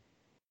business.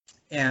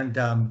 And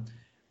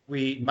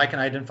Mike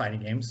and I did fighting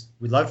games.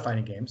 We loved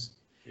fighting games.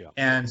 Yeah.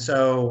 And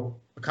so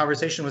a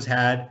conversation was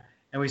had,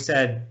 and we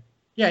said,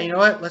 yeah, you know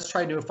what? Let's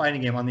try to do a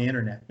fighting game on the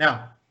internet.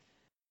 Now,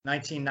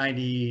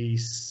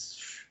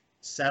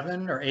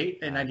 1997 or 8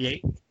 and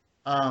 98, in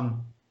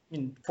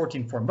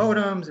 14.4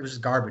 modems, it was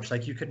just garbage.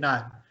 Like, you could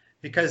not,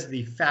 because of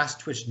the fast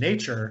twitch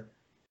nature,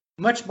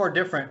 much more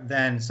different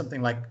than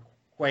something like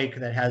Quake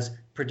that has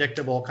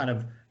predictable kind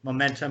of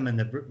momentum and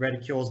the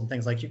reticules and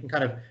things. Like, you can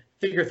kind of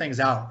figure things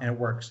out and it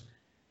works.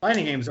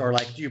 Fighting games are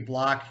like, do you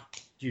block?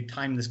 Do you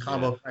time this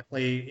combo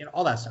correctly? You know,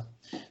 all that stuff.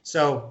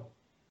 So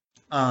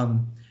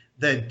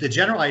the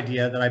general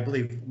idea that I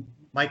believe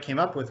Mike came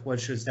up with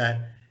was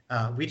that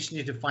we just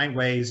need to find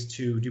ways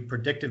to do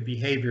predictive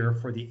behavior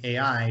for the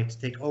AI to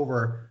take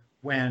over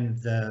when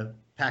the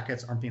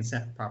packets aren't being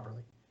sent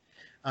properly.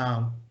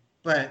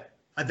 But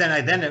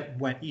then it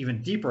went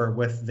even deeper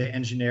with the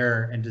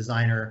engineer and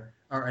designer,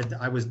 or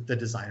I was the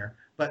designer,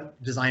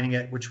 but designing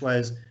it, which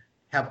was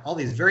have all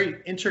these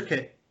very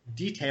intricate,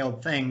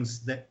 detailed things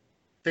that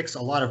fix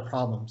a lot of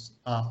problems.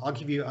 I'll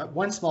give you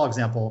one small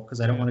example because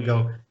I don't want to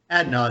go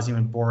ad nauseum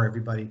and bore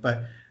everybody.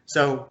 But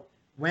so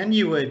when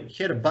you would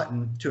hit a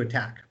button to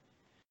attack,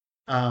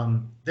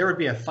 there would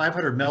be a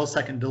 500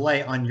 millisecond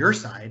delay on your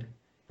side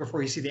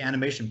before you see the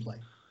animation play.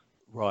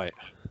 Right.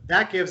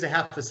 That gives a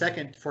half a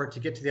second for it to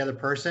get to the other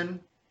person,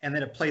 and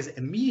then it plays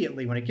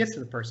immediately when it gets to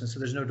the person, so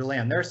there's no delay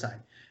on their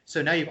side.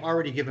 So now you've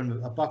already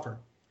given a buffer.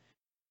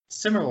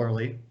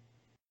 Similarly,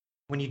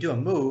 when you do a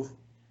move,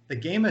 the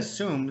game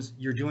assumes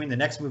you're doing the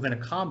next move in a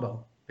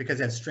combo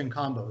because it has string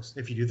combos.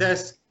 If you do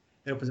this,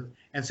 it opens,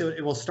 and so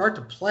it will start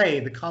to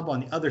play the combo on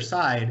the other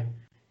side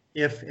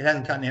if it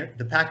hasn't gotten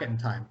the packet in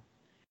time.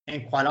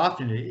 And quite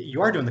often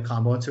you are doing the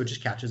combo, and so it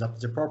just catches up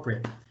as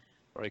appropriate.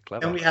 Very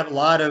clever. And we have a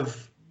lot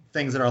of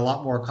things that are a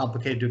lot more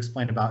complicated to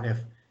explain about if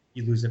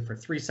you lose it for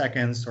 3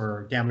 seconds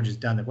or damage is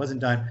done that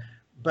wasn't done.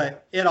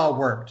 But it all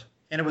worked,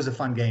 and it was a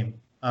fun game.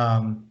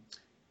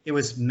 It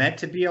was meant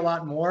to be a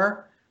lot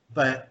more,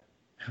 but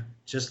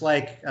just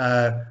like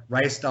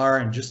Rise Star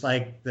and just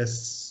like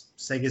this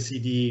Sega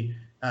CD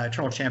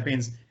Eternal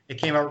Champions, it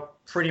came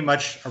out pretty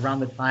much around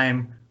the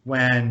time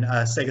when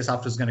Sega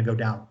Soft was going to go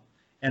down.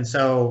 And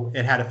so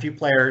it had a few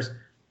players,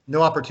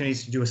 no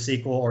opportunities to do a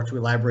sequel or to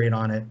elaborate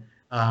on it.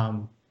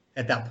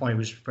 At that point, it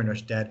was pretty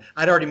much dead.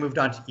 I'd already moved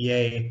on to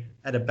EA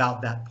at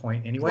about that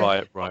point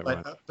anyway. Right.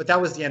 But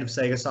that was the end of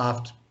Sega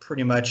Soft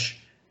pretty much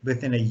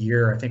within a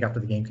year, I think,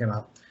 after the game came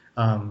out.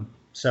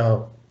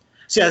 So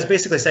yeah, it's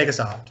basically Sega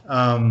Soft.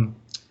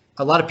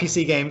 A lot of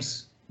PC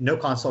games, no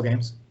console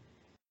games,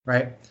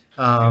 right?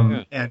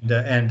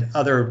 And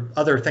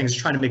other things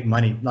trying to make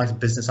money, like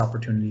business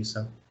opportunities.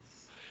 So.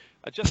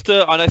 I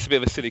know it's a bit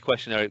of a silly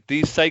question, Eric.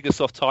 These Sega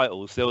Soft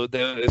titles,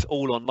 it's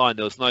all online.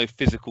 There was no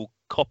physical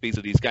copies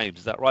of these games.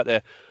 Is that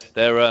right?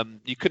 They're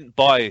you couldn't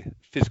buy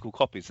physical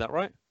copies. Is that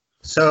right?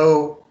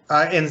 So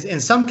in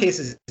some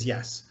cases,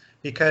 yes,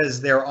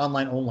 because they're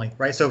online only,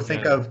 right? So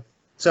think of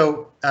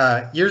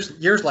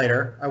years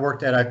later, I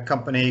worked at a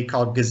company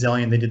called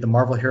Gazillion. They did the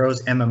Marvel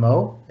Heroes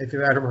MMO. If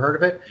you've ever heard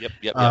of it.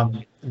 Yep.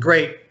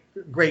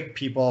 Great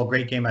people,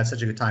 great game. I had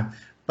such a good time.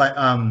 But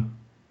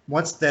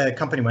once the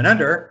company went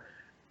under,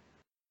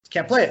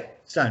 can't play it.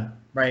 It's done,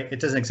 right? It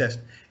doesn't exist.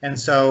 And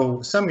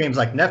so some games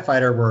like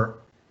Netfighter were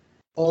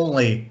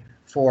only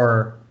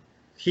for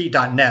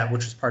Heat.net,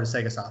 which was part of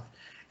Sega Soft.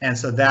 And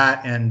so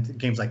that and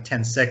games like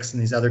 10-6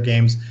 and these other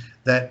games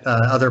that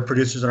other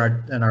producers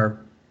in our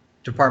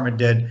department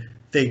did,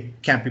 they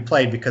can't be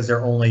played because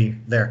they're only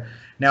there.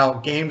 Now,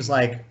 games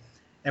like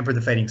Emperor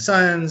the Fading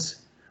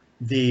Suns,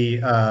 the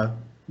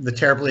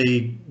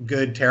terribly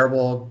good,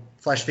 terrible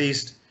Flesh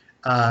Feast,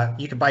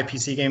 you can buy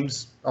PC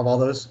games of all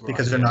those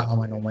because they're not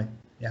online only.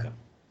 Yeah.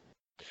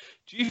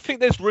 Do you think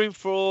there's room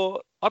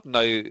for, I don't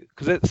know,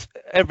 because it's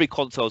every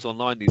console's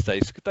online these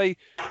days? Could they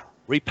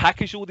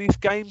repackage all these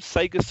games,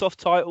 Sega soft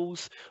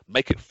titles,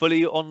 make it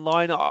fully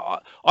online?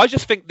 I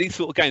just think these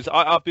sort of games.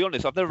 I'll be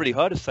honest, I've never really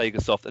heard of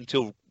Sega Soft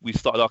until we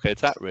started Arcade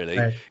Attack. Really,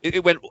 Right.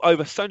 it went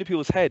over so many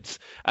people's heads,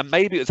 and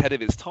maybe it was ahead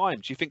of its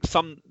time. Do you think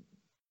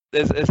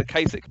there's a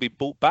case that could be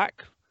brought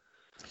back?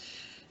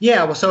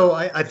 Yeah, well, so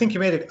I think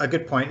you made a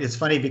good point. It's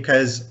funny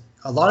because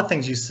a lot of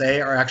things you say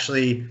are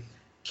actually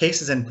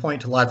cases in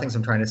point to a lot of things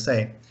I'm trying to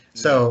say.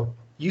 So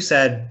you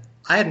said,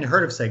 I hadn't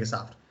heard of Sega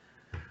Soft.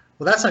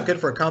 Well, that's not good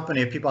for a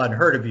company if people hadn't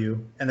heard of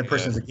you and the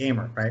person's a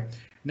gamer, right?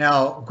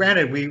 Now,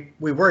 granted, we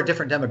were a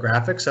different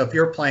demographic. So if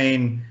you're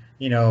playing,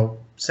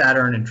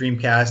 Saturn and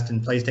Dreamcast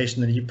and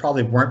PlayStation, then you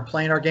probably weren't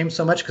playing our games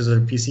so much because they're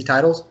PC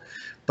titles.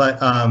 But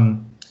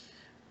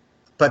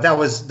that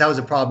was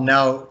a problem.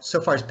 Now,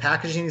 so far as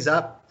packaging these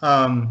up,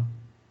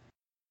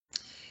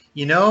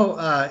 in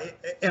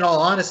all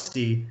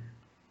honesty,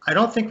 I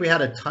don't think we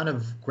had a ton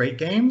of great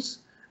games.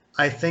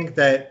 I think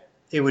that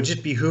it would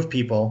just behoove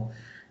people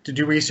to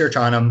do research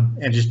on them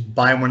and just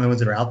buy one of the ones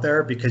that are out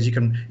there, because you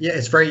can. Yeah,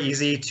 it's very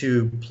easy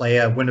to play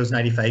a Windows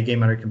 95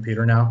 game on your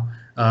computer now,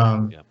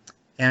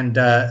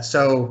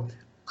 so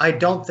I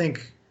don't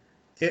think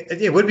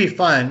it would be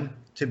fun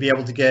to be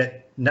able to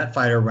get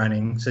Netfighter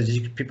running so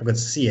that people could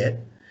see it.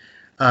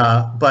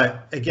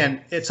 But again,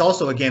 it's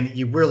also a game that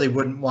you really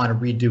wouldn't want to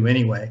redo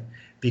anyway,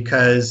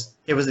 because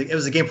it was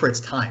a game for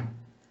its time.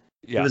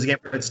 Yeah. It was a game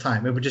for its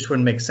time. It just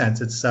wouldn't make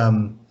sense. It's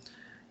So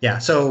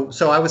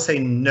I would say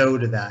no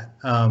to that.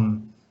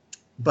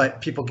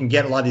 But people can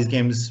get a lot of these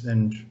games,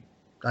 and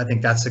I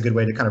think that's a good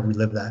way to kind of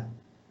relive that.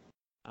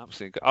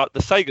 Absolutely. The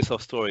Sega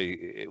Soft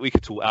story, we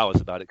could talk hours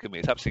about it, couldn't we?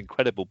 It's absolutely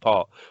incredible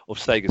part of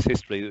Sega's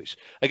history, which,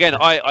 again,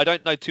 I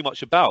don't know too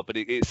much about, but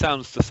it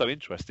sounds just so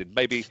interesting.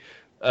 Maybe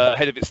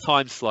ahead of its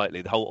time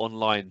slightly, the whole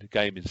online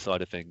gaming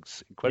side of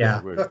things.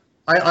 Incredible, really.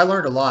 I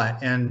learned a lot,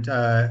 and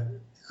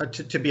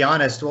to be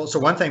honest, so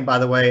one thing, by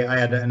the way, I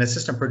had an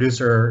assistant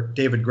producer,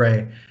 David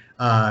Gray.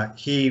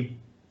 He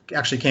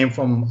actually came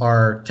from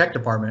our tech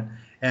department,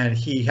 and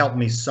he helped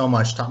me so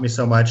much, taught me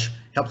so much,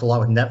 helped a lot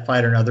with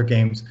Netfighter and other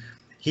games.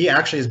 He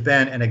actually has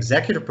been an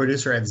executive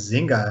producer at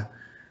Zynga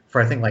for,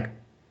 I think, like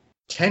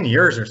 10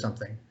 years or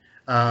something.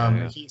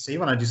 So he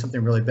wanted to do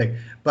something really big.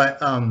 But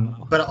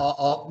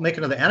I'll make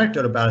another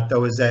anecdote about it,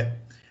 though, is that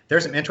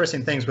there's some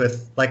interesting things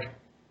with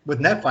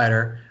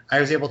Netfighter. I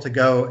was able to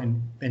go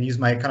and use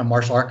my kind of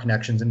martial art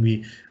connections, and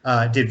we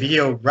did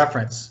video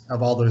reference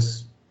of all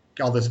those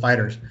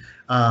fighters.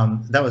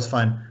 That was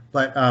fun.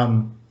 But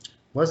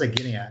what was I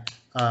getting at?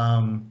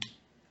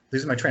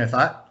 Losing my train of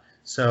thought.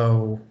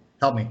 So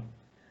help me.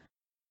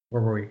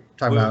 Where were we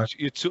talking about?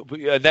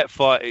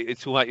 Netfighter.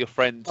 It's all about your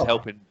friends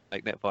helping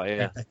make Netfighter.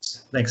 Yeah.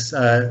 Thanks.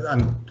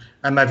 I'm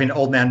having an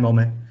old man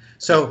moment.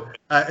 So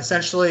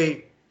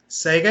essentially,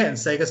 Sega and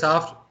Sega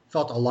Soft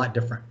felt a lot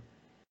different.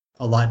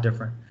 I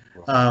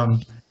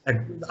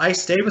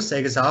stayed with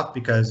Sega Soft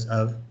because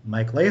of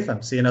Mike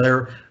Latham. See,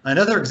 another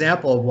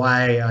example of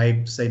why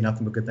I say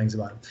nothing but good things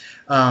about him.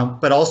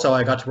 But also,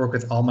 I got to work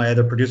with all my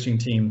other producing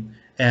team,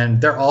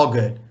 and they're all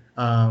good.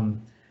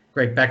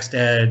 Greg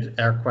Beckstead,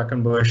 Eric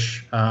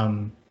Queckenbush,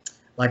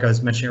 like I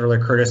was mentioning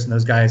earlier, Curtis and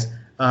those guys.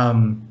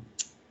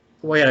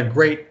 We had a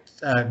great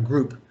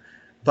group,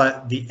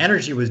 but the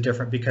energy was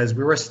different because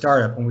we were a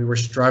startup and we were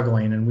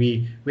struggling, and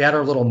we had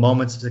our little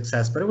moments of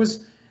success, but it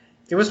was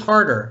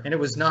harder, and it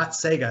was not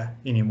Sega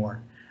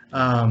anymore.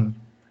 And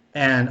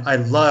I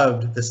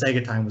loved the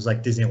Sega time. It was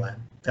like Disneyland.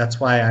 That's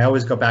why I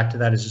always go back to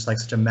that. It's just like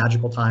such a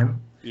magical time.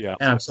 Yeah.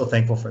 And I'm so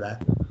thankful for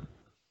that.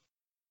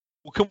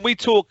 Well, can we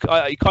talk,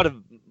 you kind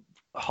of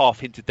half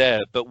hinted there,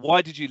 but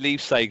why did you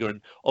leave Sega?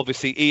 And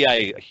obviously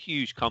EA, a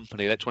huge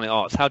company, Electronic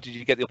Arts, how did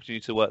you get the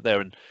opportunity to work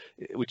there? And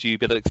would you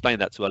be able to explain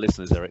that to our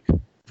listeners, Eric?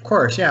 Of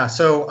course, yeah.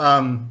 So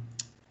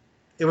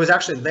it was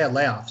actually, they had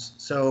layoffs.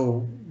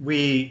 So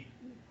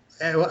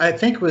I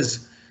think it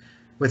was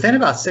within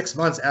about 6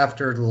 months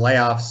after the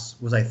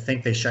layoffs I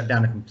think they shut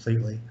down it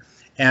completely.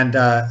 And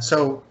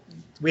so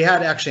we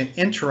had actually an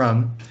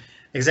interim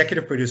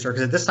executive producer,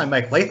 because at this time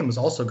Mike Latham was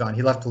also gone.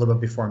 He left a little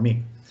bit before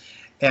me.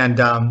 And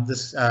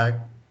this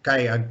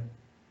guy,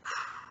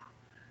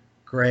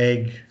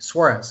 Greg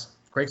Suarez,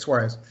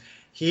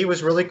 he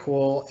was really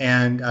cool,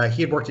 and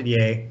he had worked at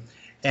EA,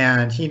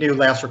 and he knew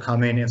layoffs were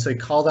coming, and so he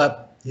called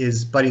up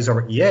his buddies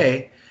over at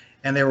EA,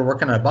 and they were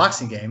working on a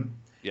boxing game.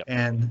 Yep.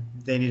 And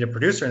they need a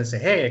producer, and they say,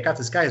 hey, I got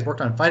this guy who's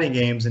worked on fighting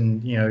games,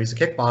 and he's a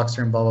kickboxer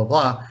and blah, blah,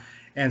 blah.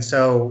 And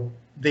so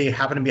they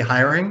happened to be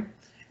hiring,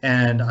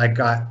 and I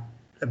got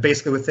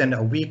basically within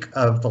a week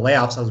of the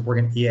layoffs, I was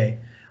working at EA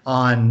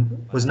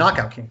was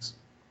Knockout Kings.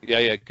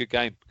 Yeah, good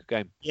game.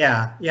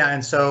 Yeah,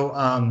 and so,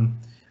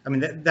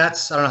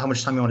 that's, I don't know how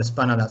much time you want to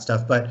spend on that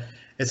stuff, but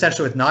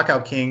essentially with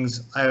Knockout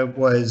Kings, I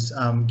was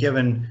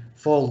given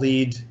full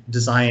lead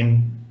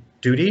design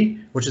duty,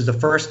 which is the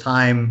first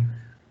time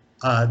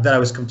that I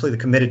was completely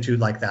committed to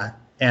like that.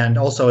 And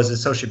also as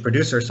associate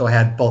producer, so I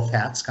had both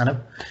hats kind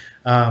of.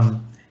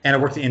 And I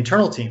worked the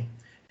internal team,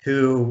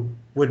 who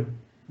would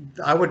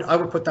I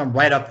would put them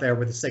right up there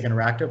with the Sega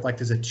Interactive. Like,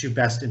 there's the two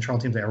best internal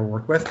teams I ever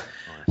worked with.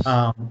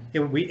 Nice.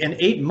 In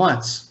 8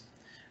 months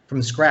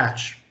from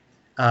scratch,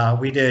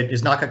 we did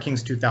Iznaka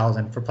Kings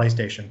 2000 for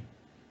PlayStation.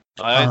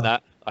 I own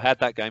that. I had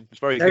that game. It's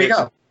very There good. you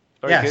go.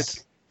 Very Yes.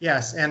 good.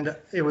 Yes, and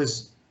it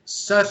was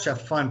such a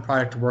fun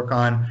product to work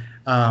on.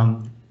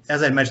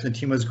 As I mentioned, the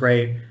team was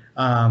great,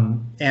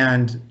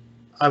 and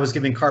I was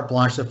giving carte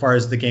blanche so far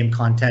as the game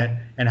content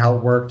and how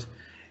it worked,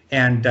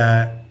 and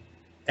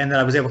then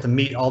I was able to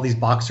meet all these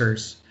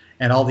boxers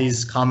and all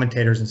these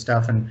commentators and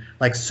stuff, and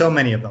like so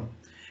many of them.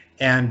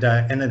 And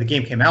then the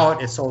game came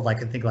out. It sold I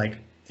think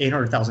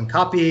 800,000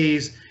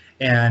 copies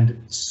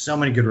and so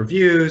many good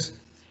reviews.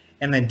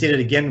 And then did it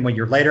again 1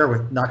 year later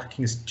with Knocker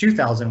Kings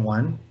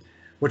 2001,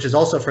 which is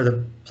also for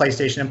the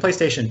PlayStation and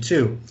PlayStation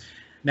 2.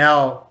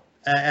 Now,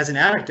 as an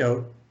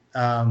anecdote,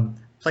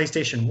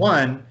 PlayStation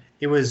 1,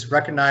 it was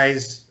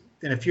recognized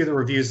in a few of the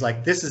reviews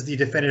like, this is the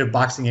definitive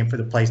boxing game for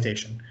the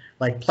PlayStation.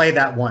 Like, play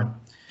that one.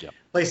 Yep.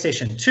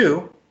 PlayStation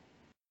 2,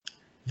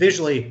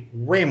 visually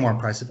way more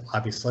impressive,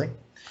 obviously.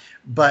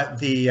 But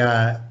the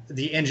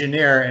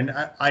engineer, and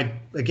I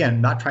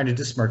again, not trying to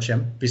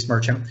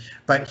besmirch him,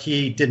 but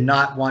he did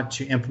not want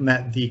to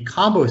implement the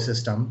combo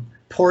system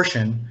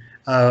portion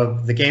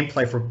of the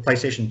gameplay for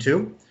PlayStation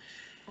 2.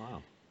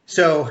 Wow.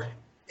 So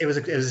it was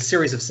a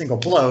series of single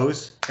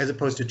blows as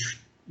opposed to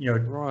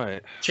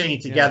Right. chaining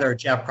together a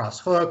jab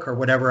cross hook or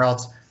whatever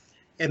else.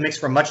 It makes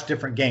for a much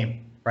different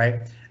game,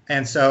 right?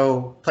 And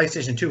so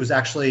PlayStation 2 was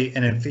actually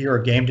an inferior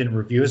game, didn't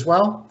review as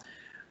well.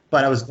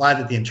 But I was glad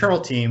that the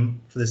internal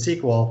team for the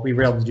sequel, we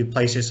were able to do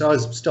PlayStation. So I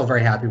was still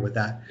very happy with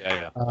that.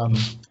 Yeah.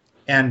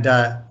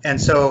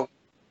 And so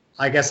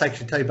I guess I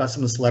should tell you about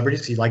some of the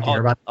celebrities you'd like to hear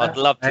about. I'd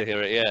love to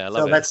hear it. Yeah, I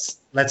love it. So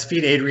let's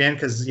feed Adrian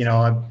because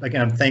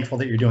I'm thankful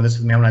that you're doing this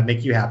with me. I want to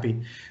make you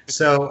happy.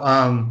 So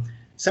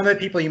some of the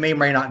people you may or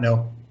may not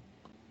know.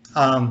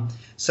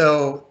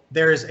 So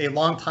there's a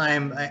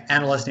longtime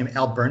analyst named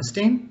Al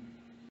Bernstein.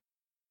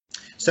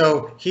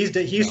 So he used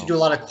to do a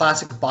lot of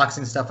classic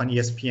boxing stuff on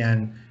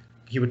ESPN.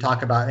 He would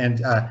talk about,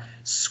 and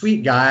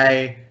sweet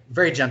guy,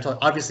 very gentle.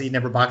 Obviously, he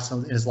never boxed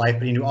in his life,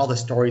 but he knew all the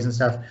stories and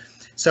stuff.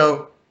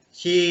 So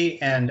he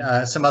and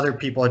some other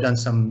people had done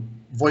some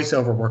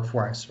voiceover work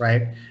for us,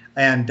 right?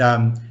 And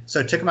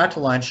so took him out to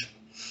lunch.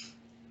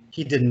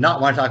 He did not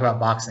want to talk about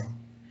boxing.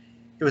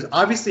 It was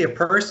obviously a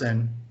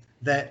person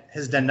that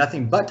has done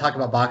nothing but talk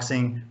about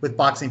boxing with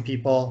boxing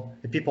people,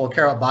 the people who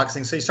care about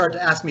boxing. So he started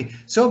to ask me,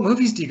 so what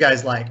movies do you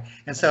guys like?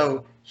 And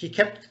so he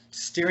kept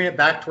steering it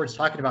back towards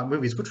talking about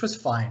movies, which was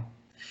fine.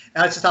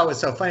 And I just thought it was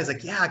so funny. It's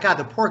like, yeah, God,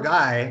 the poor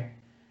guy,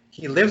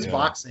 he lives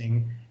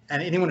boxing,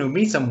 and anyone who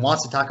meets him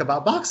wants to talk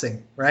about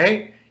boxing,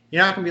 right?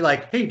 You're not going to be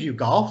like, hey, do you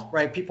golf,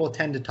 right? People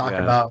tend to talk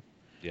about,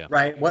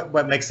 right,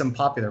 what makes them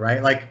popular,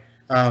 right?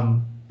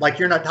 Like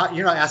you're not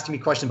asking me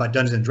questions about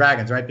Dungeons and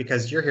Dragons, right?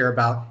 Because you're here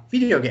about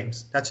video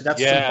games. That's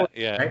important,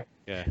 right?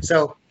 Yeah.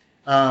 So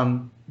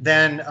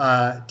then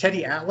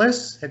Teddy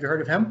Atlas, have you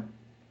heard of him?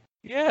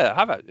 Yeah,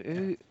 how about?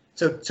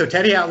 So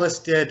Teddy Atlas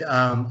did,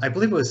 I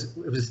believe it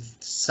was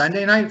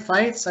Sunday Night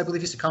Fights. I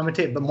believe he used to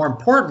commentate, but more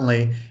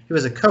importantly, he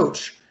was a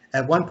coach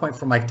at one point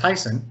for Mike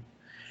Tyson,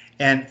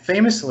 and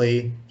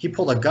famously, he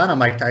pulled a gun on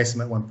Mike Tyson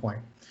at one point.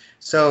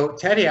 So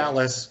Teddy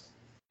Atlas,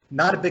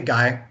 not a big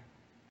guy,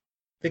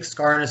 big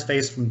scar on his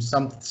face from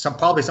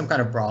probably some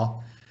kind of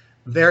brawl,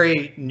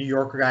 very New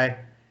Yorker guy,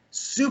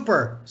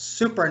 super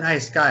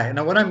nice guy.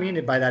 Now what I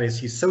mean by that is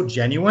he's so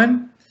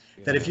genuine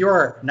that if you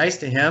are nice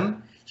to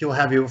him, he will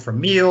have you over for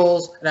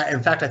meals. And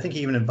in fact, I think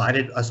he even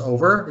invited us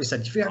over. He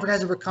said, if you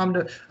guys ever come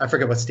to, I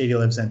forget what state he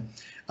lives in.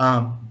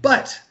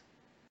 But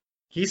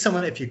he's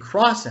someone, if you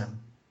cross him,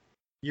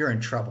 you're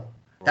in trouble.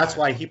 Right. That's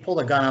why he pulled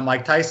a gun on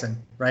Mike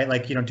Tyson, right?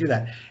 Like, you don't do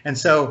that. And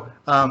so,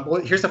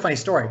 here's the funny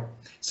story.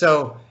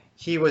 So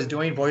he was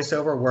doing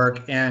voiceover work,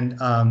 and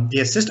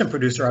the assistant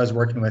producer I was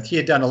working with, he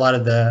had done a lot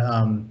of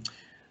the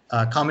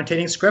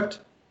commentating script.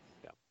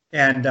 Yeah.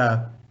 And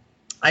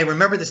I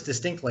remember this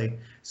distinctly.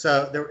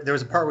 So there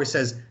was a part where he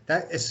says,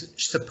 that is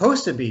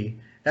supposed to be,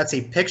 that's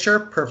a picture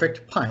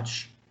perfect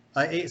punch.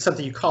 It's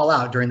something you call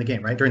out during the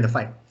game, right? During the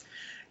fight.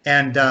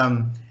 And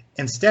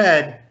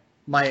instead,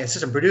 my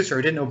assistant producer,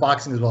 who didn't know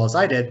boxing as well as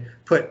I did,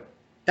 put,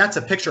 that's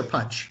a picture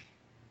punch.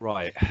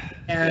 Right.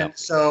 And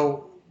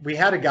so we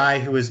had a guy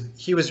who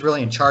was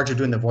really in charge of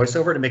doing the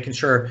voiceover to making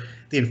sure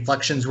the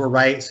inflections were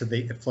right, so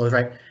it flows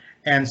right.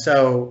 And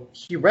so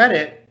he read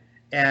it,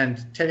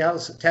 and Teddy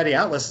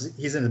Atlas,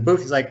 he's in the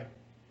booth. He's like,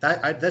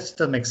 that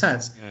doesn't make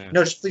sense. Yeah.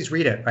 No, just please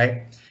read it,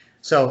 right?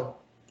 So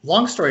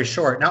long story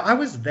short, now I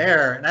was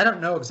there, and I don't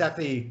know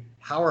exactly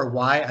how or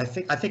why. I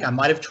think I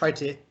might have tried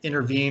to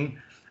intervene,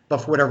 but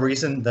for whatever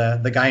reason,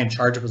 the guy in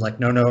charge was like,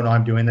 no,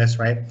 I'm doing this,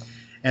 right?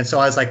 And so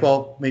I was like,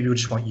 well, maybe we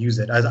just won't use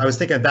it. I was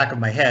thinking in the back of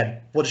my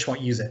head, we'll just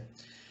won't use it.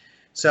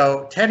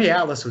 So Teddy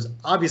Atlas was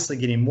obviously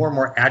getting more and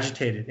more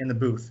agitated in the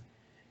booth,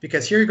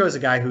 because here goes a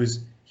guy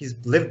he's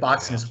lived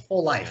boxing his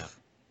whole life.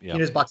 Yeah. He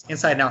knows boxing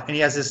inside and out, and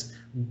he has this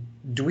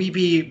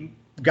dweeby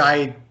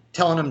guy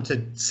telling him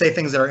to say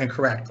things that are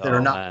incorrect, that are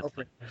not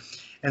appropriate.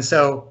 And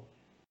so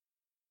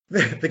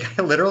the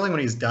guy literally, when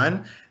he's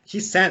done, he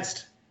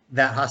sensed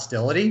that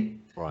hostility.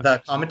 Right.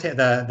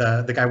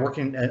 The guy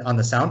working on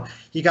the sound,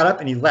 he got up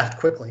and he left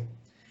quickly.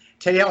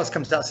 Teddy Atlas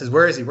comes out and says,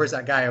 "Where is he? Where's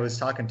that guy I was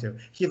talking to?"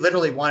 He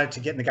literally wanted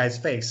to get in the guy's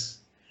face,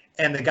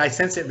 and the guy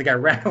sensed it, and the guy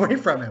ran away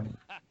from him.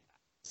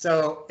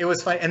 So it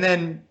was funny. And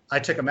then I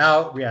took him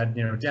out. We had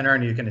dinner,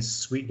 and he's kind of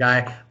sweet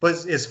guy.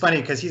 But it's funny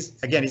because he's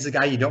a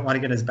guy you don't want to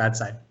get on his bad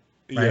side.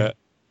 Right?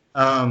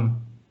 Yeah.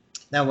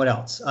 Now what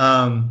else?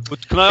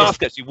 Can I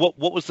ask actually, what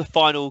was the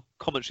final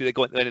commentary they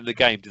got at the end of the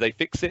game? Did they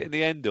fix it in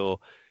the end, or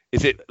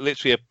is it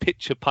literally a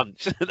pitcher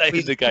punch at the end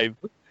of the game?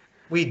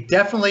 We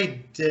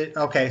definitely did.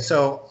 Okay,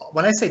 so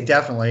when I say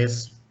definitely,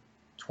 it's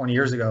 20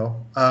 years ago.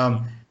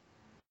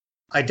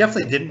 I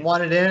definitely didn't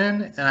want it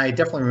in, and I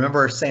definitely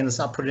remember saying, "Let's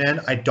not put it in."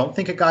 I don't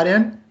think it got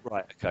in.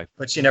 Right. Okay.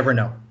 But you never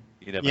know.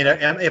 You never know.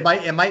 And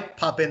it might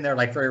pop in there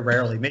like very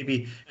rarely,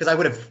 maybe because I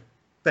would have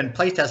been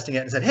playtesting it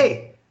and said,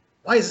 "Hey,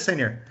 why is this in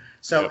here?"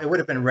 So it would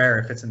have been rare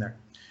if it's in there.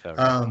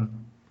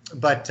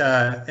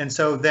 And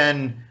so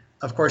then,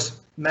 of course,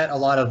 met a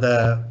lot of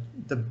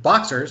the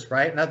boxers,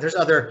 right? Now there's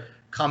other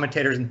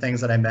commentators and things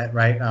that I met,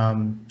 right?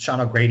 Sean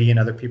O'Grady and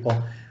other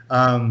people.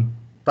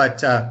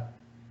 But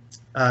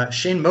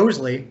Shane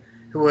Mosley,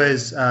 who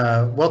was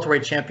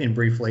welterweight champion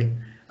briefly,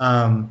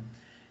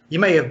 you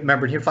may have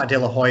remembered he fought De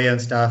La Hoya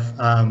and stuff.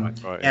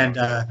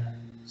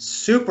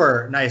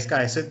 Super nice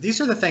guy. So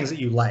these are the things that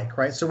you like,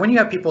 right? So when you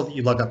have people that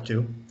you look up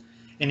to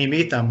and you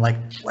meet them, like,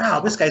 wow,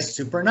 this guy's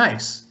super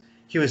nice.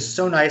 He was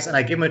so nice. And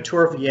I gave him a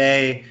tour of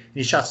VA, and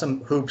he shot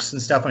some hoops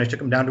and stuff when I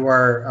took him down to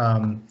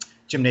our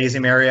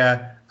gymnasium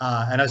area.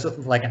 And I was with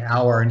him for like an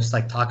hour and just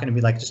like talking to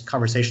me, like just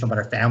conversational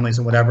about our families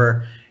and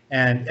whatever.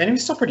 And he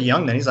was still pretty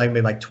young then. He's like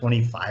maybe like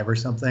 25 or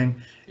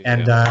something. Yeah.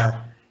 And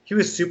he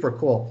was super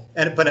cool.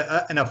 And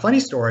a funny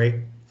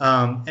story,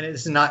 and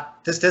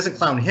this doesn't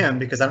clown him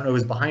because I don't know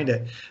who's behind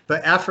it.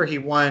 But after he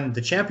won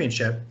the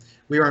championship,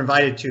 we were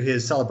invited to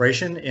his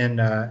celebration in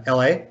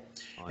LA.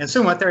 And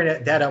so we went there,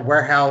 and they had a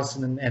warehouse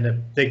and a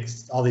big,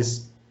 all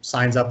these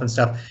signs up and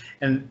stuff.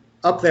 And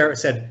up there it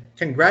said,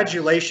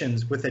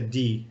 "Congratulations" with a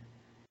D.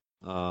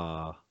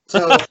 So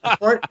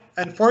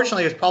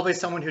unfortunately, it's probably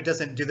someone who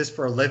doesn't do this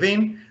for a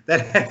living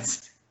that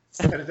has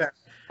said it there.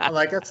 I'm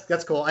like,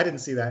 that's cool. I didn't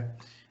see that.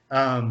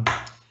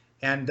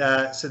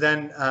 So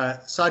then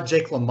saw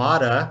Jake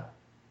LaMotta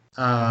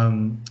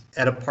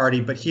at a party,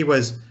 but he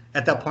was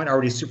at that point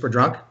already super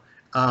drunk.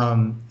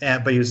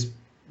 But he was,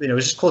 it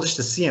was just cool just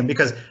to see him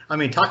because, I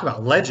mean, talk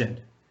about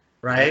legend,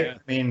 right? Yeah. I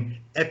mean,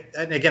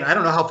 and again, I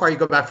don't know how far you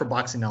go back for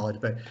boxing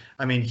knowledge, but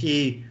I mean,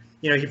 he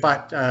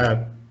fought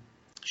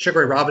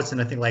Sugar Ray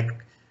Robinson, I think like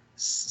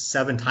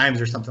 7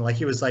 times or something. Like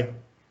he was like,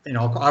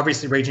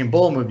 obviously Raging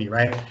Bull movie,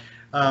 right?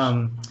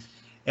 And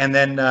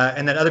then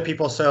other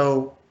people.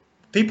 So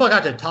people I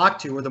got to talk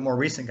to were the more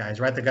recent guys,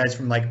 right? The guys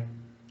from like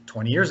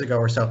 20 years ago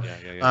or so.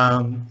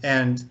 Yeah.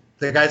 And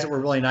the guys that were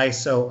really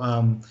nice.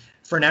 So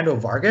Fernando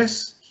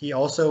Vargas, he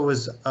also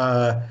was,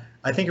 I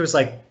think it was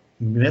like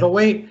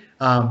middleweight,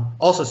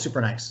 also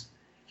super nice.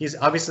 He's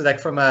obviously like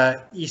from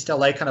a East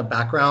LA kind of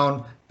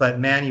background, but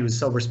man, he was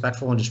so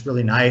respectful and just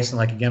really nice. And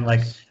like, again, like,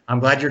 I'm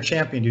glad you're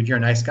champion, dude. You're a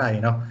nice guy,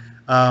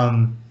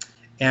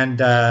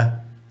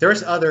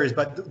 There's others,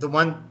 but the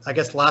one, I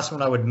guess, last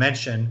one I would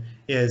mention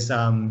is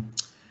Floyd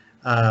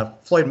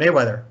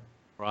Mayweather.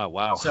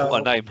 Wow. So,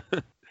 what a name.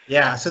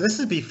 Yeah. So this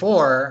is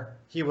before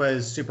he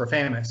was super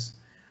famous.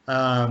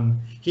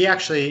 He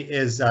actually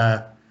is,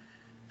 what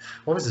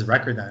was his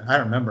record then? I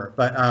don't remember,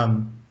 but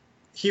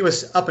he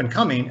was up and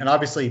coming, and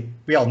obviously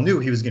we all knew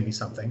he was going to be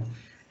something.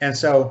 And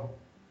so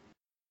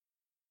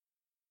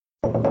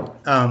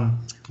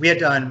we had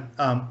done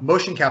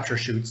motion capture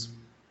shoots,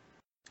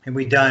 and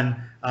we'd done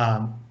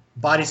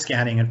body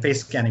scanning and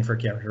face scanning for a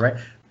character, right?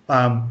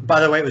 By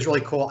the way, it was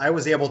really cool. I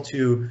was able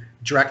to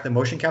direct the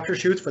motion capture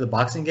shoots for the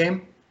boxing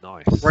game.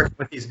 Nice. Working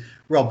with these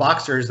real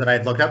boxers that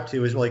I'd looked up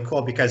to was really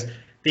cool because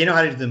they know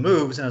how to do the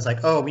moves, and I was like,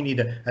 oh, we need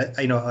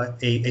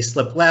a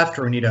slip left,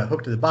 or we need a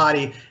hook to the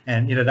body,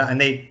 and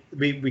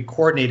we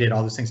coordinated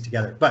all those things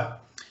together.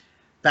 But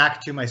back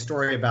to my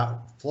story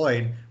about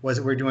Floyd was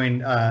that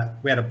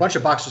we had a bunch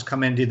of boxers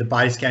come in, do the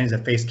body scannings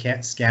and face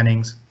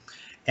scannings,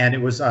 and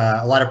it was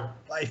a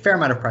fair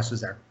amount of press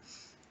was there,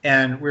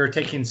 and we were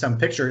taking some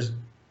pictures,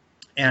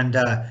 and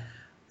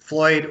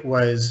Floyd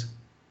was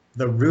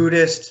the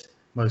rudest,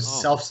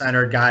 most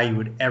self-centered guy you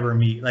would ever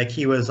meet. Like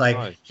he was like,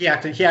 right. he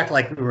acted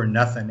like we were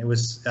nothing. It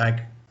was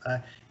like,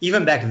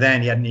 even back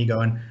then he had an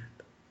ego, and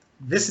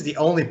this is the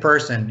only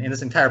person in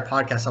this entire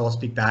podcast I will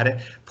speak bad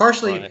at,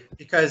 partially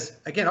because,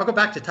 again, I'll go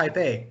back to Type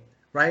A,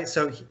 right?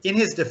 So in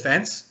his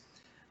defense,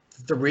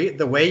 the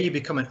way you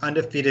become an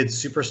undefeated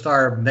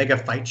superstar mega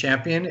fight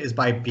champion is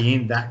by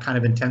being that kind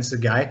of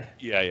intensive guy.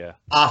 Yeah.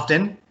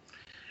 Often.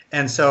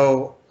 And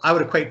so I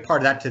would equate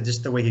part of that to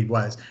just the way he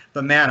was.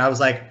 But man, I was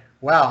like,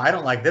 wow, I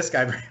don't like this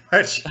guy very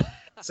much.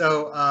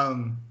 So,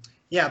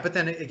 but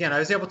then again, I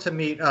was able to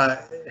meet,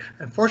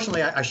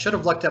 unfortunately, I should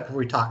have looked up before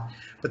we talked,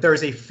 but there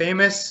was a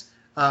famous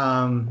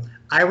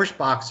Irish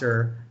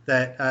boxer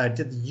that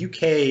did the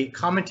UK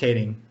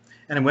commentating,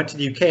 and I went to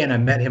the UK and I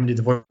met him and did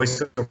the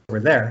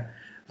voiceover there.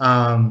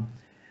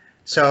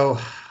 So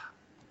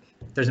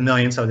there's a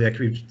million, so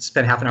we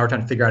spent half an hour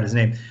trying to figure out his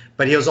name.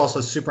 But he was also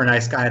a super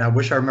nice guy, and I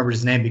wish I remembered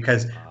his name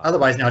because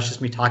otherwise now it's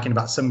just me talking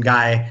about some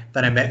guy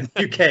that I met in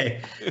the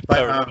UK.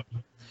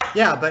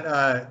 But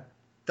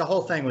the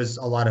whole thing was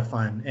a lot of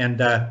fun, and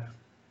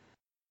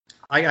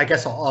I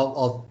guess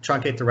I'll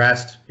truncate the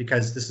rest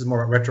because this is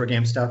more retro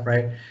game stuff,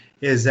 right?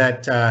 Is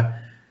that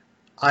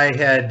I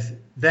had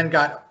then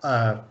got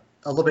a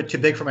little bit too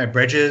big for my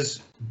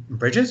britches,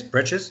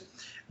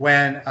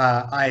 when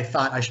I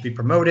thought I should be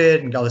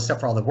promoted and got all this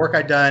stuff for all the work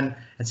I'd done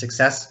and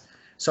success.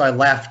 So I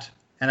left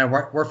and I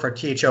worked for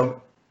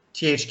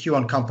THQ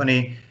on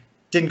company.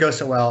 Didn't go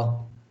so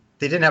well.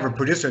 They didn't have a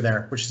producer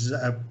there, which is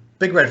a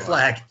big red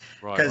flag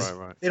because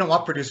they don't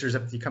want producers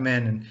if you come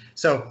in. And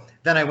so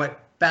then I went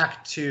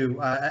back to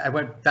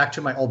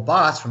my old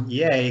boss from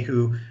EA,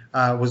 who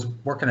was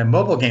working at a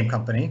mobile game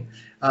company.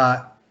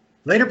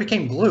 Later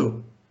became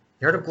Glue.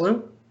 You heard of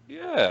Glue?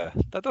 Yeah,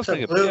 that does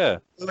ring a Glue, bell. Yeah.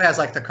 Glue has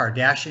like the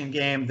Kardashian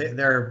game.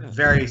 They're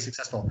very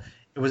successful.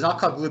 It was not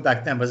called Glue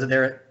back then, but it was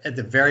there at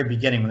the very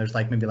beginning when there's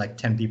like maybe like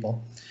 10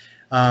 people.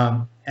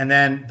 But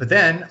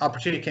then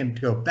opportunity came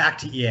to go back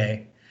to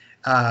EA,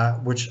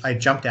 which I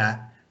jumped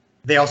at.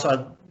 They also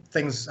had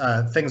things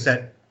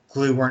that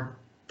Glue weren't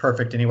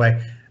perfect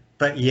anyway.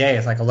 But EA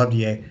is like, I loved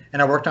EA.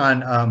 And I worked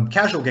on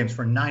casual games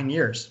for 9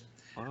 years.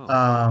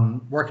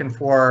 Wow. Working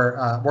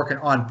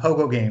on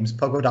Pogo games,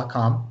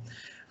 Pogo.com.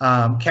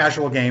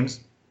 Casual games.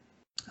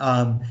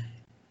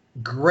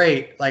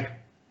 Great. Like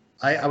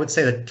I would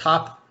say the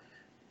top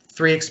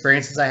 3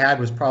 experiences I had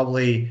was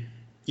probably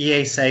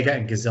EA, Sega,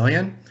 and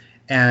Gazillion.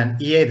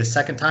 And EA the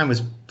second time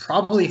was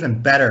probably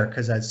even better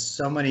because I had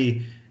so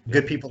many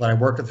good people that I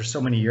worked with for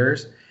so many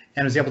years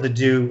and was able to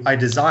do, I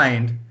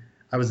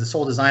was the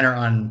sole designer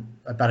on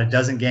about a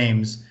dozen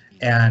games,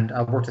 and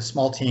I worked with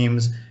small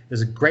teams. It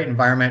was a great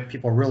environment.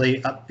 People really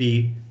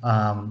upbeat,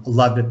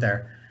 loved it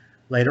there.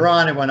 Later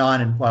on, I went on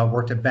and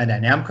worked at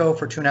Bandai Namco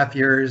for 2.5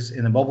 years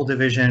in the mobile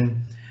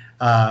division.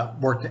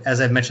 Worked,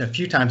 as I've mentioned a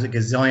few times, at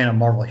Gazillion and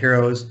Marvel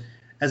Heroes.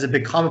 As a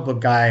big comic book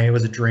guy, it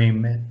was a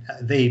dream.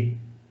 They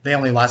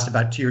only lasted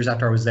about 2 years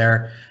after I was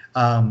there.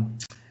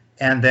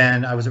 And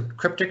then I was at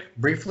Cryptic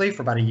briefly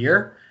for about a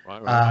year.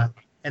 Right.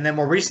 And then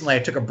more recently, I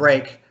took a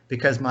break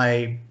because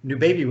my new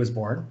baby was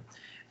born.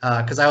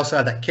 Because I also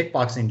had that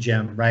kickboxing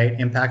gym, right?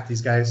 Impact,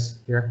 these guys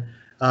here.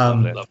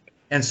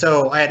 And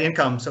so I had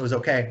income, so it was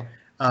okay.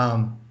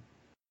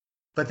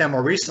 But then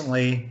more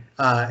recently,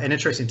 an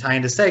interesting tie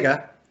into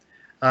Sega.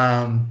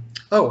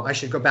 I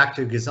should go back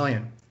to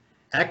Gazillion.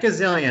 At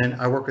Gazillion,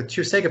 I work with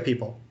 2 Sega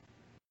people.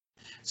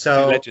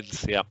 So 2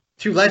 legends, yeah.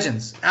 2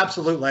 legends,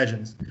 absolute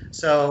legends.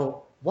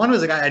 So one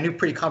was a guy I knew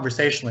pretty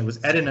conversationally, was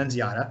Ed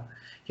Annunziata.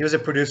 He was a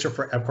producer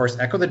for, of course,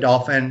 Echo the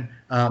Dolphin.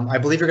 I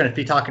believe you're going to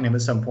be talking to him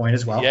at some point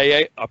as well.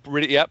 Yeah.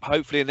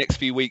 Hopefully in the next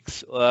few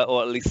weeks,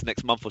 or at least the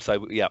next month or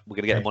so. Yeah, we're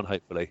going to get him on,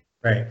 hopefully.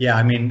 Right. Yeah.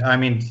 I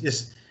mean,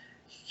 just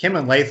him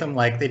and Latham,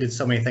 like they did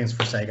so many things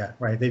for Sega,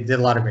 right? They did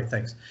a lot of great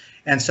things.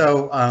 And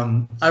so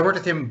I worked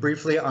with him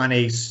briefly on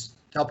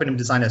helping him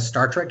design a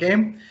Star Trek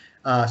game,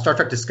 Star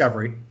Trek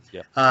Discovery,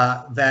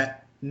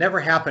 that never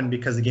happened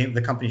because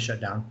the company shut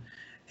down.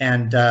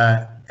 And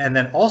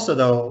then also,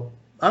 though,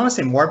 I don't want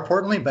to say more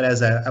importantly, but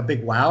as a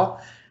big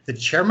wow, the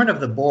chairman of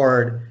the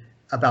board,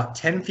 about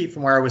 10 feet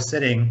from where I was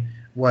sitting,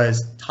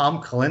 was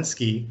Tom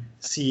Kalinske,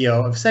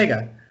 CEO of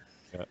Sega.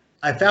 Yeah.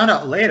 I found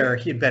out later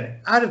he had been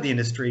out of the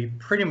industry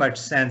pretty much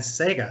since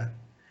Sega.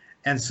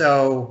 And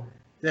so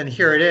then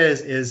here it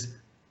is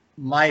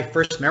my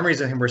first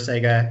memories of him were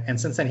Sega. And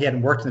since then he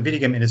hadn't worked in the video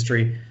game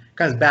industry,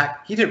 comes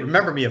back. He didn't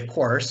remember me, of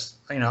course.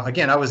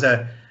 Again, I was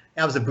a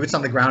boots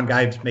on the ground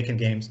guy making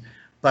games,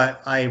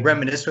 but I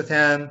reminisced with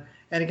him.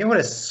 And again, what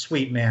a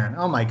sweet man.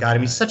 Oh, my God. I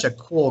mean, he's such a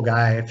cool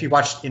guy. If you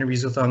watched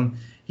interviews with him,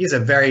 he's a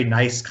very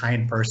nice,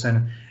 kind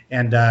person.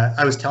 And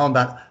I was telling him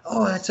about,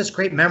 that's such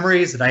great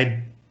memories that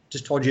I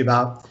just told you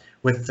about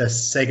with the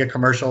Sega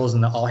commercials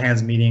and the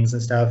all-hands meetings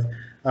and stuff.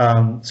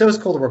 So it was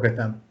cool to work with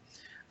them.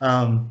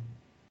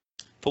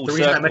 Full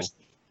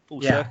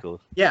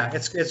circle. Yeah,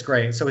 it's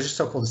great. So it was just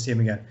so cool to see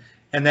him again.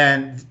 And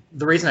then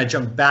the reason I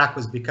jumped back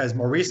was because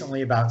more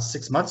recently, about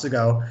 6 months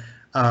ago,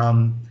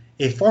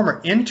 a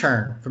former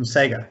intern from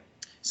Sega,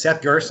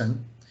 Seth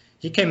Gerson,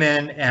 he came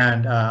in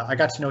and I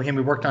got to know him.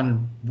 We worked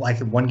on like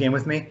one game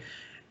with me,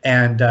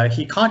 and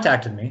he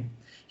contacted me.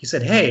 He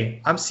said,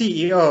 "Hey, I'm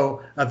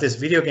CEO of this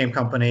video game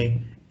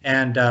company,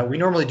 and we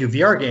normally do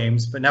VR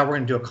games, but now we're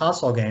going to do a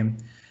console game.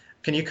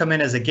 Can you come in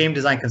as a game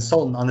design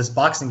consultant on this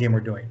boxing game we're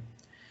doing?"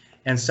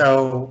 And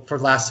so for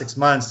the last 6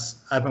 months,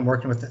 I've been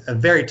working with a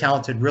very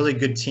talented, really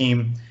good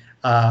team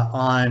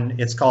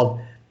it's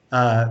called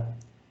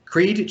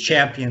Creed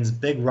Champions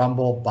Big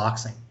Rumble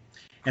Boxing.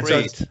 And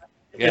Creed. So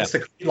it's the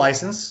Creed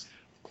license.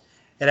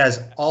 It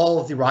has all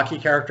of the Rocky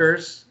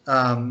characters,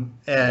 and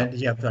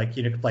you have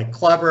you can play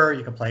Clubber,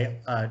 you can play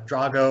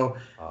Drago,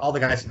 all the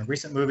guys from the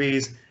recent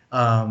movies.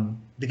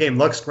 The game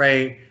looks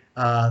great.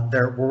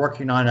 We're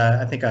working on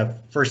I think a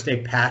first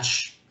day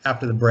patch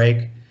after the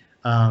break,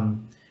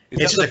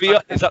 It's that just the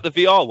VR? Is that the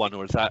VR one,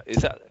 or is that?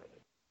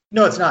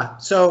 No, it's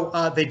not. So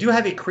they do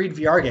have a Creed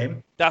VR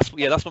game. That's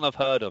one I've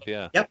heard of.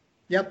 Yeah.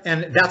 Yep,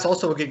 and that's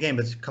also a good game.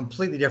 But it's a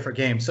completely different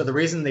game. So the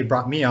reason they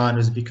brought me on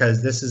is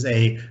because this is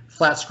a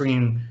flat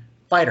screen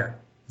fighter.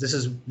 This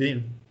is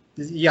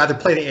you either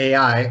play the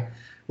AI,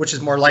 which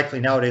is more likely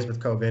nowadays with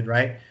COVID,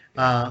 right?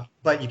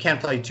 But you can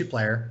play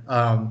 2-player,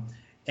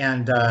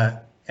 and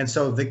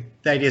so the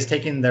idea is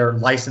taking their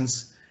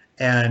license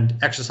and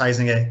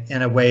exercising it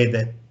in a way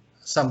that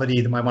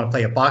somebody that might want to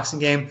play a boxing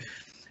game,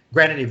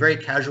 granted a very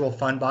casual,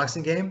 fun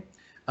boxing game.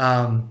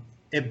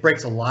 It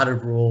breaks a lot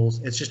of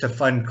rules. It's just a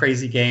fun,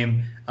 crazy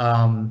game.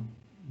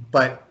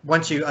 But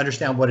once you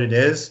understand what it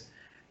is,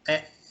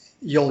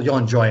 you'll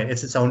enjoy it.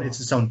 It's its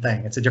own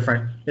thing. It's a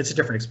different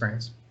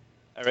experience.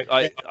 Eric,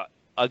 I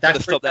got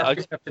to stop there.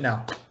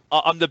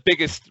 I'm the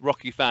biggest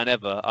Rocky fan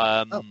ever.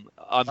 I'm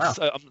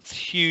a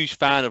huge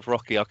fan of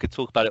Rocky. I could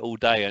talk about it all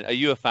day. And are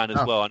you a fan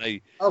as well? I know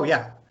you... Oh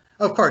yeah,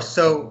 of course.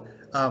 So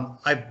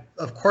I've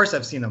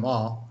seen them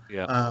all.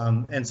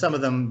 Yeah. And some of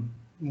them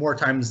more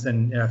times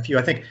than a few.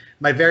 I think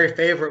my very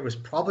favorite was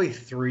probably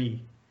 3.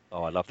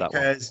 Oh, I love that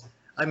one. Because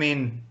I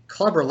mean,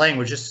 Clubber Lang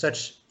was just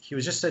such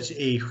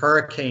a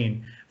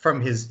hurricane, from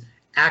his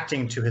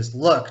acting to his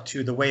look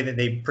to the way that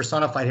they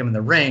personified him in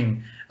the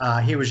ring.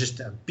 He was just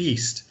a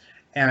beast,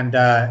 and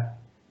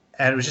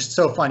it was just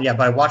so fun. Yeah,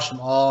 but I watched them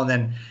all, and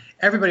then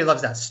everybody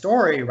loves that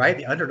story, right?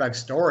 The underdog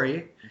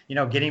story,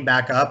 getting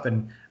back up,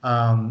 and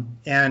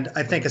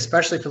I think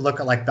especially if you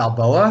look at like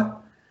Balboa.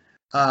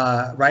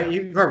 Right,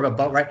 you remember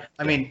Balboa, right?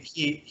 I mean,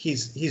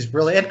 he's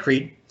really, and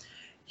Creed,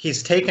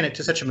 he's taken it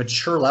to such a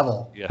mature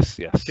level. Yes.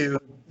 To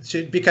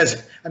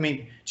because I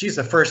mean, geez,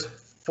 the first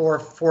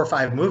four or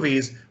 5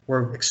 movies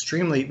were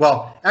extremely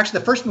well. Actually,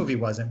 the first movie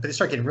wasn't, but they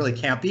started getting really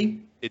campy.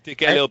 It did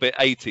get a little bit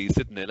 80s,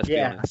 didn't it? Let's be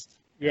honest.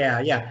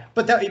 Yeah.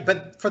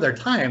 But for their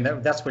time,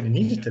 that's what it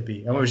needed to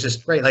be, and it was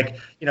just great. Like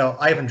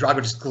Ivan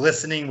Drago just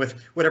glistening with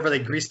whatever they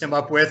greased him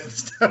up with and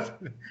stuff.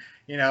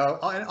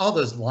 All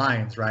those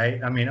lines,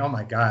 right? I mean, oh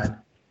my God.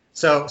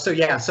 So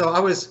I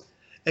was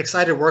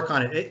excited to work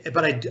on it,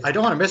 but I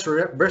don't want to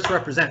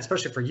misrepresent,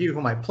 especially for you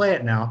who might play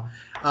it now.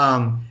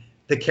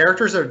 The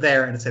characters are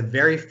there, and it's a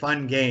very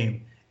fun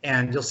game.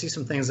 And you'll see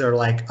some things that are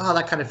like, oh,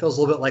 that kind of feels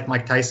a little bit like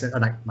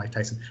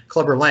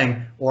Clubber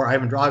Lang, or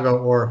Ivan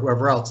Drago, or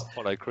whoever else.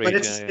 But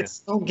it's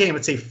its own game.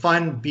 It's a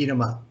fun beat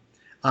 'em up,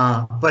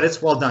 but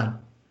it's well done.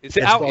 Is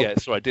it out yet?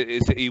 Sorry,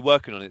 are you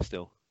working on it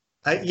still?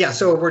 Yeah,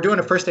 so we're doing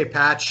a first day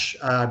patch.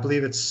 I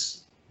believe it's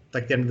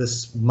like the end of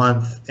this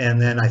month,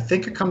 and then I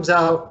think it comes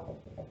out,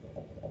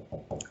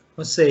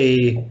 let's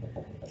say,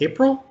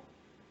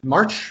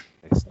 March.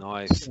 It's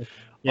nice.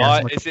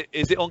 Yeah,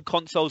 is it on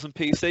consoles and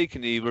PC?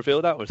 Can you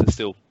reveal that, or is it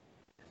still?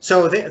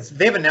 So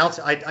they've announced.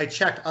 I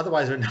checked.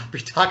 Otherwise, I would not be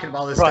talking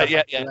about this. Right.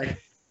 Stuff. Yeah. Like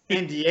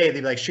NDA, they'd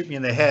be like shoot me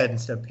in the head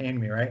instead of paying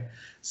me, right?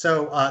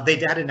 So they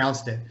had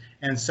announced it,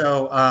 and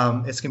so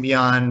it's gonna be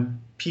on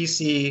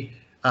PC,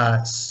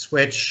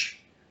 Switch,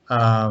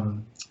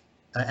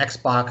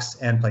 Xbox,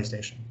 and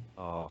PlayStation.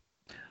 Oh,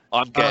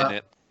 I'm getting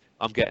it.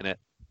 I'm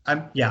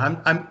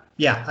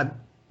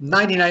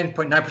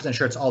 99.9%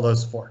 sure it's all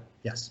those 4.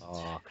 Yes.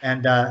 Oh.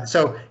 And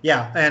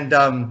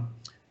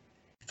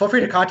feel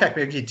free to contact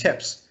me if you need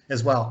tips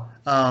as well.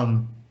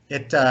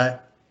 It's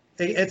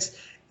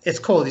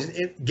cool.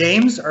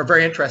 Games are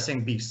very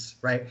interesting beasts,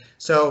 right?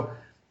 So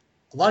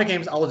a lot of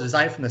games I will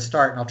design from the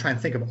start, and I'll try and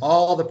think of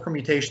all the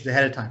permutations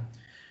ahead of time,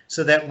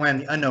 so that when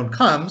the unknown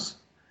comes,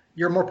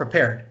 you're more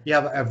prepared. You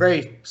have a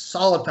very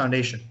solid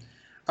foundation.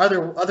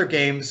 Other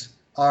games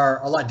are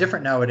a lot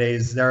different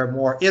nowadays. They're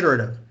more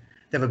iterative.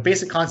 They have a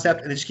basic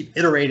concept, and they just keep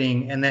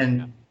iterating, and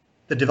then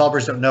the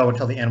developers don't know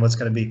until the end what's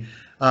going to be.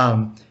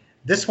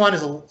 This one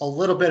is a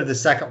little bit of the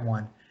second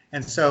one.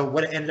 And so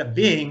what it ended up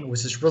being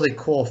was this really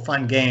cool,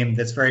 fun game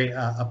that's very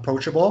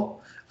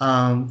approachable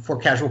for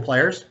casual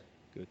players,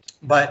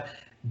 but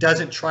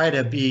doesn't try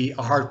to be a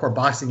hardcore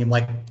boxing game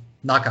like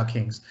Knockout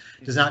Kings.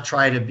 Does not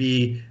try to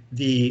be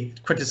the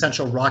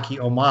quintessential Rocky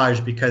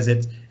homage, because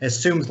it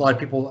assumes a lot of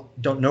people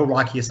don't know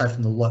Rocky aside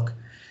from the look.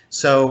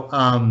 So,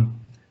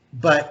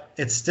 but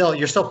it's still,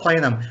 you're still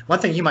playing them. One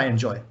thing you might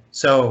enjoy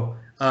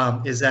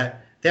is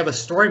that they have a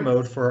story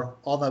mode for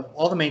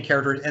all the main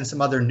characters and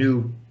some other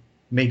new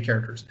main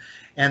characters.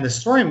 And the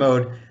story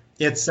mode,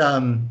 it's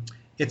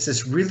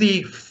this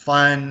really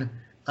fun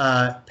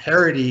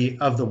parody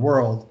of the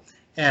world.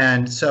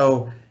 And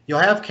so you'll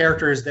have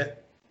characters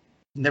that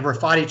never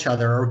fought each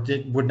other or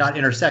would not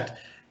intersect.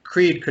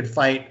 Creed could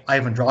fight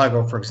Ivan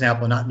Drago, for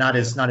example, not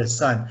his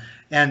son.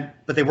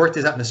 But they worked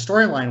this out in a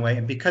storyline way,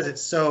 and because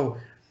it's so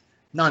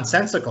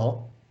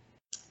nonsensical,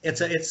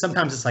 it's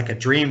sometimes like a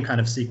dream kind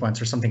of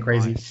sequence or something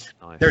crazy.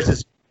 Nice. There's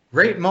this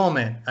great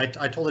moment. I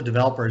told the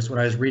developers when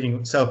I was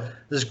reading. So there's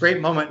this great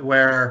moment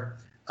where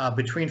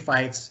between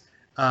fights,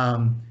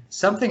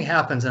 something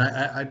happens,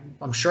 and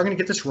I'm sure I'm going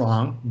to get this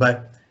wrong,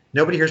 but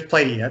nobody here's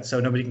played it yet, so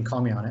nobody can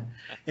call me on it.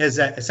 Is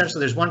that essentially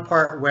there's one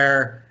part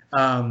where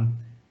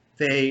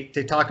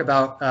they talk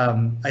about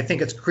I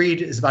think it's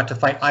Creed is about to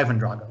fight Ivan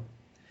Drago,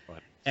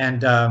 right.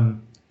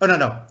 And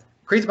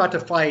Creed's about to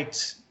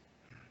fight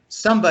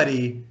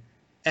somebody,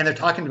 and they're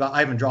talking about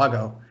Ivan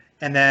Drago,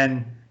 and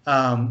then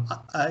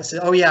I said,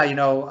 "Oh yeah, I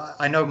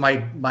know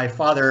my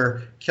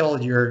father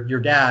killed your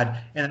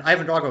dad," and then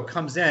Ivan Drago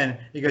comes in.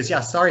 He goes, "Yeah,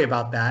 sorry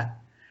about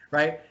that,"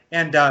 right?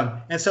 And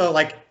so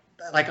like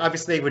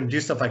obviously they wouldn't do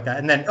stuff like that.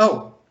 And then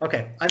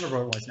okay, I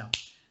remember what it was now.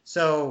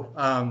 So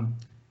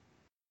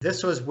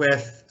this was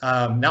with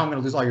now I'm going to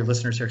lose all your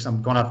listeners here because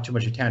I'm going off too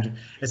much of a tangent.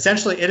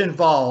 Essentially, it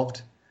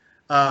involved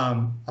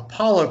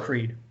Apollo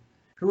Creed,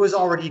 who was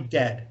already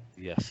dead.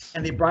 Yes.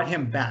 And they brought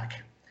him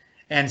back.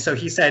 And so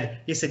he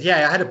said,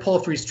 yeah, I had to pull a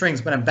few strings,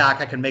 but I'm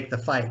back. I can make the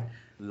fight.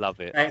 Love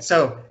it. Right.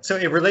 So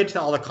it related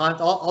to all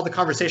the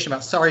conversation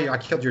about, sorry, I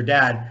killed your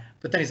dad.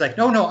 But then he's like,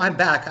 no, I'm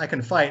back. I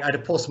can fight. I had to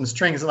pull some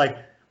strings. Like,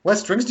 what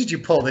strings did you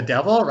pull? The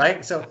devil,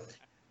 right? So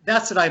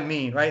that's what I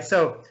mean, right?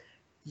 So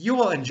you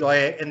will enjoy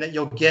it, and that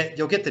you'll get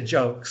the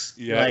jokes.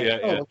 Yeah,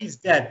 like, he's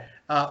dead.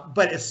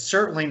 But it's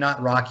certainly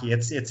not Rocky.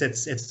 It's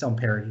its own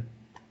parody.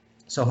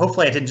 So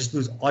hopefully I didn't just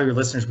lose all your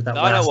listeners with that.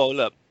 No, well,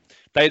 look.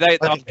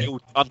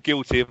 I'm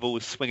guilty of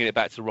always swinging it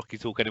back to Rocky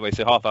talk anyway.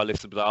 So half our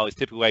listeners, but it's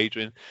typical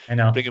Adrian. I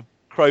know. Bringing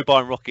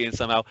Crowbar and Rocky in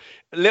somehow.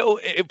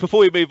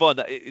 Before we move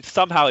on,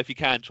 somehow if you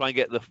can try and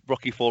get the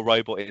Rocky 4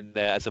 robot in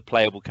there as a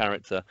playable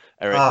character,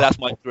 Eric. That's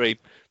my dream.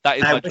 That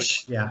is my dream.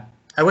 Yeah,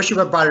 I wish you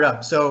would have brought it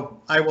up.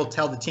 So I will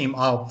tell the team.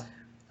 I'll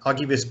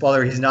give you a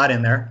spoiler. He's not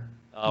in there,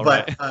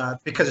 but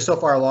because it's so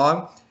far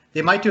along,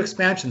 they might do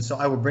expansion. So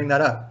I will bring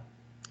that up.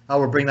 I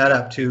will bring that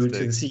up to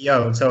the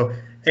CEO. And so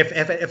if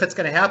it's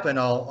going to happen,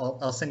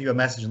 I'll send you a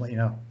message and let you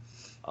know.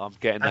 I'm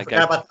getting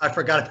that. I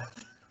forgot about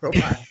the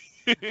robot.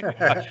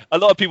 A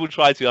lot of people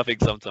try to, I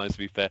think, sometimes, to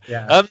be fair.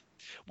 Yeah.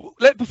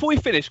 Before we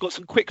finish, got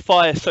some quick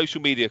fire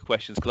social media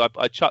questions because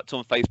I chucked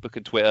on Facebook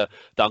and Twitter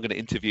that I'm going to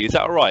interview. Is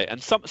that all right?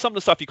 And some of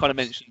the stuff you kind of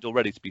mentioned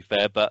already, to be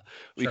fair, but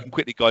we can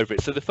quickly go over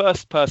it. So the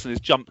first person is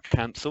Jump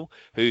Cancel,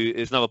 who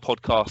is another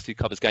podcast who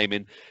covers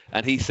gaming,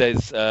 and he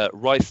says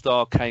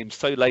Ristar came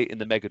so late in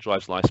the Mega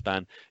Drive's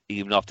lifespan,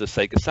 even after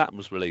Sega Saturn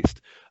was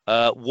released.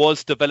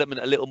 Was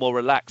development a little more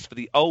relaxed for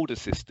the older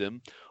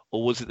system,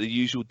 or was it the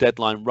usual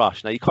deadline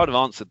rush? Now you kind of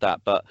answered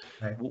that, but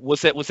right.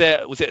 was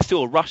it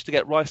still a rush to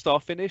get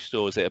Ristar finished,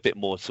 or was it a bit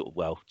more sort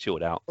of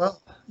chilled out?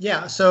 Well,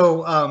 yeah.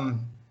 So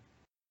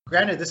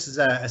granted, this is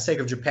a Sega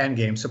of Japan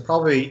game, so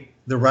probably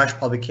the rush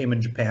came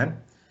in Japan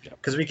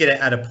because we get it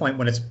at a point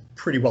when it's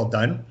pretty well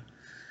done,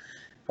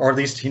 or at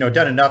least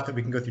done enough that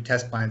we can go through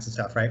test plans and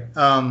stuff, right?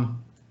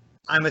 I'm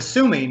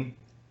assuming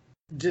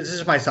this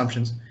is my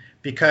assumptions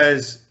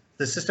because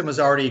the system was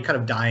already kind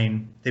of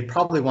dying. They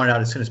probably wanted it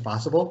out as soon as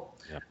possible.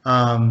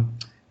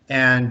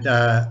 And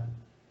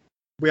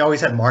we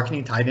always had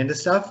marketing tied into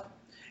stuff.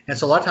 And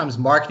so a lot of times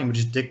marketing would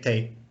just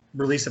dictate,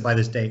 release it by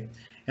this date.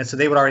 And so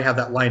they would already have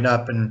that lined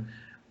up, and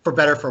for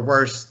better, for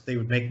worse, they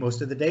would make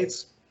most of the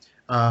dates.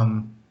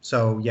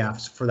 So yeah,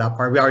 for that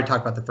part, we already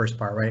talked about the first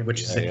part, right?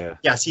 Which is,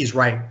 yes, he's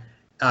right.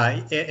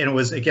 And it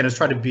was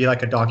trying to be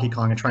like a Donkey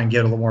Kong and try and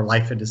get a little more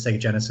life into Sega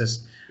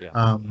Genesis.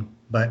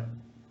 But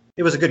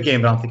it was a good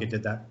game, but I don't think it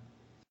did that.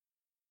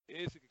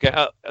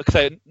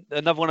 So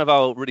another one of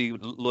our really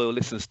loyal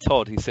listeners,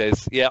 Todd, he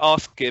says,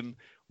 ask him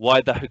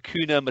why the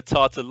Hakuna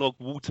Matata log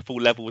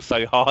waterfall level was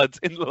so hard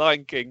in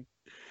Lion King.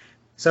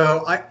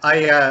 So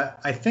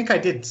I think I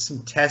did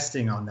some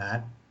testing on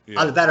that.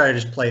 Either that or I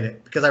just played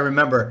it because I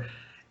remember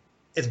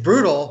it's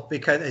brutal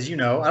because, as you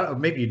know, I don't know,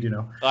 maybe you do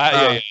know.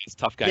 It's a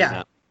tough game.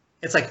 Yeah,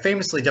 it's like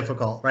famously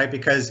difficult, right?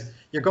 Because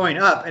you're going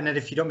up, and then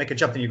if you don't make a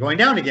jump, then you're going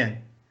down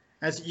again.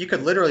 As you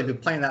could literally be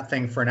playing that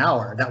thing for an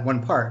hour, that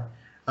one part.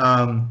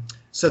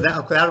 So that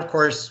of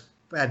course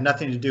had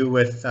nothing to do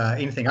with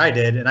anything I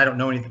did, and I don't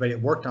know anybody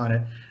that worked on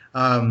it.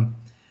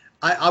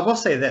 I will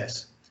say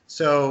this.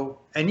 So,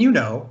 and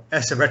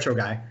as a retro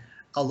guy,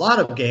 a lot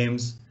of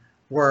games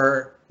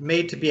were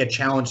made to be a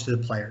challenge to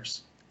the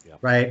players,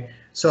 right?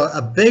 So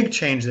a big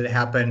change that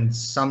happened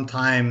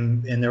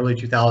sometime in the early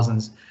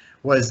 2000s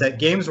was that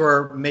games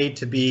were made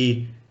to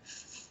be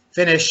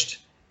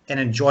finished and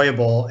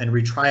enjoyable and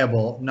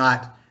retryable,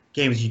 not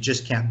games you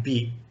just can't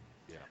beat.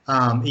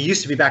 It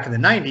used to be back in the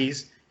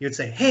 90s, you would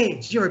say, hey,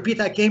 did you ever beat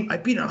that game? I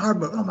beat it on hard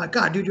mode. Oh my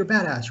God, dude, you're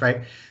badass,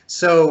 right?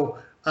 So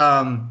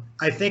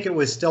I think it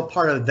was still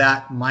part of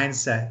that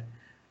mindset.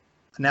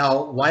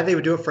 Now, why they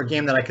would do it for a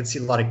game that I could see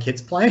a lot of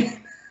kids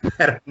playing,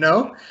 I don't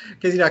know.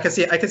 Because, I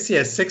could see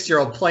a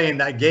 6-year-old playing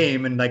that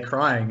game and like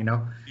crying,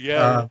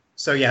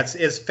 So yeah,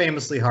 it's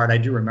famously hard. I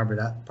do remember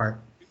that part.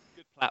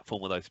 Good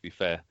platform, though, to be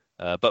fair.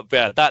 But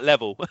yeah, that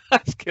level,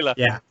 that's killer.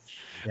 Yeah.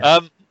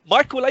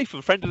 Michael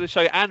Latham, friend of the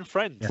show and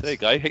friend. Yes. There you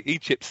go. He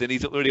chips in.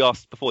 He's already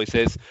asked before. He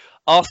says,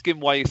 ask him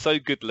why he's so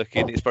good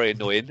looking. It's very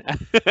annoying.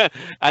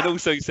 And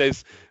also he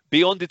says,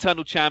 beyond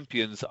Eternal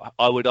Champions,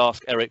 I would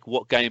ask Eric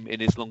what game in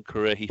his long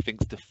career he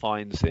thinks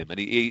defines him. And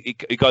he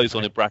goes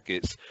on in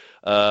brackets,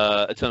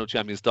 Eternal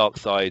Champions Dark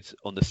Side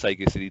on the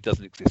Sega CD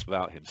doesn't exist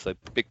without him. So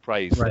big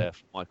praise there,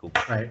 Michael.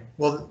 Right.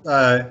 Well,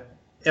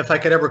 if I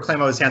could ever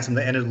claim I was handsome,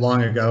 that ended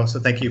long ago. So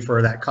thank you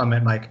for that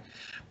comment, Mike.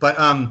 But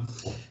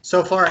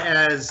so far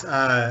as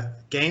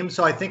games,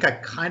 so I think I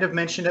kind of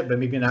mentioned it, but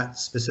maybe not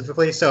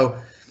specifically.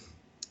 So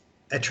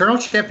Eternal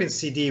Champion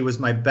CD was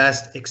my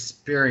best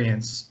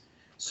experience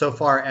so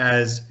far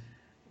as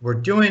we're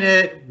doing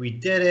it, we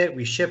did it,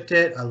 we shipped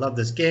it. I love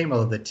this game, I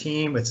love the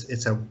team.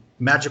 It's a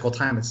magical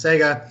time at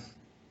Sega.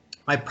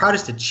 My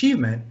proudest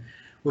achievement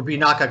would be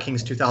Knockout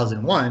Kings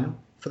 2001,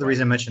 for the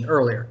reason I mentioned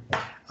earlier,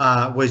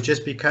 was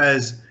just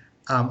because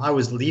I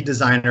was lead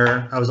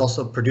designer. I was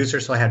also producer,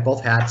 so I had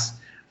both hats.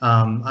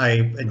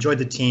 I enjoyed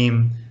the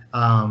team.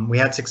 We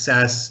had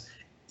success.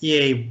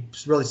 EA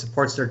really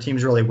supports their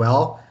teams really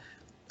well.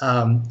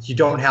 You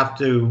don't have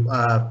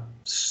to,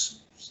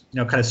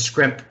 kind of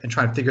scrimp and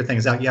try to figure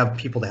things out. You have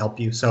people to help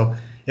you. So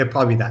it'd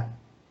probably be that.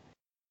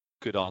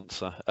 Good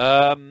answer.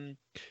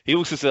 He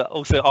also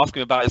asked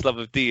me about his love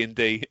of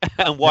D&D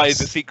and why he's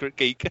a secret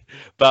geek.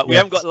 But we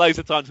haven't got loads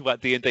of time to talk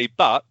about D&D.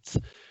 But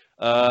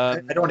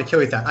I don't want to kill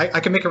you with that. I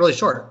can make it really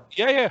short.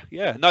 Yeah.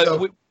 No,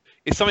 so,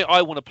 it's something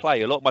I want to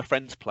play. A lot of my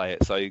friends play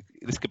it, so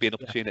this could be an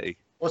opportunity.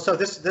 Well, so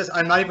this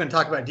I'm not even going to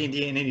talk about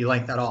D&D in any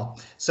length at all.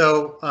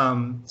 So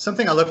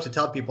something I love to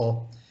tell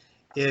people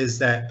is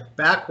that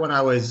back when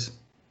I was,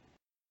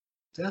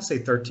 did I say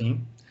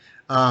 13?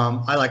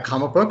 I like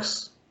comic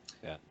books,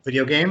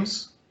 video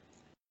games,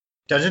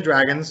 Dungeons &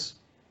 Dragons,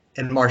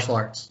 and martial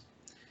arts.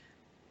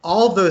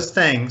 All of those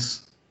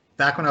things,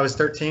 back when I was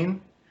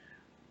 13,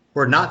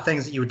 were not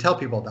things that you would tell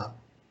people about.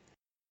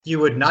 You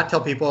would not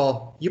tell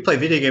people, you play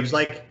video games,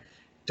 like,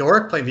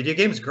 dork, playing video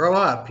games, grow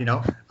up,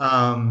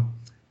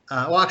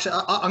 Well, actually,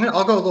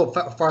 I'll go a little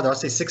farther. I'll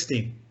say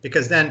 16,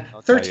 because then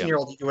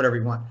 13-year-old, you do whatever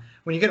you want.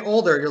 When you get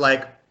older, you're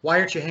like, why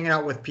aren't you hanging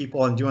out with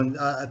people and doing,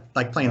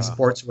 like, playing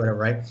sports or whatever,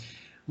 right?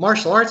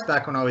 Martial arts,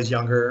 back when I was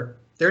younger,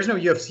 there's no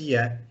UFC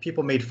yet.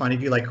 People made fun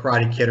of you like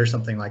Karate Kid or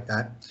something like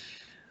that.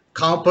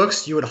 Comic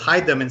books, you would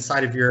hide them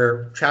inside of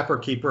your Trapper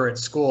Keeper at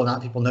school,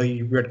 not people know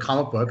you read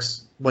comic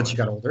books once you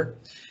got older.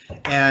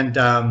 And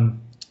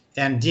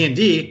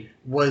D&D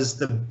was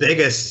the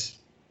biggest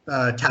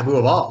taboo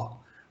of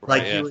all.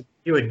 Like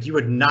you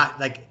would not,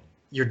 like,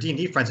 your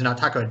D&D friends would not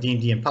talk about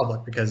D&D in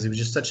public because it was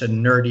just such a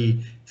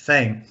nerdy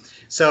thing.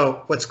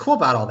 So what's cool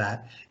about all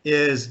that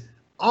is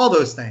all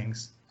those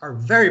things are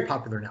very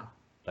popular now.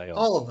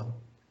 All of them.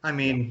 I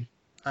mean,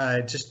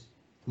 just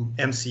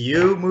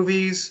MCU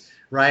movies,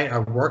 right? I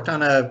worked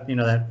on that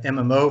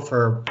MMO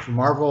for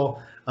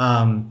Marvel.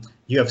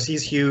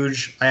 UFC's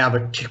huge. I have a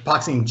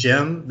kickboxing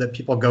gym that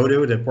people go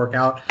to work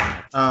out.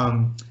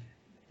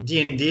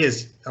 D&D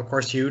is, of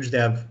course, huge. They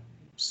have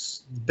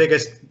the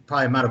biggest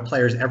probably amount of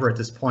players ever at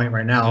this point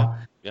right now.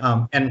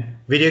 And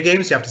video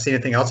games, you have to say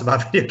anything else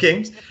about video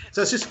games.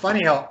 So it's just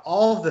funny how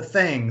all of the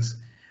things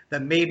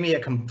that made me a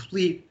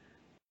complete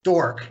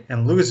dork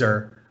and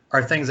loser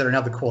are things that are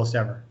now the coolest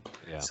ever.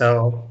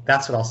 So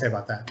that's what I'll say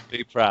about that.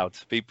 Be proud,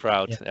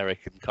 Eric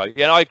and Co.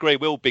 Yeah, I agree.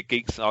 We're all big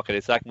geeks in Arcade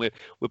Attack, and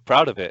we're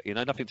proud of it.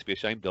 Nothing to be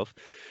ashamed of.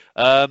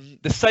 The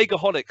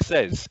Segaholic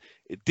says,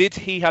 did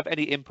he have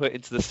any input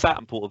into the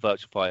Saturn port of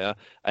Virtua Fighter?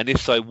 And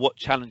if so, what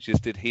challenges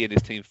did he and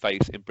his team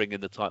face in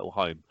bringing the title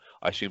home?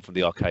 I assume from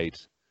the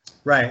arcades.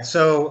 Right.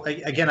 So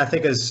again, I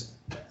think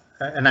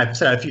and I've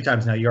said it a few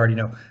times now, you already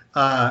know,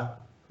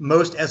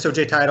 most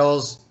SOJ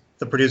titles,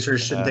 the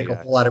producers shouldn't take a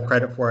whole lot of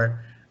credit for it.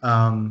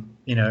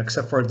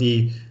 Except for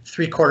the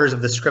 3/4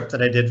 of the script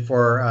that I did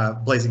for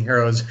Blazing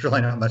Heroes,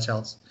 really not much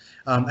else.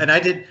 And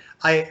I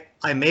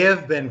may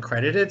have been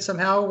credited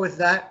somehow with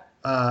that,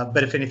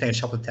 but if anything, it's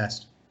helped with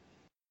test.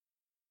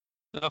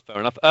 Oh, fair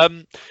enough.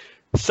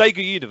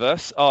 Sega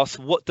Universe asks,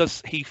 what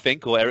does he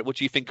think, or Eric, what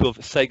do you think of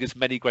Sega's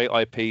many great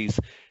IPs,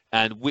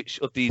 and which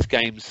of these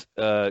games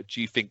do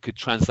you think could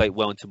translate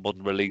well into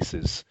modern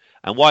releases?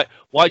 And why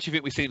do you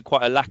think we've seen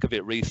quite a lack of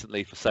it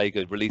recently for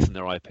Sega releasing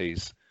their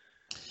IPs?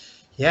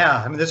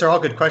 Yeah, I mean, those are all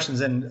good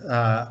questions, and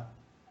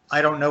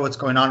I don't know what's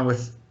going on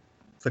with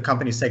the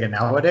company Sega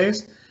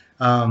nowadays.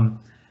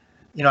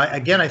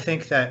 I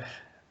think that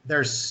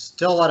there's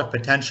still a lot of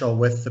potential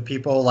with the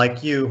people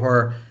like you who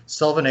are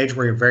still of an age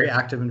where you're very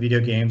active in video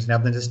games and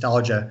have the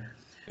nostalgia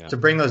to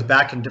bring those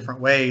back in different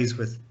ways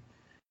with,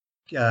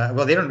 they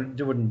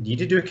wouldn't need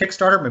to do a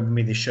Kickstarter,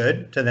 maybe they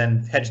should, to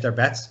then hedge their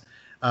bets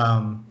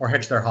or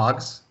hedge their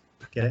hogs.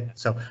 Get it?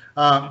 So,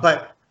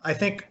 but I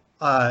think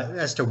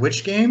as to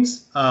which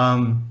games,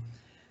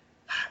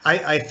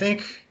 I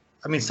think,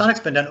 Sonic's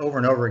been done over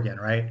and over again,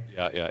 right?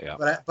 Yeah.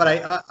 But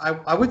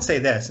I would say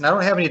this, and I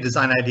don't have any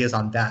design ideas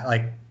on that.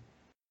 Like,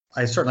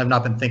 I certainly have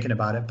not been thinking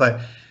about it,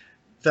 but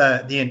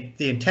the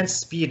intense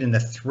speed and the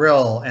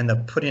thrill and the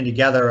putting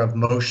together of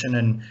motion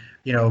and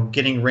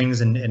getting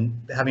rings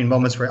and having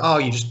moments where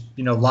you just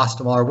lost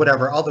them all or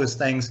whatever, all those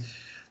things,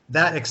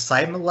 that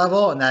excitement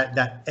level and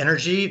that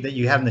energy that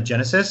you have in the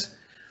Genesis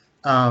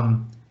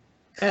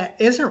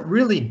isn't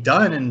really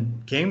done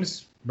in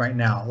games right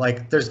now.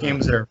 Like, there's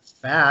games that are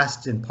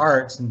fast in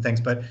parts and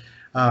things, but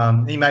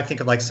you might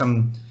think of like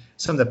some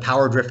of the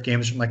Power Drift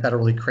games from like that are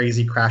really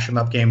crazy crash 'em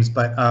up games,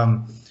 but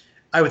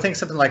I would think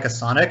something like a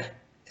Sonic,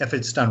 if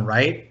it's done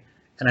right,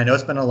 and I know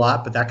it's been a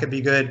lot, but that could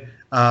be good.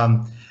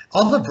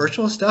 all the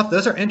virtual stuff,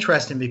 those are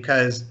interesting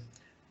because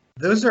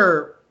those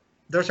are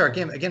a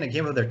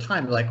game of their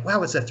time. They're like,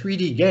 wow, it's a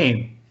 3D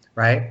game,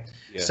 right?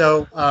 Yeah.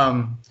 So,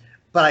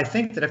 but I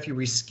think that if you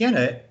reskin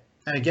it,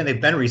 and again, they've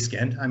been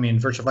reskinned. I mean,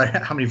 Virtua Fighter,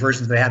 how many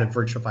versions they had of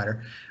Virtua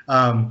Fighter?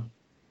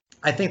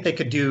 I think they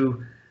could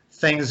do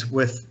things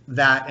with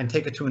that and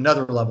take it to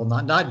another level,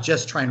 not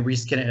just try and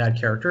reskin it and add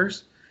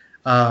characters.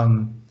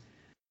 And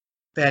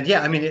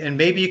yeah, I mean, and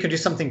maybe you could do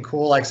something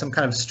cool, like some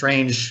kind of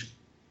strange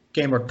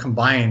game where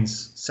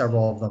combines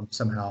several of them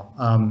somehow.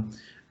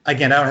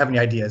 Again, I don't have any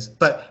ideas,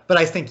 but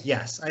I think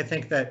yes, I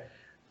think that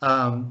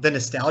the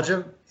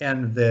nostalgia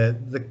and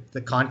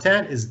the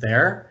content is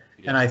there,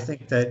 and I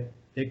think that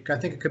it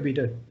could be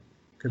good.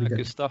 Could be good.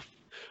 Good stuff.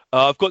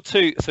 I've got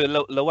two. So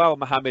Lawal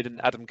Mohammed and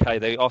Adam K.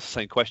 They asked the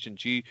same question.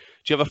 Do you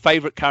have a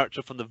favorite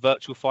character from the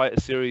Virtua Fighter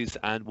series,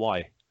 and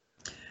why?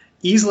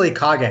 Easily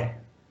Kage.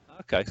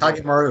 Okay.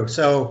 Kage Maru.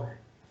 So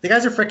the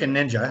guy's a freaking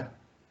ninja,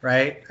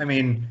 right? I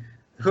mean,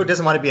 who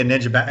doesn't want to be a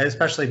ninja,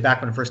 especially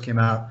back when it first came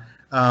out?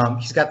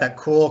 He's got that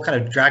cool kind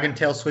of dragon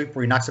tail sweep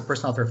where he knocks a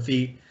person off their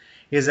feet.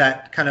 He has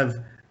that kind of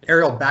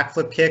aerial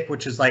backflip kick,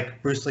 which is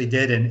like Bruce Lee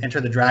did in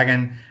Enter the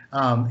Dragon.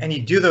 And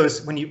you do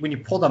those when you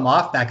pull them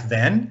off back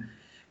then,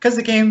 because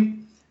the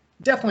game,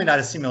 definitely not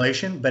a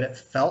simulation, but it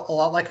felt a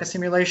lot like a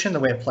simulation the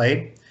way it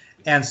played.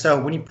 And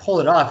so when you pull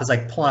it off, it's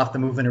like pulling off the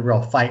move in a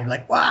real fight. You're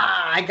like,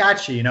 wow, I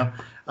got you, you know.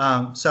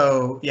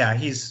 So yeah,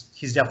 he's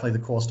definitely the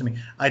coolest to me.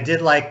 I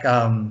did like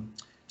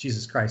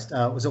Jesus Christ,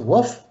 was it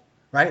Wolf,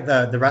 right?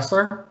 The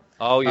wrestler.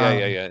 Oh yeah.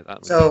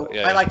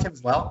 I liked him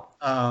as well.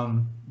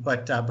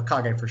 But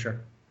Kage for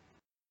sure.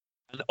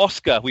 And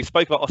Oscar, we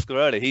spoke about Oscar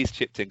earlier. He's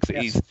chipped in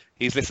because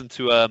he's listened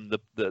to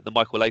the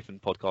Michael Latham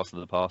podcast in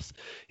the past.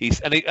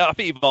 I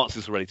think you've answered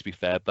this already, to be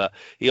fair, but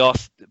he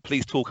asked,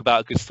 please talk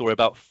about a good story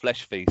about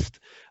Flesh Feast,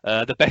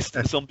 the best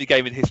zombie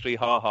game in history.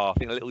 Ha ha! I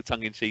think a little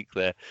tongue in cheek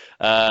there.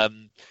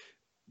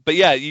 But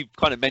yeah, you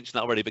kind of mentioned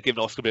that already, but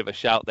giving Oscar a bit of a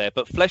shout there.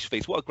 But Flesh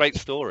Feast, what a great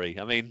story!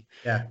 I mean,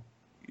 yeah.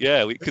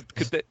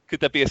 Could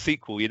there be a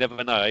sequel? You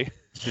never know. Eh?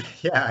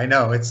 Yeah, I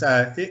know.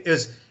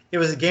 It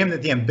was a game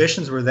that the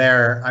ambitions were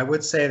there. I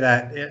would say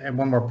that, and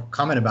one more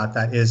comment about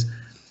that is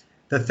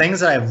the things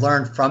that I've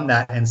learned from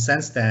that and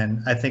since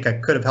then, I think I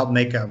could have helped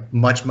make a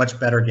much, much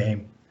better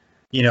game.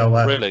 You know,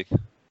 really?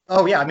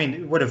 Oh yeah, I mean,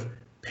 it would have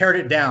pared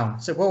it down.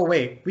 So, whoa,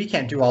 wait, we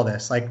can't do all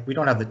this. Like, we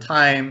don't have the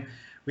time.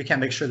 We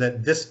can't make sure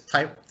that this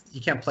type,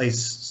 you can't play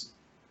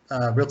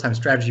real-time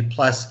strategy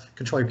plus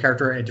control your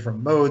character in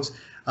different modes.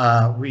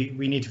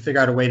 We need to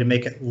figure out a way to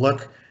make it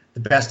look the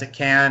best it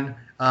can.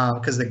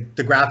 Because the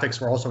graphics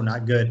were also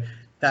not good.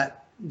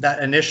 That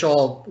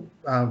initial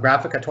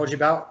graphic I told you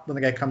about when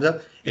the guy comes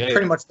up, it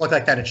pretty much looked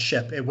like that at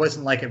ship. It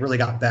wasn't like it really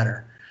got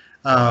better.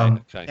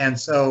 And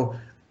so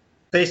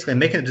basically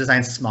making the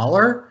design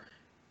smaller,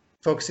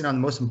 focusing on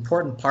the most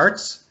important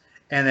parts,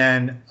 and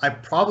then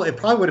it probably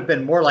would have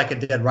been more like a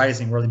Dead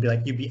Rising, where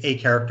you'd be a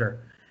character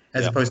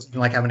as opposed to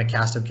like having a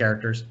cast of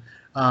characters.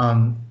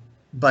 Yeah,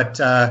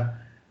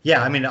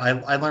 I mean,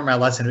 I learned my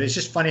lesson. It's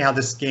just funny how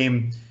this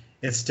game,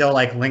 it still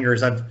like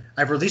lingers.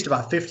 I've released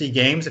about 50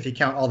 games if you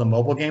count all the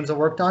mobile games I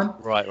worked on.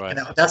 Right. And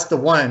that's the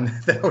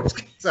one that always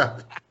comes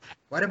up.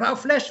 What about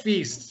Flesh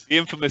Feast? The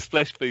infamous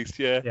Flesh Feast,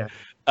 yeah. Yeah.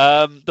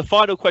 The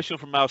final question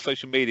from our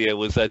social media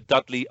was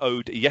Dudley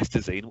Ode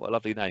Yesterzine. What a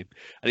lovely name.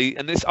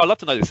 And this, I'd love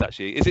to know this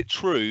actually. Is it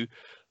true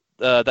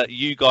that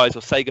you guys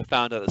or Sega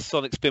found out that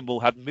Sonic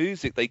Spinball had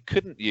music they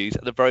couldn't use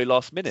at the very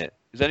last minute?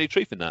 Is there any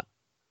truth in that?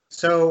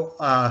 So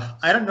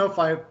I don't know if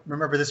I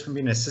remember this from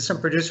being an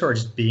assistant producer or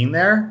just being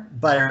there,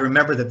 but I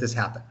remember that this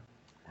happened.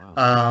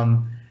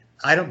 Wow.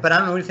 I don't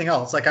know anything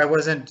else. Like I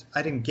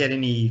didn't get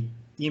any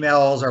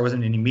emails or I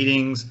wasn't in any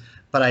meetings,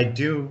 but I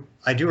do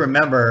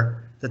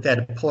remember that they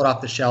had to pull it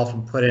off the shelf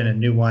and put in a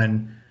new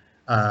one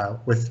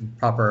with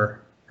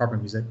proper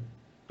music.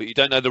 But you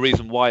don't know the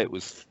reason why it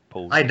was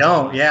pulled? I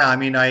don't. Yeah, I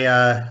mean,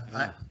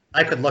 I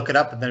could look it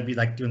up and then it'd be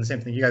like doing the same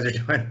thing you guys are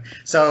doing.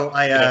 So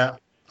I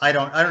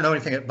don't know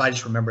anything, but I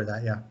just remember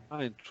that. Yeah.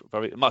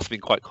 It must have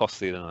been quite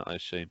costly then, I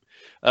assume.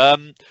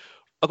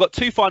 I've got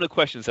two final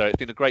questions there. It's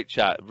been a great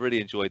chat. I've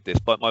really enjoyed this.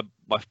 But my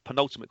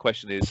penultimate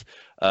question is,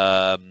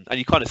 and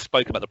you kind of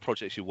spoke about the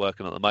projects you're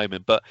working on at the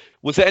moment, but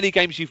was there any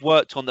games you've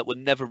worked on that were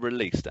never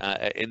released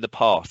in the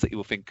past that you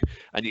will think,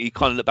 and you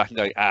kind of look back and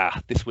go,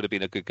 this would have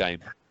been a good game?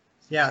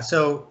 Yeah.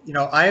 So,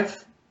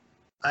 I've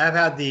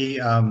had the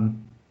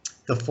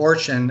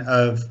fortune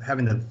of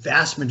having the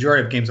vast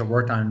majority of games I've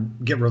worked on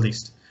get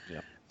released.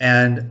 Yeah.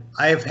 And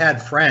I've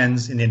had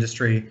friends in the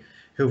industry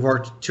who've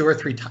worked 2 or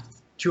 3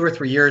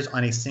 years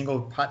on a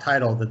single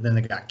title that then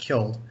they got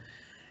killed.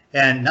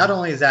 And not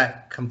only is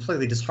that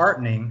completely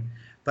disheartening,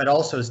 but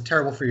also is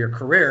terrible for your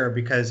career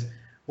because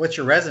what's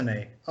your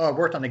resume? Oh, I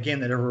worked on a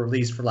game that never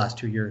released for the last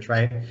 2 years,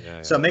 right?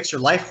 Yeah. So it makes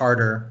your life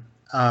harder.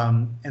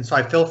 And so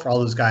I feel for all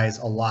those guys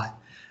a lot.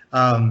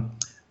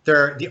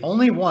 They're the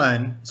only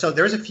one. So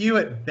there's a few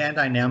at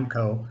Bandai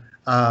Namco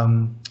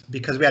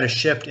because we had a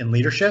shift in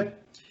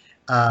leadership.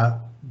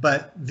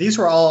 But these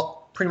were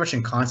all pretty much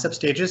in concept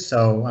stages.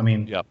 So, I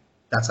mean,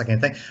 that's like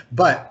anything.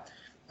 But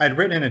I'd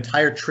written an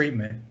entire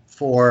treatment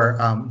for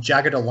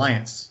Jagged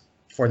Alliance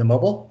for the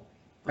mobile.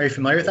 Are you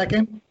familiar with that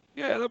game?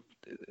 Yeah,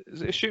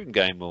 is it a shooting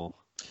game or?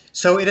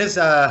 So it is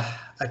a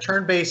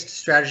turn-based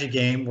strategy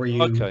game where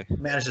you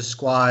manage a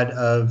squad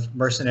of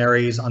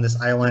mercenaries on this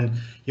island.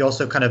 You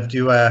also kind of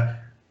do a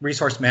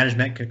resource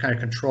management, can kind of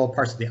control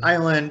parts of the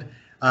island.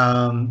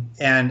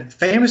 And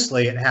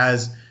famously, it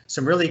has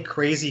some really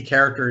crazy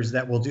characters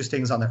that will do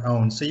things on their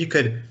own. So you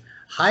could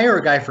hire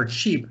a guy for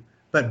cheap,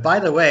 but by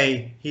the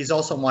way, he's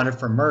also wanted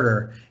for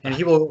murder, and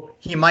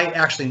he might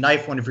actually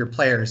knife one of your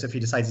players if he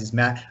decides he's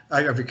mad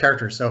of your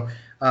characters. So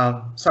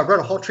I wrote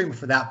a whole treatment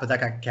for that, but that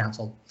got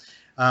canceled.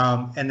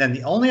 And then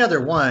the only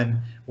other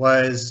one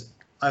was,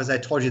 as I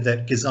told you,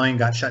 that Gazillion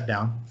got shut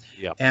down.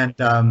 Yeah. And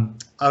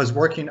I was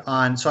working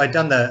on, so I'd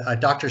done the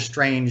Doctor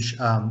Strange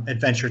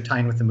adventure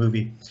tying with the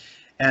movie,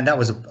 and that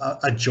was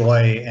a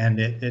joy, and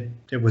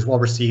it was well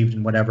received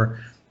and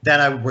whatever.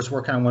 Then I was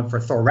working on one for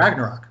Thor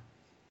Ragnarok.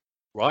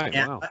 Right.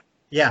 And, wow.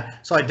 Yeah.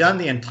 So I'd done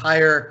the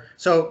entire.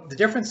 So the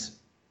difference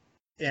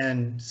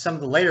in some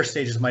of the later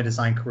stages of my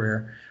design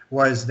career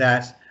was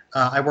that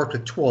I worked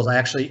with tools. I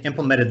actually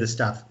implemented the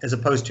stuff as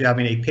opposed to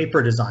having a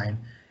paper design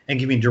and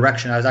giving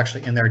direction. I was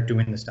actually in there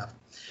doing the stuff.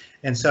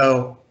 And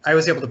so I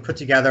was able to put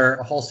together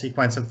a whole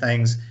sequence of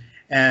things.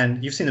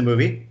 And you've seen the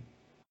movie.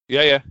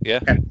 Yeah.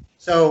 Okay.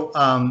 So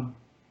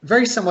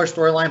very similar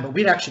storyline, but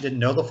we actually didn't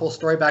know the full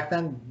story back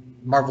then.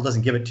 Marvel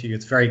doesn't give it to you.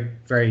 It's very,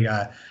 very,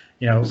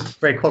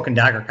 very cloak and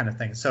dagger kind of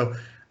thing. So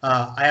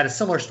I had a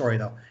similar story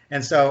though.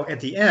 And so at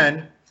the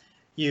end,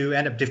 you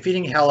end up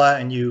defeating Hela,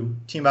 and you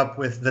team up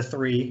with the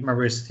three.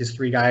 Remember his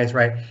three guys,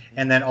 right?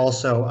 And then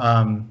also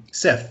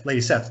Sif,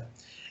 Lady Sif.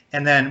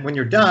 And then when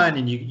you're done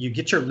and you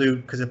get your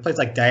loot, because it plays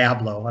like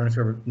Diablo. I don't know if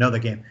you ever know the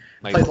game.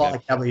 It plays a lot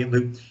like Diablo. You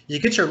loot. You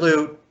get your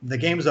loot. The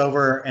game's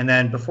over, and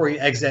then before you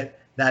exit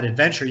that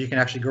adventure, you can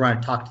actually go around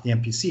and talk to the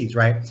NPCs,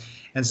 right?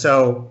 And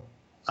so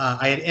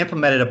I had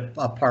implemented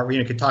a part where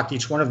you could talk to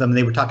each one of them, and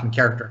they would talk in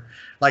character.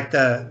 Like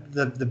the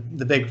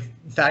big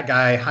fat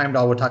guy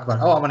Heimdall would talk about,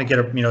 oh, I want to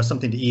get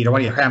something to eat, or I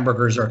want to get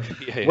hamburgers, or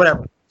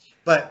whatever.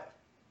 But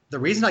the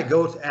reason I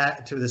go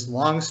to this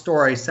long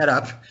story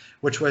setup,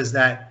 which was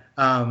that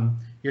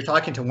you're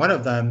talking to one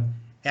of them,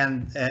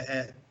 and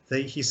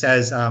he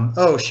says,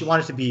 oh, she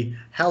wanted to be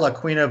Hela,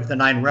 Queen of the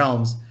Nine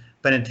Realms,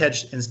 but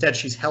instead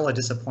she's hella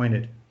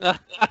disappointed.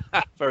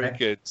 Very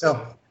good.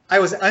 So I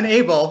was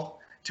unable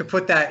to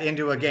put that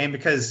into a game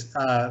because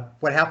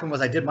what happened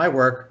was I did my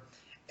work,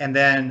 and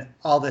then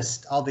all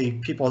the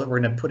people that were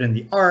going to put in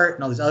the art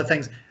and all these other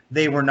things,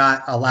 they were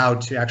not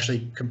allowed to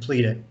actually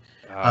complete it.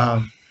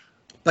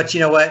 But you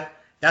know what?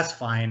 That's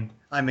fine.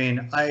 I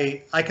mean,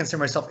 I consider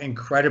myself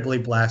incredibly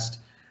blessed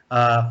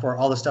for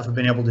all the stuff I've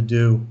been able to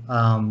do.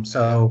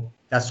 So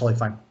that's totally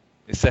fine.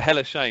 It's a hell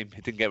of a shame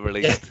it didn't get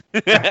released.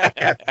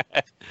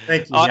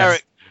 Thank you.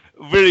 Eric,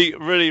 really,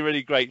 really,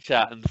 really great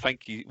chat, and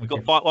thank you. We've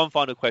got one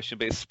final question,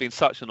 but it's been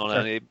such an honor.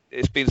 Sure. And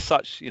it's been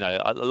such,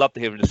 I love to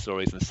hearing the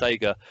stories, and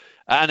Sega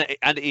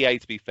and EA,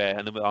 to be fair.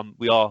 And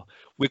we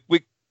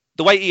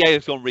the way EA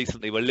has gone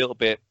recently, we're a little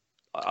bit.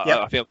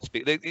 I think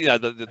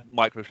the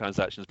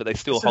microtransactions, but they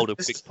still hold a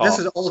big part. This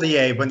is old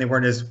EA when they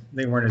weren't as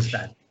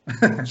bad.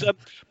 So,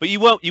 but you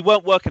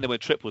weren't working there when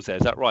Trip was there,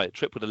 is that right?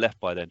 Trip would have left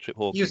by then. Trip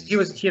Hawkins.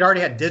 He had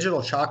already had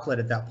Digital Chocolate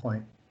at that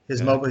point.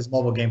 His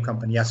mobile game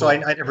company. Yeah. So I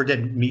never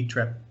did meet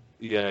Trip.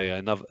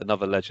 Yeah,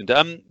 another legend.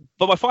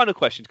 But my final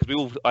question,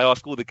 because I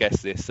ask all the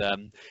guests this: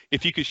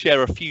 if you could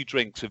share a few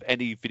drinks with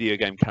any video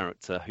game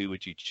character, who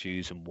would you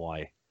choose and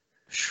why?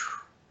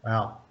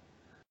 Wow.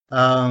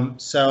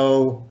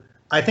 So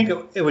I think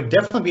it would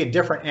definitely be a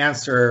different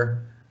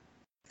answer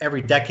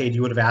every decade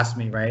you would have asked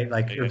me, right?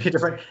 Like it would be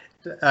different.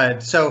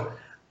 The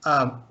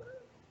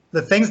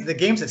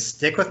games that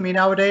stick with me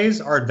nowadays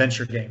are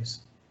adventure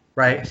games,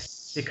 right?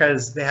 Yes.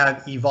 Because they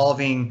have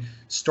evolving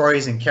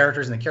stories and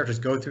characters, and the characters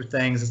go through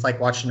things. It's like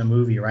watching a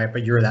movie, right?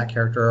 But you're that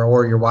character,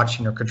 or you're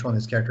watching or controlling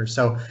this character.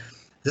 So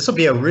this will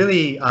be a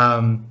really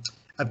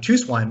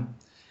obtuse one,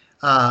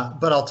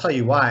 but I'll tell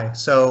you why.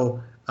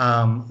 So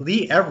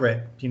Lee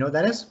Everett, do you know what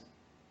that is?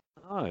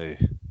 No.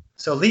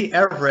 So Lee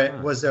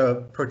Everett was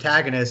a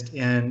protagonist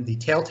in the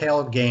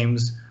Telltale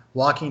Games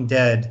Walking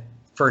Dead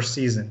first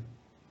season.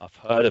 I've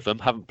heard of them,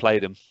 haven't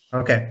played them.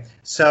 Okay.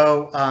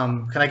 So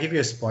can I give you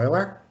a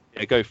spoiler?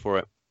 Yeah, go for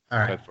it. All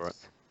right. Go for it.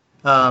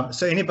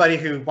 So anybody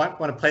who want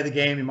to play the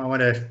game, you might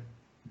want to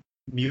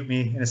mute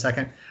me in a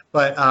second.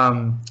 But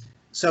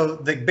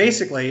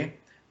basically,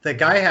 the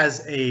guy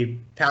has a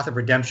path of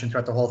redemption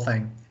throughout the whole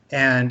thing.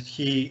 And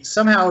he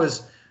somehow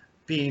is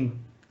being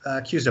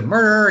accused of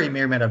murder, he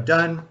may or may not have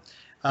done.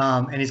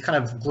 And he's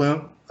kind of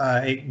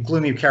a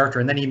gloomy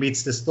character. And then he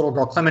meets this little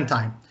girl,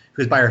 Clementine,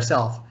 who's by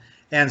herself.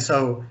 And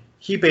so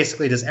he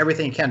basically does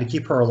everything he can to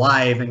keep her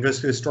alive and goes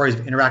through stories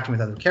of interacting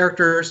with other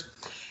characters.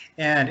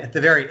 And at the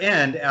very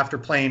end, after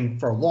playing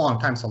for a long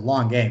time, it's a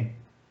long game,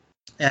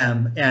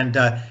 and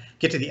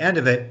get to the end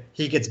of it,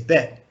 he gets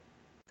bit.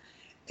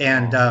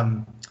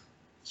 And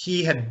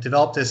he had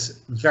developed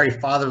this very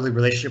fatherly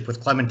relationship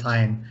with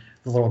Clementine,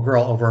 the little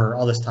girl, over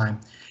all this time.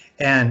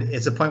 And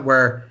it's a point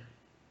where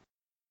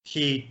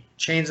he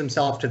chains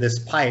himself to this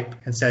pipe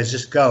and says,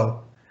 just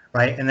go,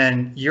 right? And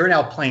then you're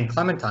now playing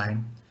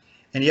Clementine,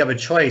 and you have a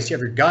choice. You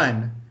have your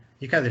gun.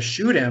 You can either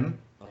shoot him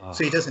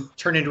so he doesn't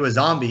turn into a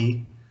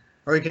zombie,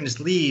 or you can just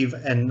leave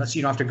and so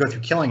you don't have to go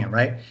through killing him,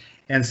 right?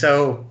 And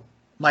so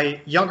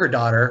my younger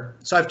daughter,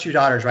 so I have two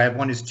daughters, right?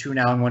 One is 2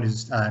 now and one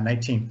is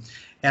 19.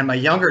 And my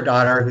younger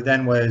daughter, who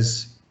then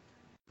was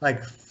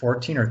like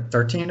 14 or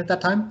 13 at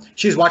that time,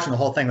 she was watching the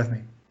whole thing with me.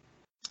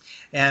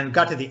 And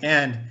got to the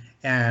end,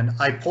 and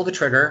I pulled the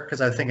trigger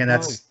because I was thinking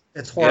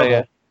it's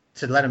horrible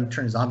to let him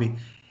turn zombie.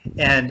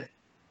 And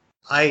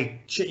I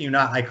shit you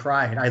not, I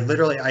cried.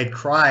 I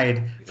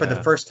cried for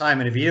the first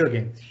time in a video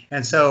game.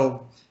 And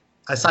so,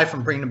 aside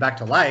from bringing him back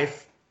to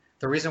life,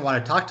 the reason I wanted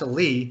to talk to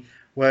Lee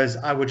was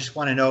I would just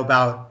want to know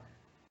about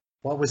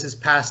what was his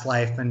past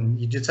life, and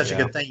you did such a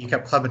good thing. You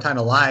kept Clementine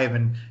alive,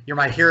 and you're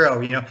my hero,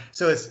 you know.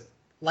 So it's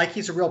like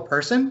he's a real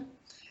person,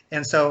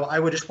 and so I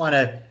would just want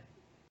to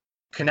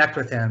connect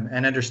with him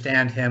and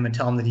understand him and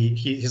tell him that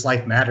his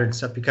life mattered and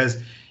stuff,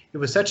 because it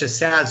was such a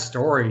sad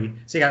story.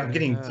 So you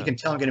can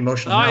tell I'm getting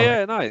emotional. Oh now.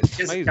 Yeah, nice.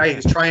 This guy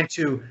who's trying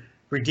to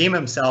redeem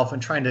himself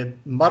and trying to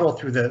muddle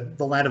through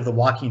the land of the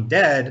Walking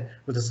Dead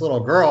with this little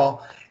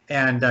girl,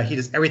 and he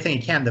does everything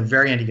he can. At the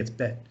very end, he gets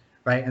bit,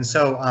 right? And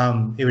so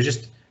it was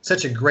just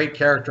such a great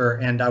character,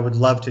 and I would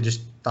love to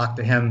just talk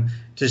to him,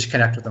 to just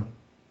connect with him.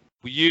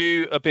 Were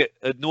you a bit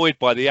annoyed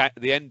by the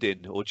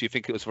ending, or do you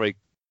think it was a very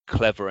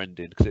clever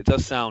ending? Because it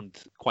does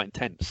sound quite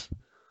intense.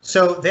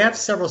 So they have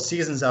several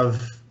seasons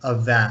of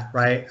that,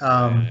 right?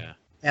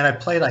 And I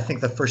played, I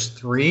think, the first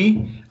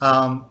 3,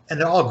 and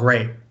they're all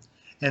great.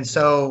 And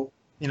so,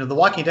 you know, The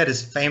Walking Dead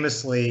is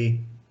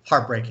famously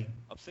heartbreaking.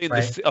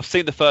 I've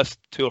seen the first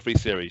 2 or 3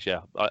 series.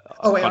 Yeah.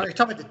 Are you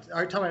talking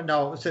about?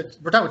 No, so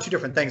we're talking about 2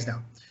 different things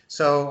now.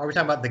 So, are we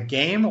talking about the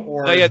game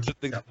or? No,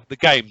 the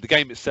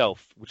game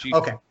itself.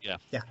 Okay.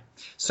 Yeah.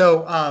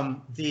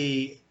 So,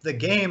 the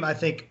game, I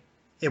think,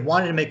 it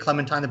wanted to make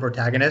Clementine the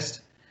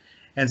protagonist,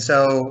 and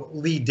so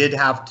Lee did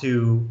have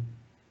to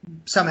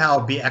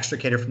somehow be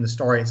extricated from the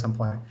story at some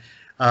point.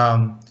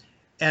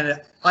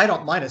 And I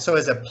don't mind it. So,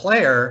 as a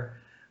player,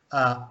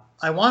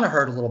 I want to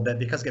hurt a little bit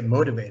because I get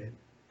motivated.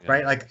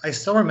 Right, like I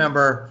still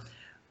remember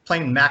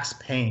playing Max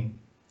Payne.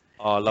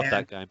 Oh, I love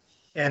that game.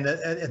 And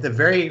at the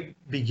very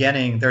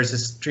beginning, there's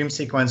this dream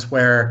sequence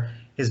where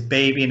his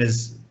baby and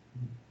his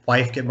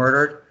wife get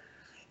murdered,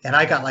 and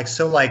I got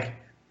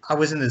I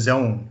was in the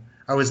zone.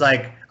 I was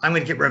like, I'm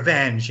going to get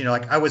revenge. You know,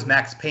 like I was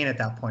Max Payne at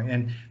that point,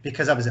 and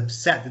because I was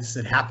upset that this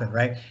had happened,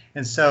 right?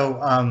 And so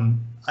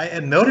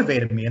it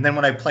motivated me. And then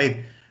when I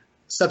played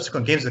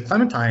subsequent games with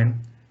Clementine,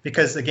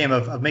 because the game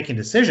of making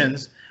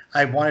decisions,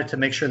 I wanted to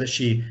make sure that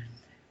she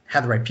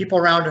had the right people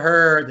around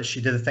her, that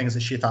she did the things that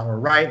she thought were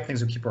right,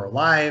 things that keep her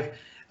alive.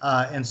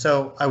 And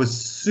so I was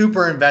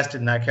super invested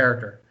in that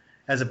character,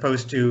 as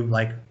opposed to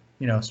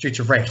Streets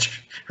of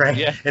Rage, right?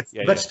 Yeah. It's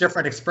a much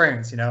different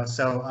experience, you know?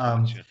 So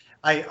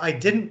I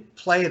didn't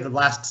play the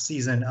last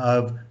season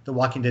of The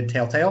Walking Dead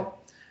Telltale.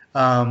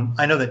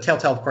 I know that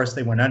Telltale, of course,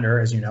 they went under,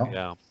 as you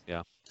know.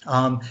 Yeah.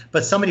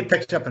 But somebody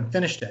picked it up and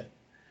finished it.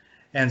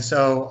 And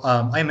so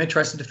I'm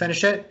interested to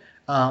finish it.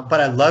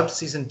 But I loved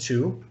season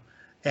 2,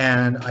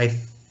 and I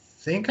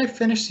think I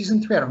finished season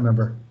 3. I don't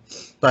remember,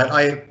 but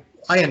I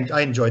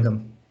enjoyed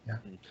them. Yeah.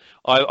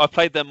 I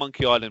played their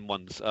Monkey Island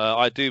ones.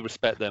 I do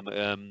respect them.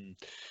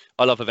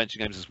 I love adventure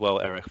games as well,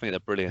 Eric. I think they're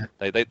brilliant.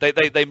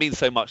 They mean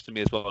so much to me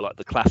as well. Like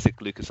the classic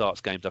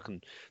LucasArts games, I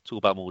can talk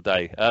about them all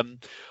day.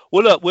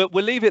 Well, look,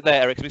 we'll leave it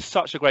there, Eric. It's been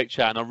such a great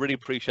chat, and I really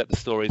appreciate the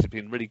stories. It's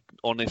been really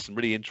honest and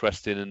really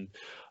interesting, and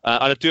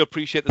I do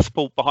appreciate the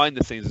support behind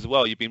the scenes as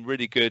well. You've been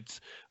really good.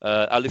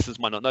 Our listeners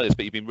might not know this,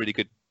 but you've been really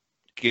good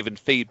giving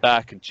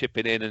feedback and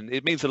chipping in, and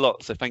it means a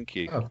lot, so thank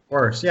you. Of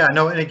course. Yeah,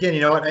 no, and again,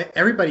 you know what,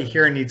 everybody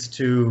here needs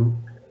to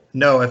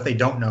know, if they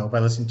don't know by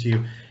listening to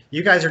you,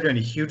 you guys are doing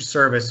a huge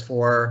service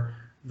for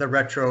the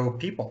retro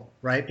people,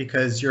 right?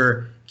 Because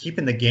you're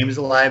keeping the games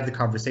alive, the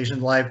conversations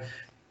alive,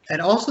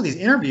 and also these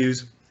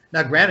interviews.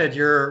 Now, granted,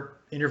 you're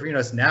interviewing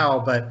us now,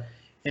 but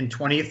in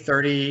 20,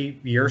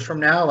 30 years from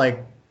now, like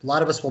a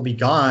lot of us will be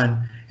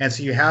gone, and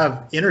so you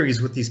have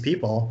interviews with these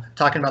people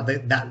talking about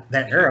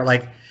that era.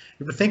 Like,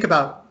 think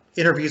about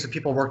interviews with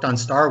people who worked on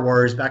Star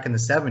Wars back in the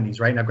 70s,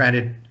 right? Now,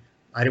 granted,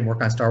 I didn't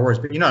work on Star Wars,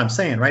 but you know what I'm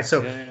saying, right?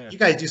 So you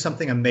guys do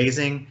something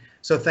amazing.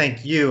 So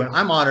thank you. And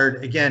I'm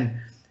honored,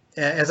 again,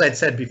 as I'd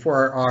said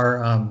before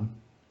our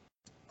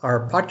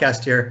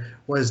podcast here,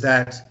 was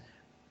that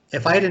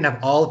if I didn't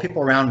have all the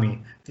people around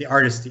me, the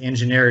artists, the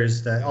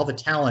engineers, all the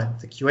talent,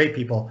 the QA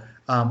people,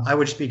 I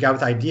would just be a guy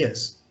with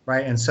ideas,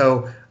 right? And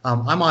so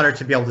I'm honored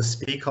to be able to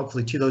speak,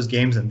 hopefully, to those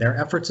games and their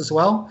efforts as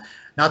well.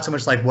 Not so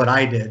much like what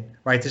I did,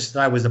 right? Just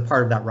that I was a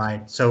part of that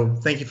ride. So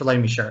thank you for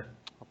letting me share it.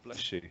 Oh,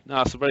 bless you. No,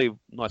 that's a very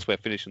nice way of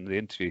finishing the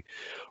interview.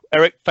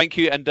 Eric, thank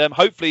you. And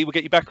hopefully we'll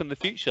get you back in the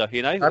future,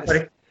 you know? All right,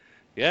 buddy.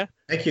 Yeah?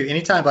 Thank you.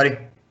 Anytime, buddy.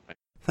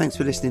 Thanks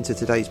for listening to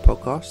today's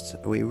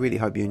podcast. We really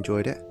hope you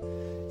enjoyed it.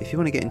 If you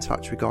want to get in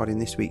touch regarding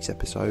this week's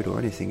episode or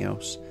anything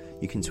else,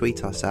 you can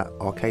tweet us at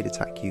Arcade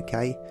Attack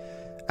UK,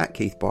 at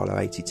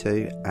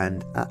KeithBarlow82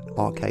 and at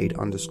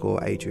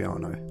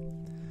arcade_Adriano.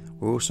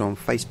 We're also on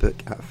Facebook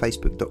at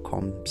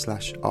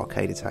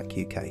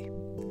facebook.com/arcadeattackuk.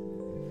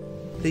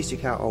 Please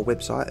check out our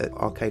website at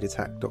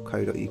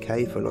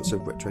arcadeattack.co.uk for lots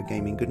of retro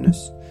gaming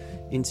goodness,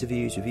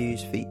 interviews,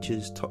 reviews,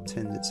 features, top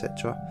 10s,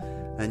 etc.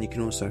 And you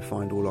can also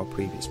find all our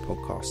previous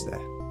podcasts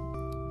there.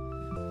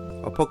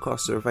 Our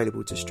podcasts are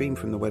available to stream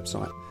from the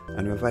website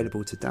and are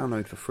available to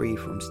download for free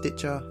from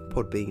Stitcher,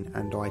 Podbean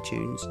and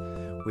iTunes,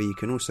 where you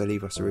can also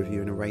leave us a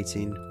review and a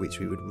rating, which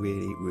we would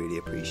really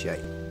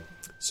appreciate.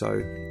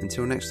 So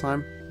until next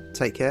time,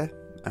 take care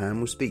and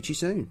we'll speak to you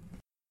soon.